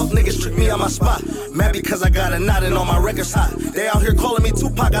some fuck niggas trick me on my spot. Mad because I got a knot and all my records hot. They out here calling me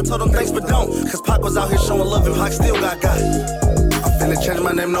Tupac, I told them thanks but don't. Cause Pac was out here showing love and Pac still got. I'm finna change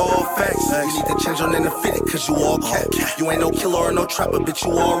my name, no all facts. You need to change your name to fit it, cause you all cap. You ain't no killer or no trapper, bitch,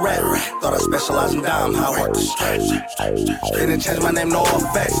 you all rap. Thought I specialize in dime, how I work the strap. Finna change my name, no all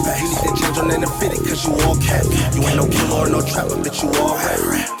facts. You need to change your name to fit it, cause you all cap. You ain't no killer or no trapper, bitch, you all rap.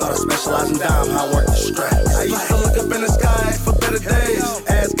 Thought I specialize in dime, how I work the strap. I used to look up in the sky for better days.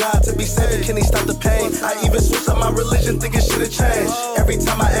 Ask God to be saved, can he stop the pain? I even switched up my religion, thinking shit had changed. Every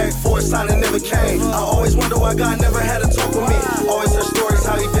time I asked for a sign, it never came. I always wonder why God never had to talk with me. Always heard stories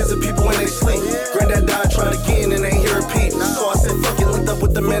how he visit people when they sleep. Granddad died, tried again, and ain't hear repeat. So I said, fuck it, linked up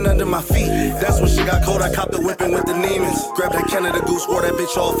with the men under my feet. That's when shit got cold I copped the whipping with the Neiman's. Grab that Canada Goose, wore that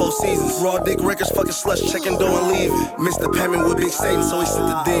bitch all 4 seasons. Raw dick records, fucking slush, checking door and leaving. Mr. Pammon with Big Satan, so he sent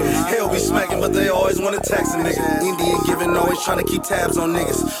the demons. Hell be smacking, but they always wanna tax a nigga. Indian giving, always trying to keep tabs on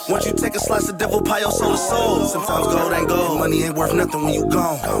niggas. Once you take a slice of devil pie, your soul is sold. Sometimes gold ain't gold, money ain't worth nothing when you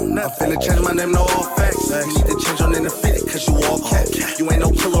gone. I'm finna change my name, no all facts. You need to change your name to fit it, cause you all cat. You ain't no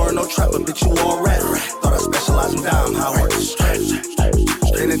killer or no trapper, bitch, you all rat. Thought I specialize in dime, how I work the stretch.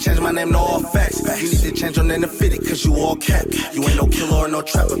 Finna change my name, no all facts. You need to change your name to fit it, cause you all cat. You ain't no killer or no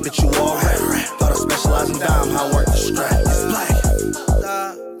trapper, bitch, you all rat. Thought I specialize in dime, how I work the strap. It's black.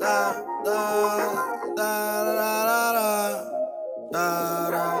 Da, da, da, da, da, da, da,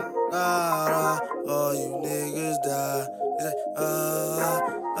 da, da.